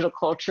of digital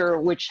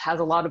culture, which has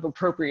a lot of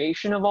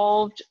appropriation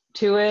involved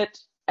to it.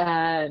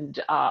 And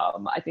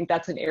I think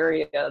that's an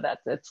area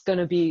that's going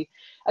to be,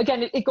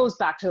 again, it goes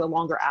back to the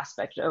longer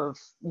aspect of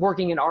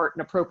working in art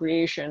and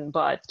appropriation,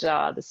 but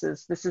this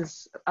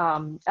is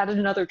added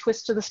another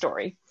twist to the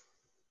story.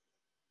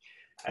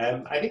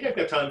 I think I've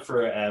got time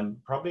for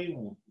probably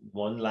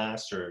one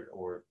last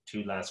or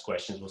two last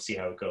questions. We'll see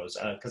how it goes.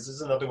 Because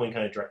there's another one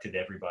kind of directed to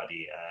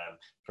everybody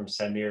from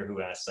Samir,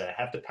 who asks,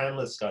 have the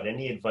panelists got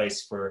any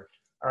advice for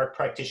art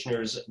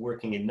practitioners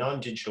working in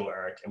non-digital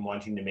art and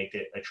wanting to make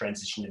a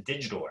transition to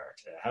digital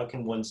art? How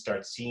can one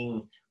start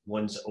seeing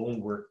one's own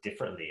work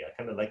differently? I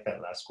kind of like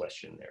that last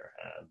question there.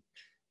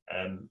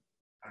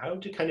 How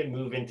to kind of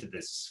move into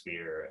this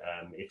sphere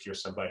if you're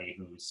somebody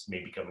who's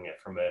maybe coming at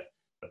from a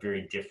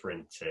very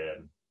different,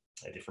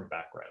 a different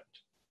background.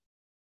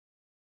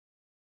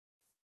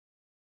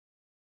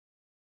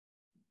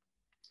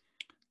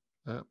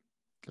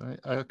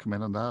 I'll come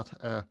in on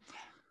that.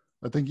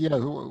 I think, yeah,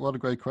 what a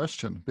great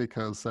question,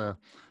 because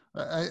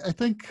I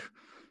think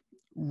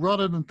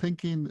rather than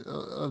thinking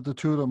of the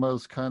two of them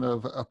as kind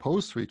of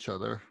opposed to each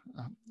other,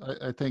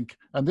 I think,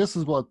 and this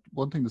is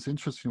one thing that's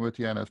interesting with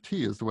the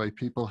NFT is the way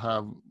people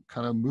have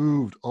kind of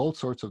moved all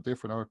sorts of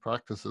different art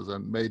practices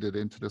and made it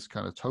into this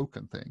kind of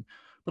token thing.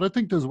 But I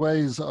think there's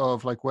ways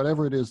of, like,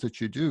 whatever it is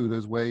that you do,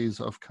 there's ways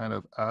of kind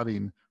of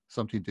adding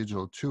something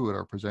digital to it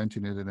or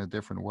presenting it in a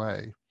different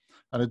way.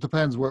 And it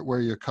depends where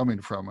you're coming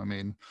from. I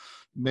mean,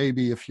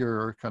 maybe if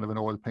you're kind of an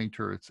oil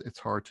painter, it's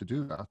hard to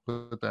do that.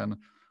 But then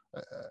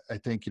I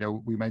think, you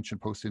know, we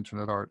mentioned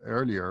post-internet art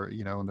earlier,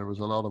 you know, and there was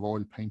a lot of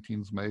oil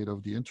paintings made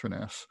of the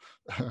internet.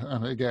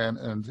 And again,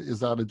 and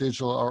is that a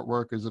digital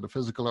artwork? Is it a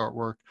physical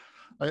artwork?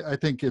 I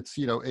think it's,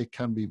 you know, it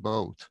can be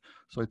both.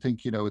 So I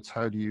think, you know, it's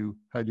how do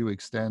you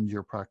extend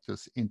your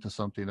practice into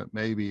something that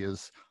maybe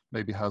has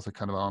a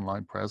kind of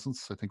online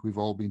presence. I think we've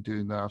all been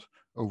doing that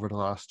over the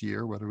last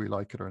year, whether we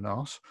like it or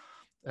not.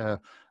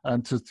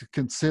 And to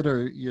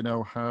consider, you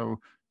know, how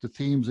the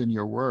themes in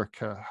your work,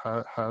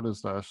 how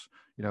does that,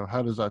 you know,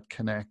 how does that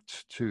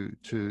connect to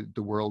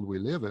the world we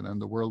live in?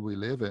 And the world we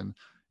live in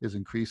is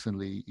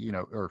increasingly, you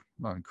know, or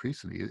not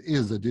increasingly, it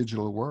is a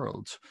digital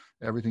world.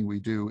 Everything we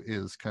do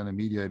is kind of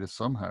mediated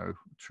somehow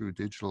through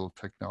digital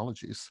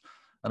technologies.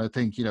 And I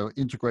think, you know,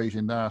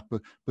 integrating that,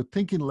 but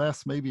thinking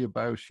less maybe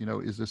about, you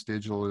know, is this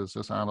digital, is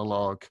this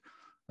analog,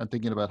 and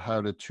thinking about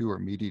how the two are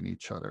meeting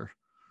each other.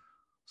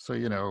 So,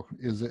 you know,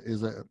 is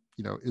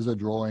a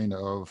drawing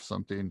of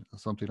something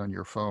on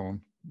your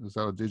phone, is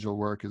that a digital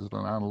work? Is it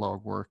an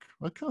analog work?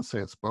 I can't say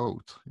it's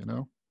both, you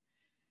know?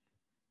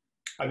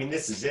 I mean,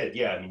 this is it.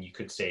 Yeah. I mean, you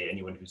could say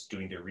anyone who's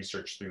doing their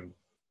research through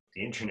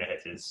the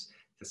internet is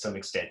to some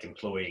extent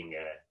employing,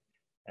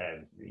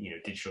 you know,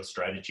 digital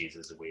strategies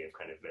as a way of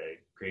kind of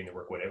creating their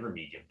work, whatever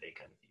medium they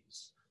kind of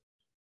use.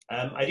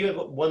 I do have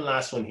one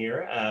last one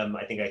here.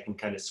 I think I can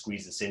kind of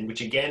squeeze this in,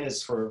 which again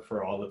is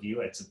for all of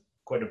you. It's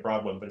quite a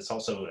broad one, but it's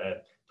also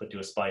put to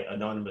us by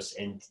anonymous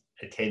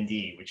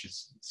attendee, which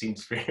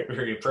seems very,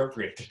 very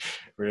appropriate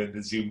for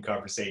the Zoom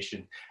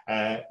conversation.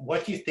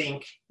 What do you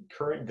think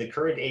the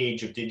current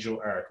age of digital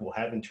art will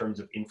have in terms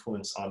of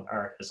influence on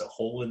art as a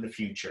whole in the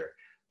future?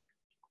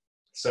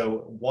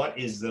 So what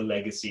is the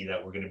legacy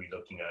that we're going to be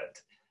looking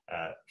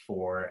at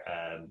for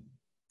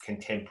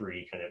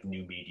contemporary kind of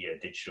new media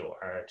digital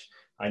art?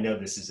 I know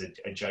this is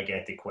a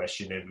gigantic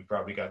question and we've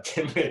probably got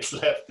 10 minutes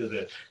left of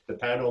the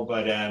panel,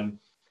 but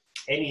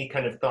any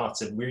kind of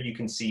thoughts of where you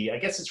can see, I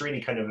guess it's really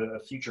kind of a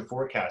future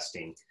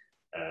forecasting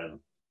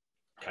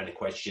kind of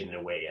question in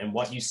a way, and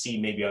what you see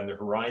maybe on the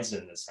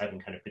horizon as having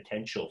kind of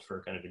potential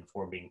for kind of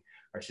informing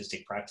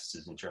artistic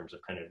practices in terms of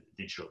kind of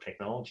digital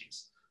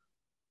technologies.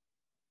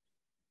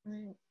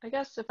 I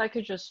guess if I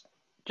could just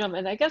jump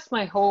in, I guess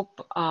my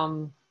hope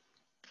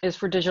is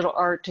for digital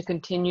art to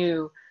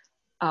continue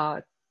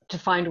to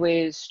find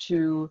ways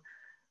to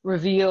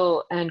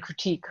reveal and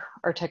critique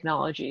our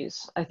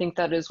technologies. I think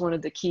that is one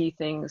of the key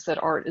things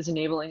that art is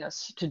enabling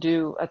us to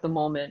do at the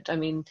moment. I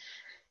mean,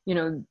 you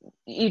know,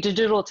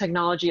 digital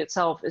technology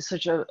itself is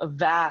such a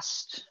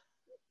vast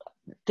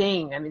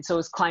thing. I mean, so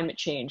is climate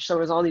change,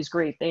 so is all these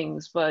great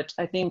things, but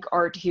I think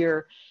art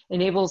here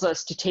enables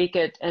us to take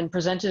it and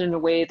present it in a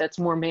way that's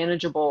more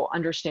manageable,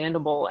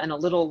 understandable, and a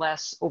little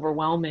less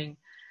overwhelming.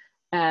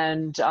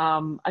 And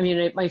I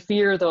mean, my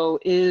fear though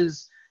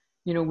is,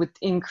 you know, with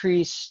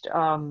increased,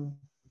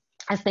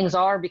 as things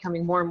are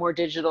becoming more and more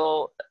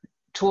digital,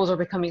 tools are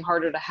becoming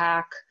harder to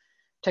hack,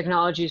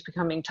 technology is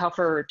becoming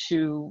tougher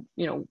to,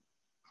 you know,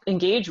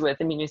 engage with.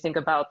 I mean, you think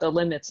about the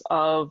limits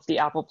of the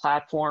Apple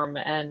platform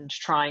and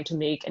trying to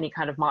make any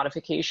kind of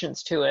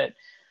modifications to it.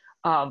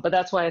 But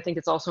that's why I think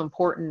it's also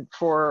important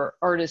for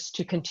artists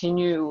to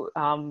continue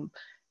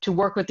to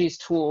work with these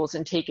tools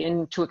and take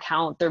into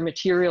account their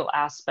material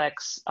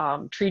aspects,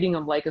 treating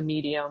them like a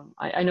medium.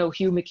 I know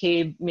Hugh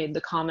McCabe made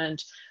the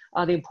comment,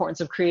 the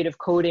importance of creative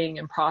coding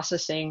and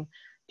processing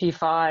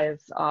P5.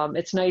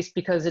 It's nice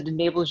because it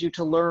enables you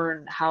to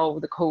learn how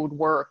the code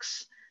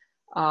works.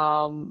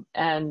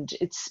 And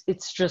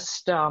it's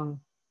just,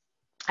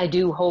 I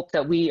do hope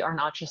that we are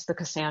not just the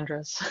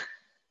Cassandras.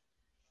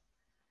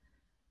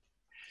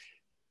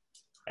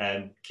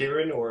 And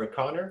Kieran or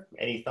Conor,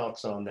 any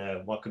thoughts on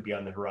what could be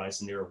on the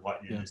horizon there, or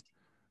what it is?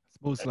 I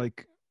suppose,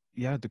 like,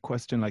 yeah, the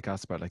question like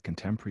asked about like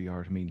contemporary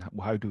art. I mean,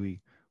 how do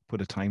we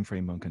put a time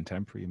frame on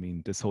contemporary. I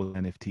mean, this whole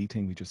NFT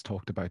thing we just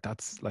talked about,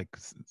 that's like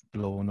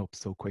blowing up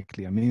so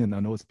quickly. I mean, I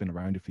know it's been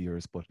around a few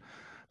years, but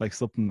like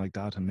something like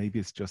that, and maybe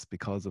it's just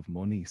because of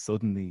money,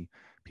 suddenly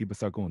people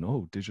start going,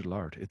 oh, digital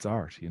art, it's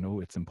art, you know,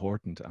 it's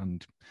important.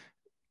 And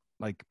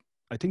like,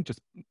 I think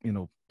just, you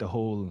know, the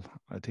whole,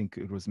 I think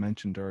it was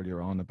mentioned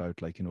earlier on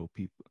about like, you know,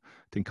 people,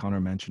 I think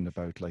Conor mentioned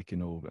about like, you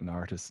know, an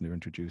artist and they're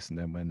introduced, and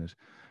then when it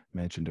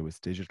mentioned it was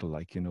digital,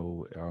 like, you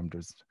know,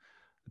 there's,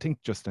 I think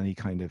just any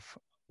kind of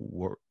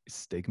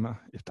stigma,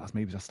 if that's,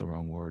 maybe that's the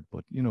wrong word,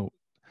 but, you know,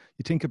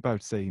 you think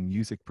about, say,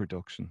 music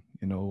production,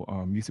 you know,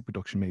 music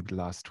production maybe the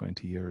last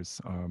 20 years,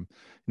 you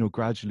know,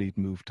 gradually it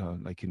moved to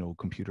like, you know,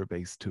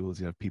 computer-based tools.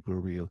 You have people who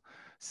are real,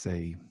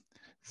 say,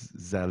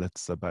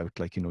 zealots about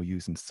like, you know,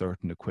 using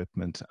certain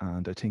equipment,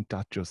 and I think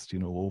that just, you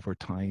know, over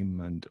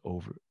time and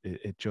over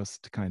it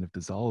just kind of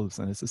dissolves.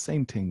 And it's the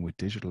same thing with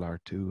digital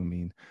art too. I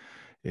mean,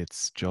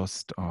 it's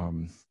just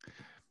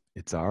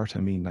it's art. I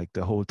mean, like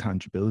the whole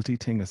tangibility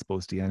thing, I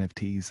suppose the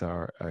NFTs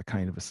are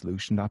kind of a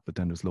solution to that, but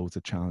then there's loads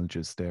of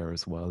challenges there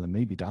as well. And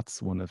maybe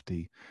that's one of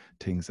the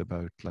things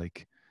about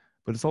like,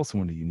 but it's also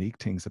one of the unique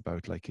things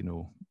about like, you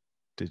know,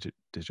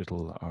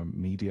 digital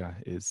media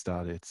is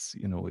that it's,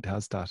 you know, it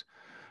has that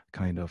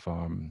kind of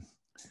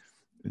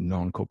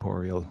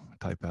non-corporeal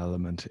type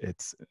element.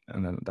 It's,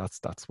 and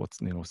that's what's,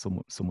 you know,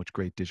 so much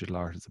great digital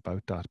art is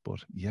about that. But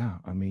yeah,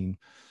 I mean,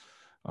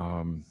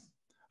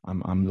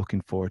 I'm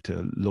looking forward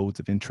to loads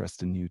of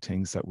interesting new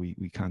things that we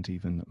can't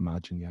even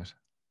imagine yet.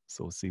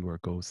 So see where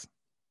it goes.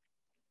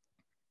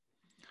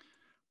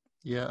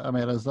 Yeah, I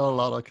mean, there's not a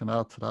lot I can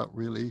add to that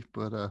really,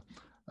 but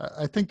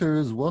I think there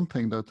is one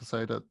thing though to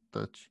say that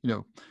you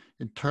know,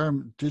 in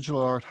term,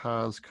 digital art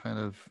has kind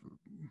of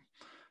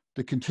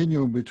the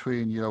continuum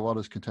between, you know, what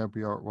is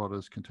contemporary art, what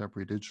is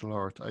contemporary digital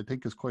art, I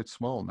think is quite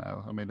small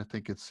now. I mean, I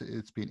think it's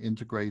been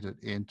integrated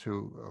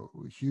into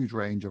a huge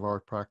range of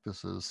art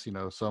practices, you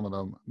know, some of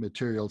them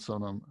material,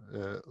 some of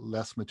them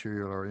less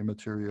material or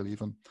immaterial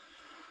even.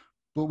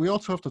 But we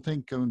also have to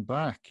think going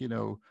back, you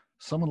know,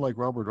 someone like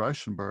Robert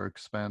Rauschenberg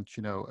spent,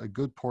 you know, a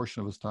good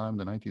portion of his time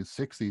in the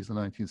 1960s and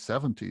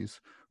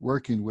 1970s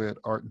working with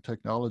art and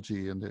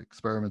technology and the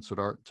experiments with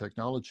art and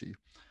technology.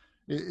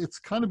 It's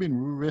kind of been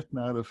written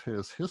out of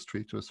his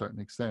history to a certain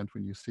extent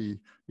when you see,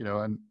 you know,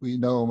 and we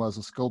know him as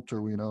a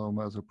sculptor, we know him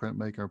as a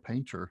printmaker,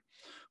 painter,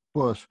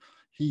 but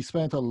he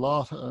spent an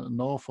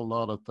awful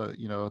lot at the,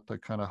 you know, at the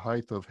kind of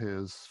height of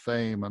his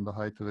fame and the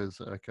height of his,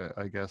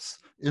 I guess,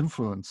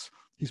 influence.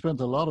 He spent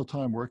a lot of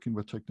time working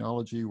with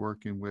technology,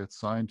 working with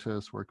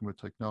scientists, working with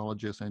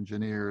technologists,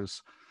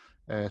 engineers,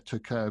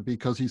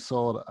 because he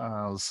saw it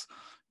as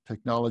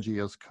technology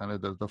as kind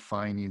of the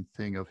defining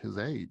thing of his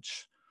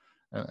age.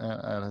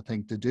 And I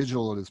think the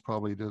digital is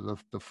probably the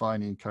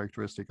defining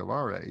characteristic of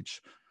our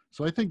age.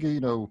 So I think, you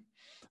know,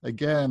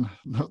 again,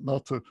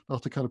 not to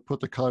kind of put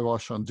the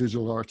kibosh on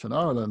digital art in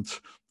Ireland,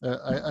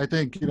 I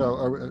think, you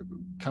know,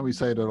 can we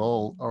say that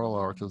all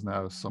art is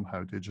now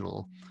somehow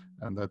digital,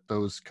 and that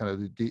those kind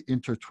of the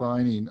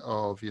intertwining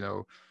of, you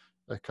know,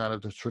 kind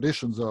of the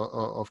traditions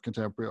of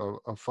contemporary,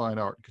 of fine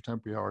art and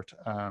contemporary art,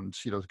 and,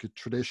 you know, the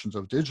traditions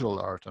of digital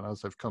art, and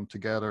as they've come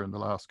together in the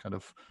last kind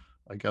of,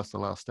 I guess, the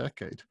last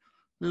decade,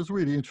 there's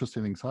really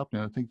interesting things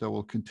happening. I think that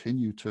will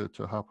continue to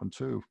happen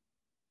too.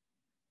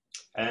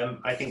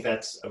 I think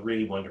that's a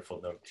really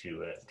wonderful note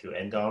to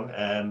end on.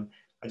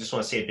 I just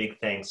want to say a big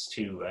thanks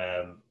to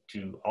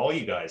all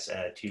you guys,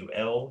 to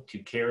Elle, to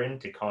Kieran,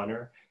 to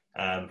Conor,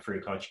 for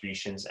your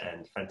contributions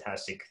and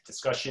fantastic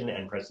discussion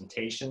and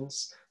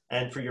presentations,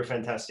 and for your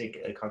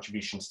fantastic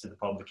contributions to the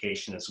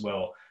publication as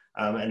well.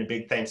 And a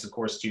big thanks, of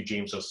course, to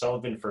James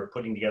O'Sullivan for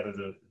putting together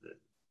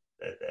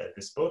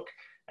this book.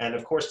 And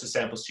of course to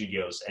Sample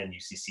Studios and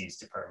UCC's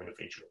Department of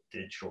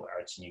Digital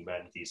Arts and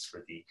Humanities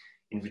for the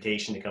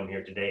invitation to come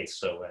here today.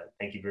 So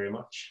thank you very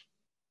much.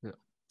 Yeah.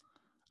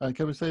 And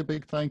can we say a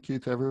big thank you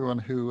to everyone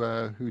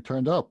who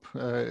turned up.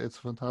 It's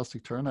a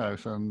fantastic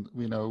turnout, and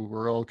you know,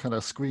 we're all kind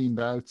of screened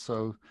out.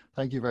 So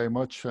thank you very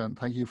much, and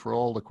thank you for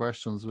all the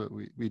questions.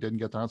 We didn't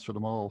get to answer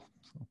them all.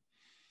 So.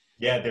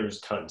 Yeah,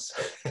 there's tons.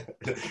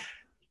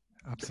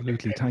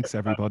 Absolutely. Thanks,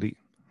 everybody.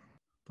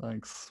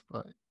 Thanks.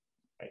 Bye.